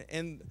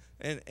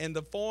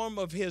the form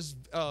of his,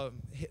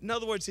 in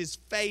other words, his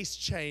face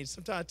changed.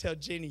 Sometimes I tell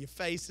Jenny, your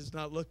face is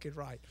not looking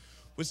right.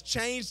 Was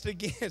changed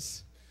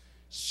against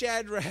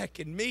Shadrach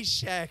and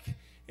Meshach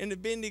and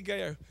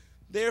Abednego.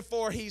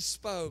 Therefore he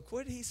spoke.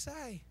 What did he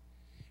say?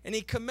 And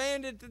he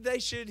commanded that they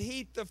should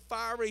heat the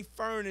fiery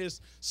furnace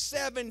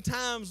 7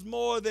 times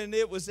more than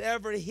it was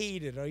ever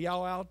heated. Are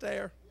y'all out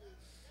there?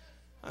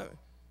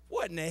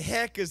 What in the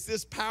heck is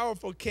this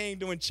powerful king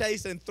doing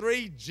chasing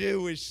 3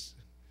 Jewish?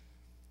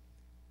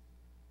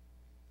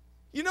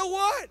 You know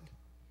what?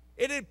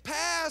 It had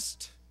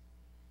passed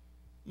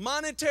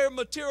monetary,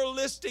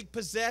 materialistic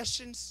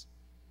possessions,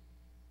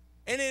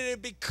 and it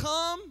had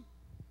become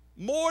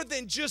more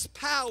than just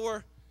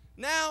power.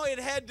 Now it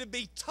had to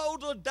be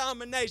total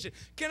domination.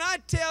 Can I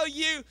tell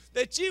you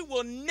that you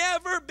will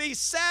never be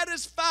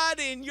satisfied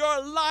in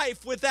your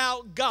life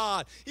without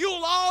God?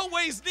 You'll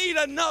always need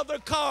another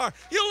car.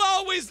 You'll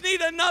always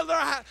need another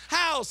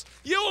house.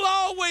 You'll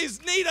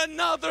always need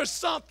another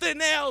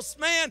something else,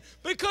 man,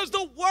 because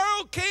the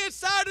world can't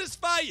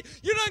satisfy you.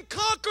 You done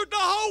conquered the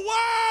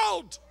whole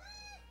world.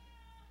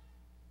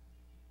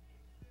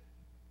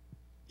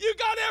 You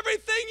got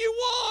everything you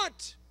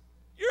want.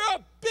 You're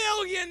a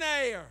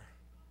billionaire.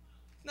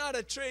 Not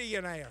a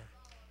trillionaire.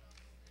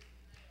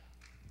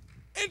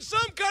 In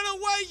some kind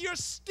of way, you're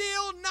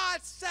still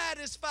not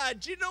satisfied.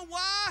 Do you know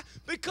why?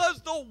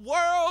 Because the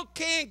world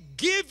can't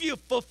give you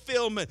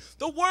fulfillment.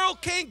 The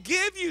world can't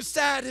give you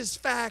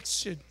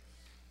satisfaction.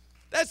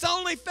 That's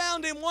only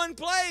found in one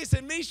place.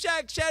 And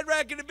Meshach,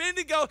 Shadrach, and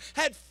Abednego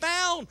had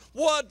found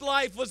what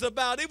life was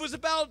about. It was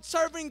about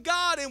serving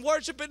God and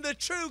worshiping the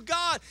true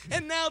God.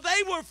 And now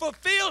they were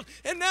fulfilled.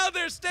 And now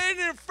they're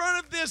standing in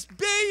front of this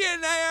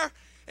billionaire.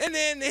 And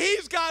then he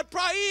ain't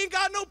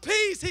got no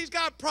peace. He's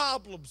got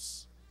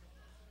problems.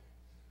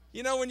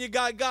 You know, when you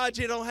got God,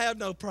 you don't have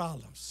no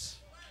problems.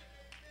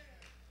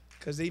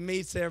 Because he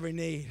meets every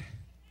need.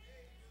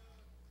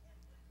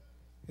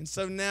 And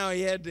so now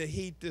he had to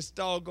heat this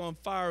doggone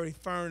fiery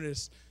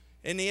furnace.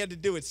 And he had to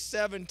do it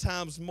 7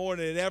 times more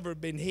than it had ever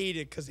been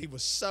heated because he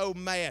was so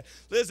mad.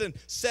 Listen,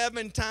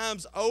 7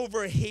 times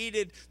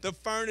overheated. The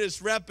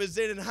furnace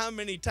represented how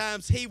many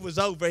times he was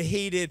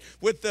overheated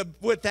with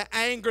the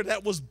anger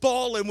that was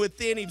boiling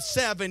within him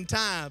 7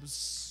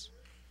 times.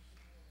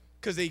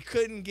 Because he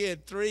couldn't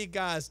get 3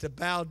 guys to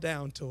bow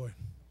down to him.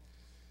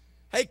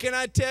 Hey, can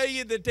I tell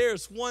you that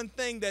there's one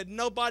thing that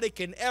nobody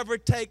can ever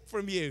take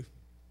from you?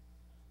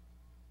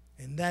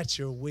 And that's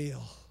your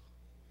will.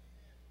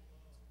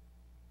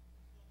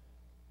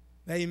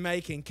 They may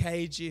can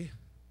cage you.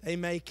 They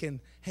may can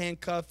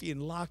handcuff you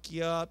and lock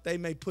you up. They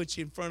may put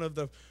you in front of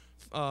the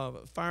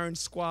firing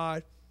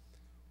squad.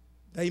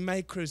 They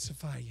may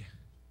crucify you.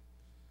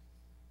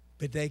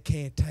 But they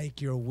can't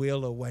take your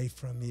will away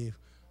from you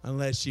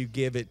unless you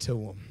give it to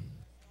them.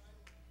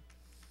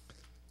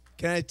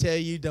 Can I tell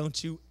you,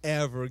 don't you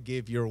ever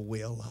give your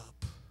will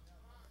up.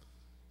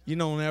 You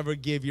don't ever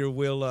give your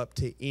will up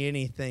to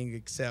anything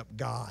except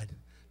God.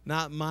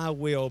 Not my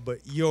will, but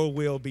your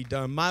will be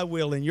done. My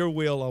will and your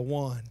will are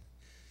one.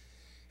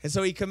 And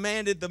so he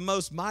commanded the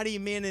most mighty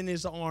men in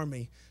his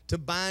army to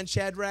bind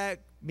Shadrach,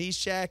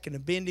 Meshach, and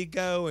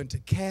Abednego and to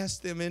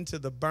cast them into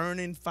the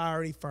burning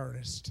fiery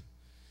furnace.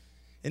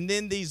 And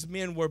then these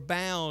men were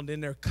bound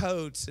in their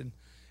coats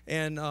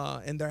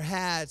and their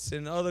hats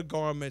and other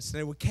garments, and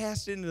they were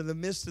cast into the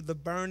midst of the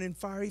burning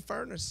fiery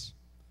furnace.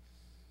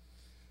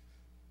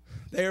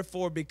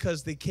 Therefore,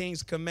 because the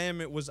king's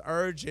commandment was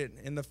urgent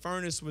and the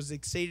furnace was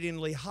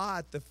exceedingly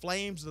hot, the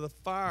flames of the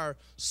fire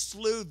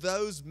slew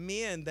those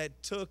men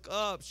that took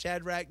up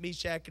Shadrach,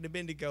 Meshach, and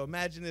Abednego.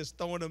 Imagine this,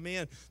 throwing them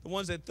in. The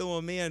ones that threw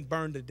them in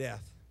burned to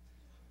death.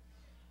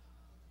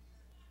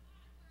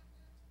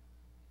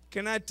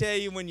 Can I tell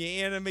you, when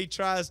your enemy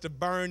tries to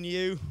burn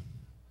you,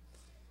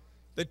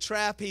 the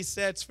trap he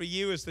sets for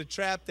you is the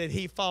trap that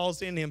he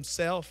falls in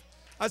himself.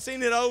 I've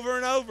seen it over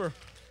and over.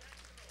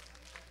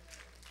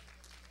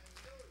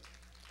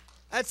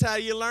 That's how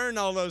you learn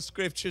all those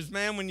scriptures,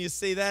 man, when you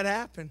see that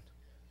happen.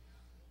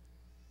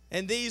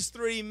 And these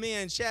three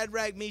men,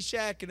 Shadrach,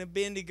 Meshach, and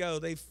Abednego,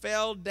 they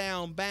fell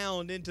down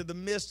bound into the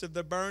midst of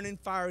the burning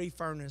fiery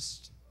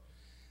furnace.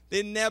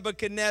 Then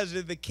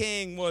Nebuchadnezzar the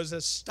king was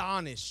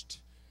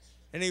astonished,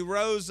 and he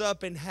rose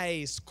up in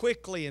haste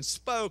quickly and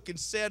spoke and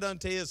said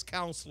unto his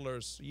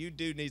counselors, you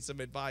do need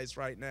some advice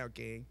right now,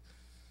 king.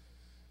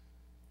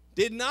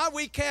 Did not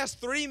we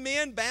cast three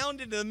men bound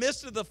into the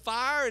midst of the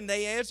fire? And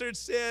they answered and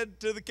said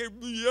to the king,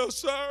 yes,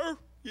 sir.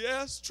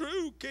 Yes,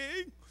 true,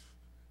 king.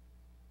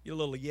 You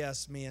little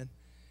yes men.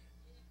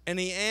 And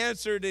he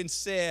answered and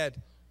said,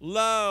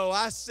 lo,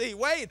 I see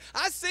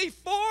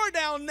four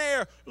down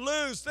there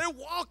loose. They're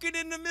walking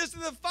in the midst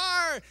of the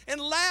fire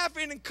and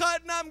laughing and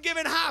cutting up and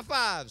giving high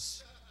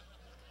fives.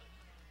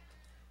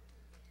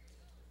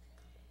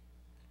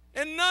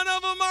 And none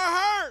of them are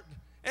hurt.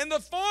 And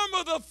the form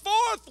of the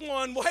fourth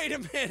one, wait a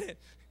minute,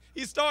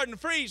 he's starting to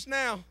preach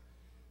now.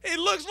 He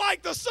looks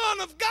like the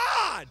Son of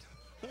God.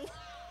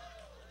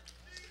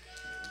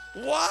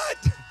 What?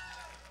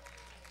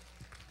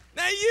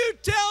 Now you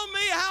tell me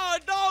how a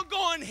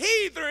doggone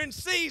heathen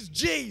sees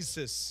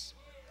Jesus.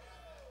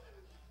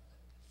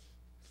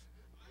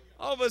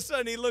 All of a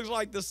sudden he looks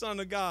like the Son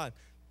of God.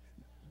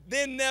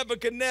 Then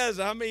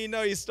Nebuchadnezzar, how many of you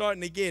know he's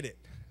starting to get it?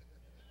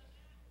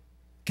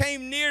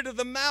 Came near to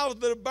the mouth of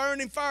the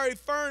burning fiery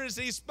furnace.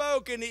 He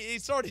spoke and he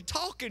started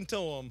talking to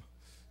him.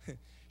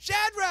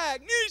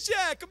 Shadrach,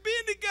 Meshach,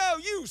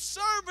 Abednego, you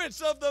servants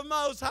of the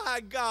Most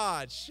High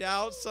God.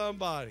 Shout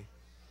somebody.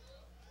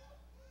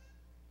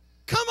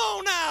 Come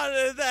on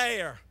out of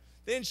there.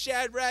 Then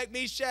Shadrach,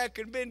 Meshach,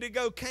 and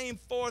Abednego came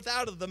forth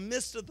out of the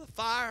midst of the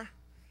fire.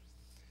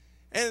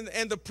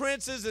 And the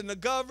princes and the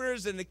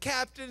governors and the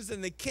captains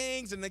and the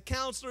kings and the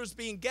counselors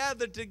being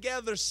gathered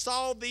together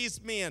saw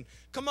these men.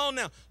 Come on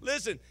now,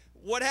 listen.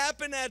 What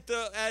happened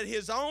at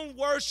his own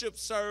worship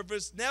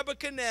service,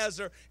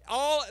 Nebuchadnezzar,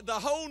 the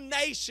whole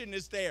nation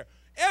is there.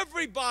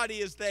 Everybody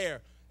is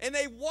there. And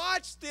they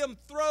watched them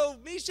throw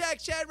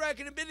Meshach, Shadrach,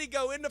 and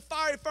Abednego in the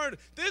fiery furnace.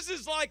 This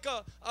is like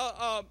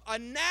a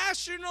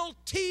national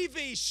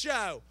TV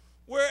show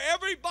where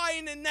everybody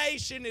in the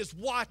nation is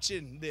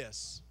watching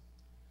this.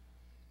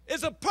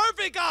 It's a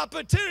perfect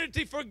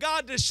opportunity for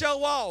God to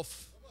show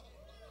off.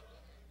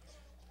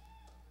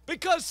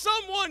 Because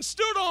someone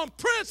stood on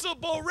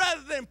principle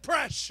rather than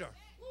pressure.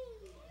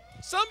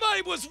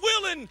 Somebody was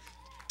willing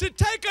to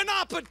take an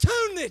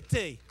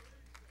opportunity.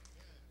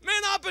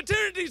 Man,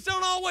 opportunities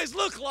don't always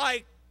look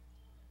like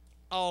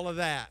all of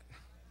that.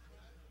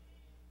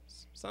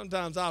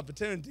 Sometimes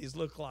opportunities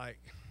look like.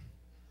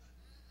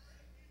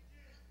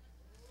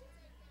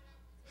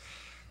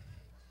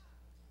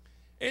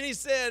 And he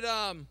said,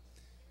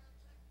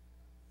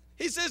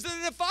 he says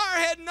that the fire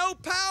had no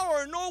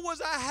power, nor was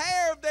a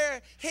hair of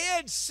their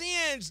head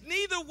singed,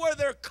 neither were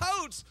their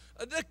coats.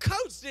 The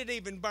coats didn't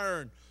even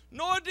burn,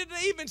 nor did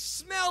it even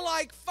smell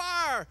like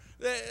fire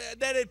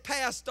that had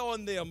passed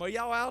on them. Are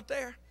y'all out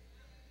there?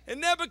 And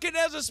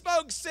Nebuchadnezzar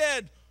spoke,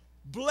 said,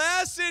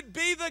 blessed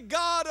be the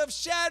God of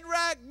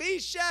Shadrach,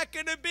 Meshach,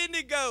 and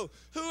Abednego,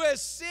 who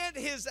has sent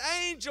his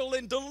angel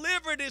and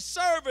delivered his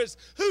servants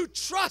who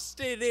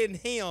trusted in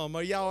him.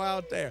 Are y'all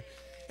out there?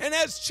 And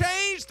has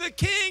changed the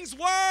king's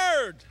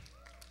word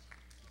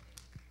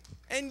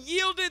and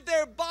yielded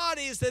their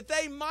bodies that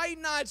they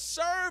might not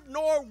serve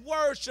nor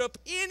worship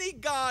any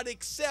god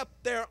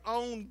except their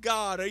own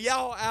God. Are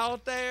y'all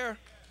out there?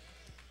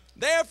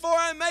 Therefore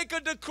I make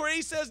a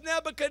decree, says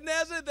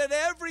Nebuchadnezzar, that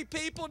every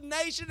people,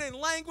 nation, and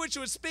language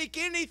who would speak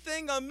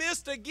anything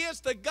amiss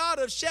against the God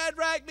of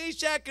Shadrach,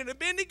 Meshach, and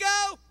Abednego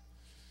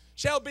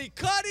shall be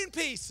cut in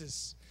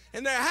pieces,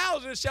 and their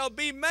houses shall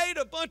be made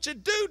a bunch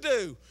of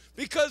doo-doo,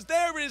 because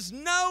there is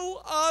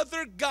no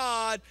other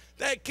God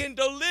that can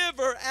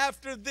deliver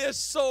after this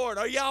sort.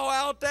 Are y'all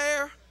out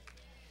there?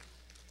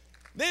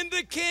 Then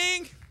the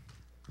king,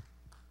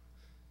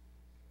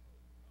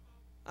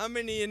 how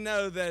many of you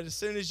know that as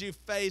soon as you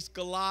face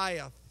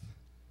Goliath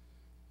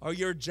or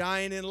your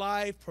giant in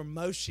life,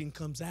 promotion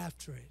comes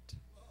after it?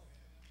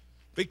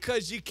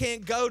 Because you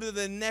can't go to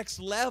the next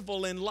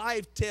level in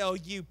life till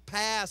you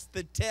pass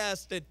the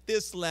test at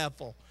this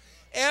level.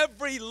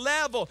 Every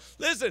level.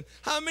 Listen,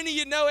 how many of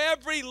you know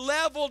every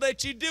level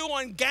that you do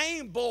on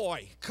Game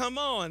Boy? Come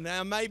on, now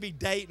I may be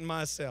dating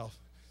myself.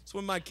 It's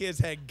when my kids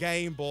had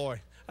Game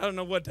Boy. I don't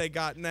know what they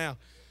got now.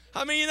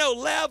 How many of you know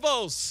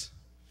levels?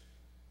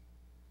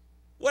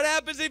 What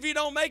happens if you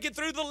don't make it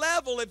through the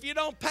level, if you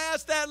don't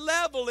pass that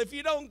level, if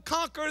you don't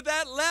conquer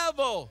that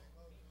level?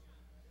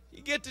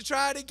 You get to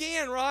try it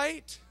again,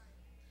 right?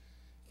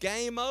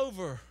 Game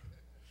over.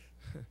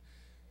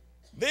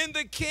 Then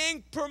the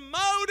king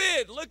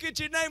promoted. Look at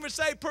your neighbor,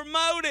 say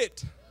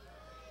promoted.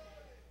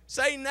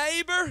 Say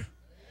neighbor,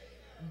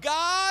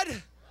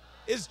 God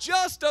is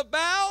just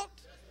about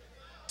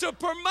to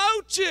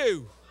promote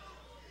you.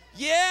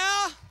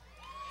 Yeah?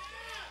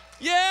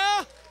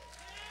 Yeah?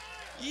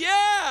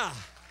 Yeah.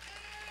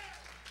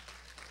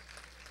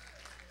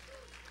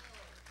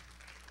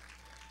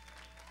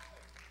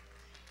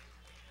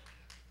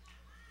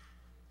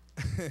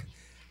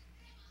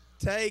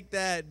 Take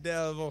that,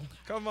 devil.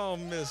 Come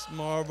on, Miss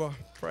Marva.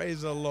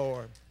 Praise the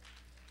Lord.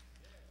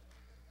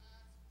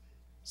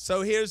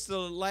 So here's the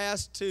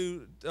last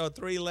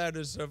three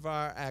letters of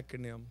our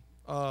acronym.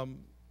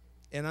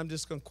 And I'm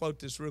just going to quote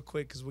this real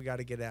quick because we got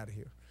to get out of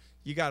here.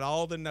 You got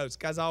all the notes.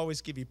 Guys, I always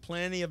give you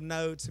plenty of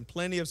notes and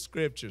plenty of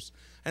scriptures.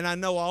 And I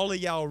know all of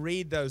y'all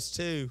read those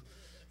too.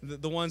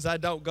 The ones I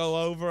don't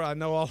go over, I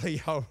know all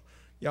of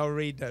y'all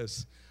read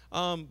those.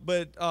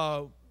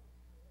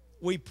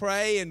 We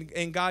pray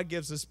and God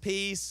gives us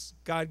peace.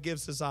 God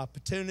gives us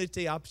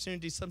opportunity.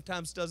 Opportunity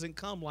sometimes doesn't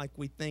come like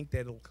we think that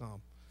it'll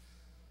come.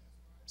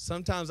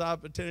 Sometimes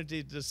opportunity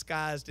is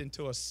disguised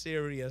into a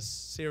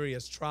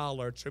serious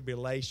trial or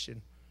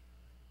tribulation.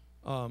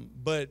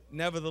 But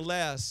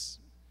nevertheless,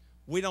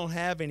 we don't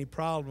have any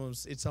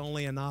problems. It's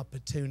only an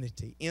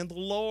opportunity. In the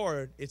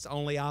Lord, it's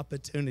only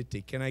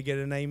opportunity. Can I get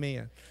an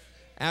amen?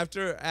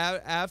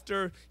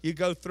 After you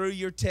go through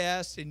your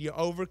test and you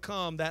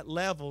overcome that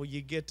level,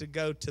 you get to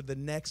go to the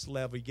next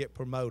level. You get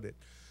promoted.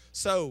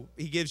 So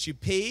he gives you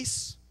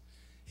peace.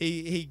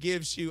 He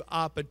gives you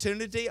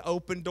opportunity,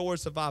 open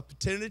doors of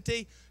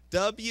opportunity.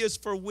 W is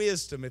for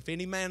wisdom. If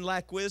any man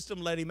lack wisdom,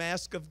 let him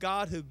ask of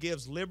God, who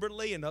gives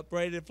liberally and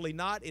upbraidingly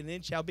not, and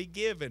it shall be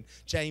given.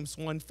 James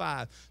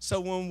 1:5. So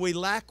when we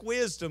lack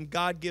wisdom,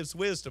 God gives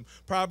wisdom.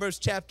 Proverbs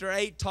chapter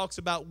 8 talks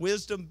about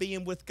wisdom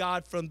being with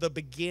God from the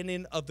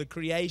beginning of the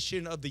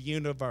creation of the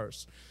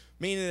universe,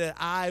 meaning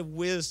that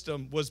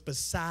wisdom, was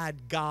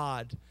beside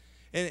God.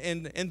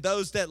 And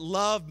those that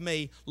love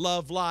me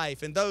love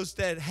life, and those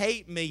that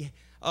hate me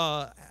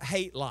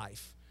hate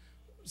life.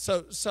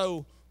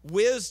 So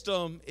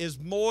wisdom is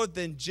more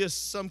than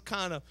just some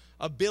kind of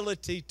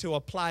ability to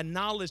apply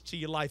knowledge to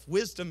your life.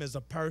 Wisdom is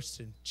a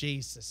person,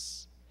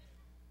 Jesus.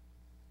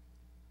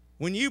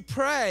 When you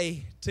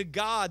pray to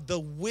God, the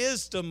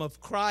wisdom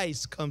of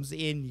Christ comes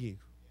in you.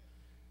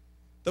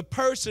 The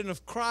person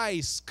of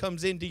Christ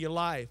comes into your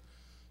life.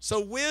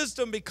 So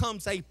wisdom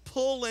becomes a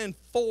pulling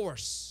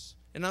force.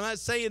 And I'm not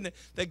saying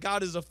that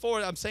God is a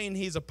force. I'm saying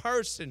he's a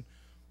person.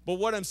 But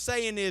what I'm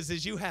saying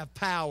is you have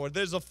power.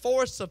 There's a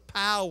force of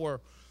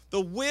power. The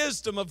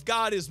wisdom of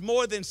God is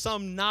more than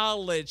some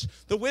knowledge.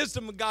 The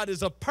wisdom of God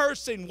is a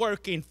person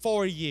working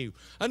for you.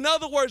 In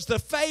other words, the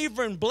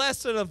favor and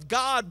blessing of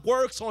God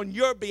works on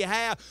your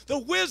behalf. The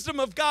wisdom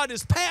of God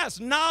is past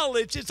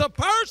knowledge. It's a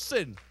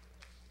person.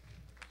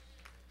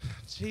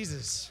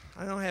 Jesus,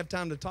 I don't have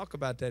time to talk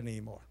about that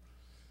anymore.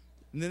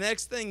 And the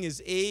next thing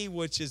is E,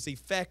 which is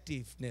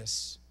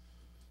effectiveness.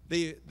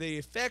 The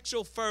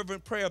effectual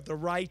fervent prayer of the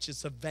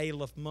righteous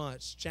availeth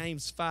much.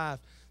 James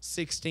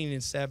 5:16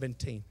 and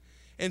 17.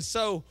 And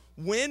so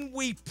when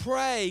we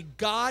pray,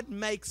 God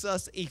makes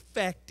us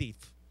effective.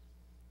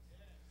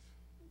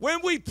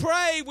 When we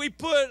pray, we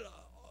put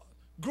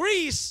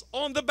grease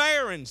on the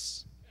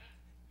bearings.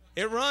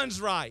 It runs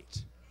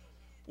right.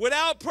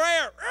 Without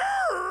prayer,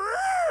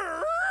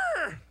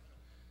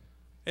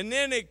 and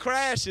then it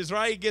crashes,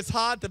 right? It gets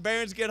hot, the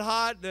bearings get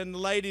hot, and the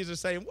ladies are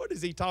saying, what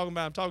is he talking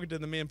about? I'm talking to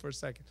the men for a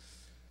second.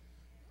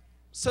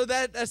 So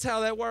that's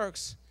how that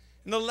works.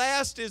 And the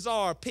last is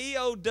R,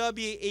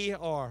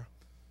 P.O.W.E.R.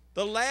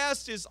 The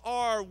last is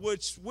R,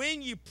 which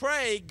when you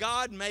pray,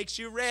 God makes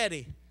you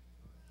ready.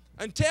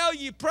 Until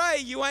you pray,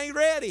 you ain't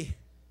ready.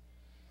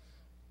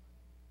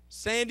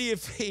 Sandy,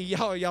 if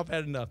y'all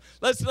had enough.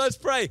 Let's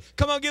pray.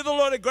 Come on, give the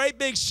Lord a great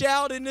big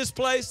shout in this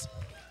place.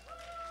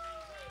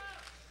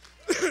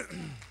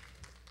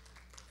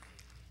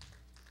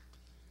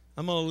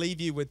 I'm going to leave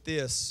you with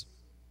this.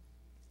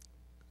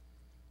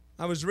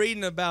 I was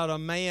reading about a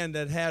man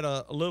that had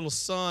a little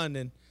son,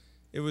 and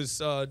it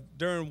was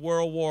during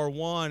World War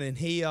I, and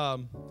he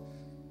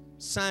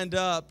signed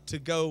up to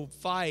go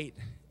fight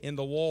in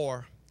the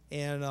war.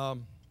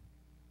 And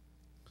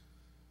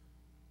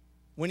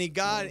when he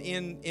got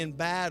in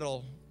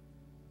battle,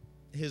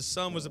 his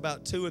son was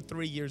about 2 or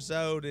 3 years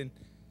old, and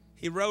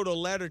he wrote a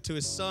letter to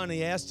his son.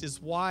 He asked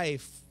his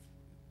wife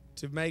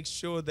to make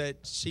sure that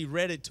she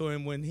read it to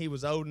him when he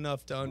was old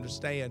enough to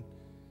understand.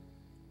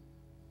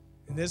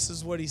 And this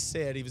is what he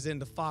said. He was in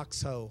the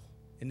foxhole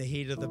in the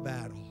heat of the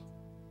battle.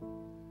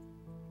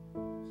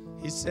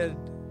 He said,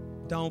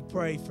 don't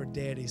pray for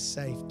Daddy's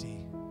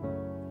safety.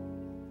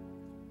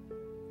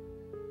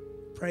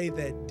 Pray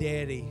that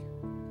Daddy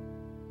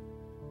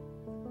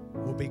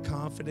will be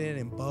confident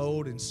and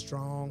bold and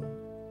strong,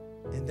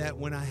 and that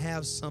when I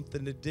have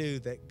something to do,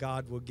 that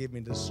God will give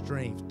me the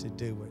strength to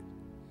do it.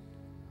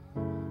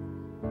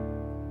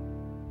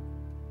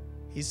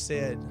 He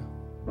said,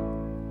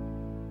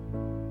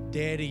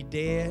 Daddy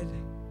dead,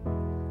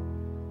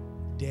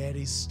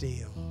 Daddy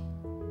still.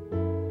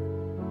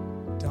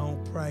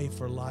 Don't pray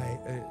for life.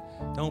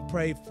 Don't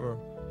pray for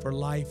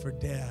life or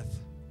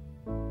death.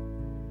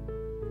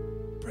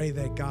 Pray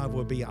that God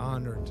will be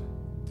honored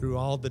through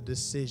all the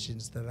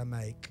decisions that I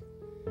make.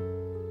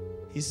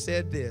 He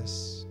said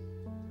this,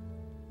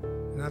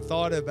 and I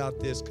thought about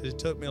this because it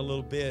took me a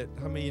little bit.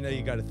 How many of you know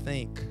you got to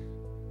think?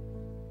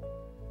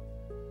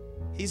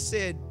 He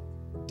said,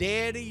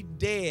 Daddy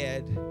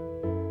dead,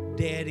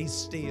 Daddy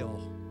still.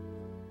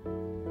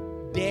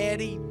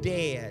 Daddy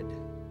dead,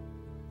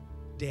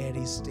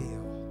 Daddy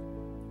still.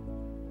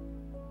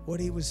 What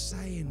he was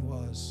saying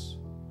was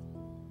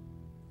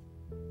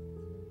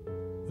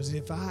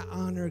if I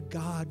honor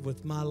God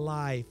with my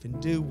life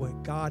and do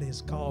what God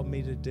has called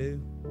me to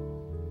do,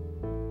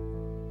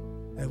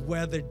 that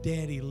whether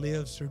Daddy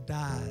lives or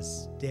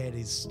dies,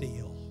 Daddy's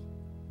still.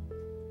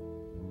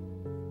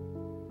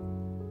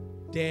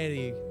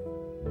 Daddy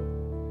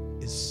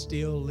is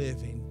still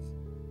living.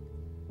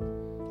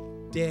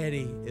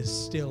 Daddy is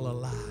still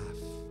alive.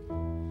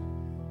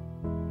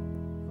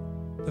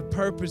 The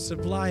purpose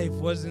of life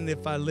wasn't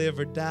if I live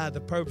or die.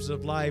 The purpose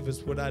of life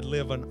is would I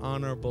live an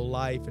honorable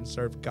life and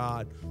serve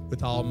God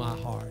with all my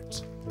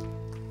heart.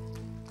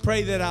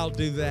 Pray that I'll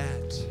do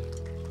that.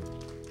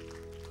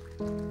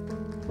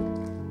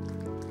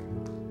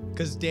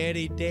 Because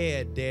Daddy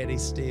dead, Daddy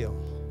still.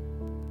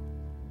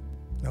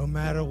 No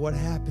matter what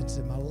happens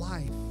in my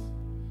life,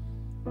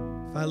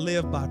 if I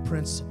live by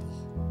principle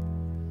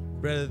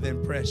rather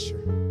than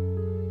pressure,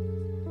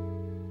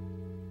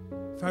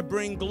 if I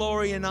bring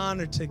glory and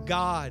honor to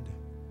God,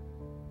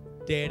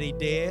 Daddy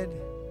dead,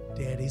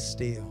 Daddy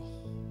still.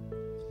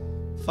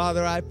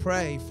 Father, I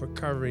pray for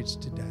courage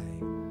today.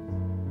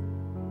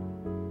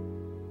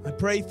 I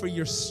pray for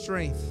your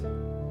strength.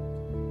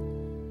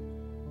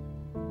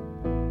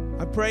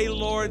 I pray,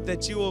 Lord,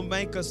 that you will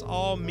make us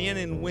all men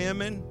and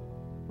women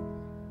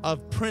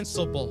of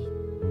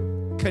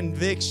principle,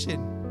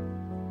 conviction.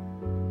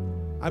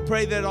 I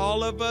pray that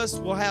all of us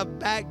will have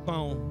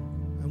backbone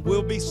and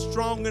we'll be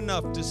strong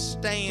enough to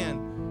stand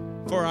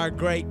for our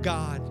great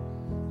God.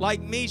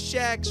 Like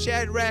Meshach,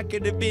 Shadrach,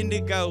 and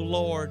Abednego,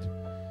 Lord.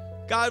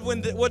 God,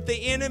 what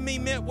the enemy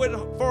meant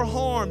for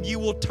harm, you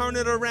will turn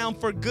it around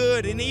for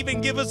good and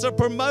even give us a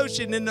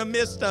promotion in the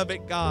midst of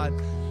it, God.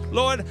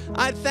 Lord,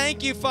 I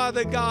thank you,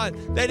 Father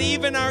God, that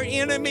even our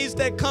enemies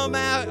that come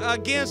out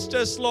against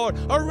us, Lord,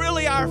 are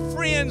really our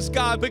friends,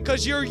 God,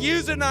 because you're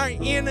using our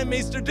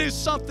enemies to do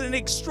something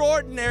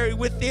extraordinary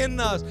within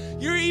us.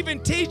 You're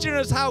even teaching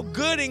us how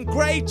good and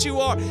great you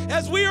are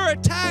as we are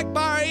attacked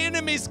by our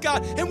enemies,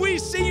 God, and we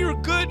see your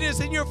goodness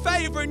and your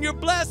favor and your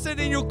blessing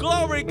and your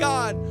glory,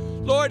 God.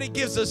 Lord, it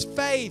gives us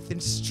faith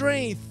and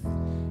strength.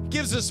 It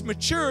gives us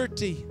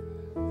maturity.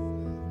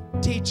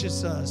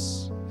 Teaches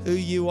us who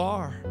you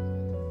are.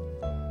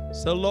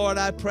 So, Lord,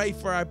 I pray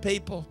for our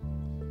people,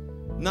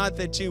 not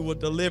that you will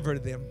deliver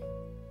them,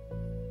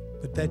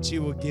 but that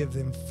you will give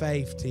them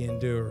faith to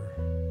endure.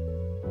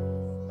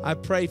 I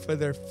pray for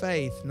their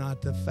faith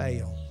not to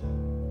fail.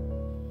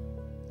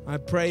 I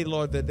pray,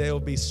 Lord, that they'll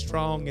be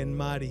strong and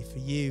mighty for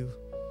you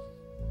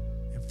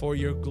and for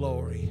your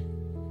glory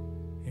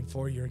and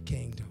for your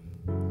kingdom.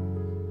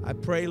 I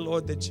pray,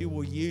 Lord, that you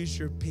will use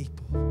your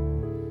people.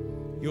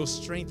 You'll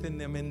strengthen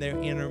them in their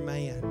inner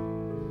man.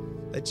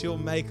 That you'll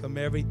make them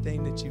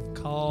everything that you've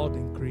called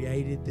and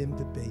created them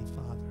to be,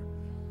 Father.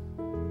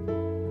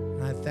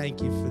 And I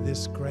thank you for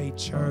this great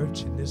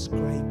church and this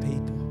great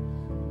people.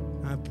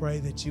 And I pray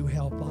that you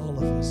help all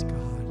of us,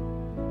 God.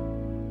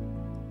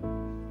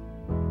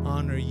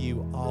 Honor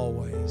you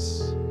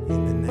always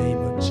in the name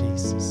of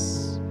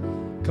Jesus.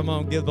 Come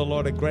on, give the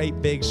Lord a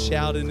great big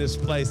shout in this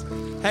place.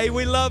 Hey,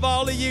 we love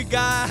all of you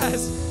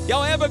guys.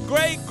 Y'all have a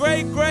great,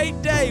 great,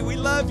 great day. We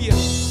love you.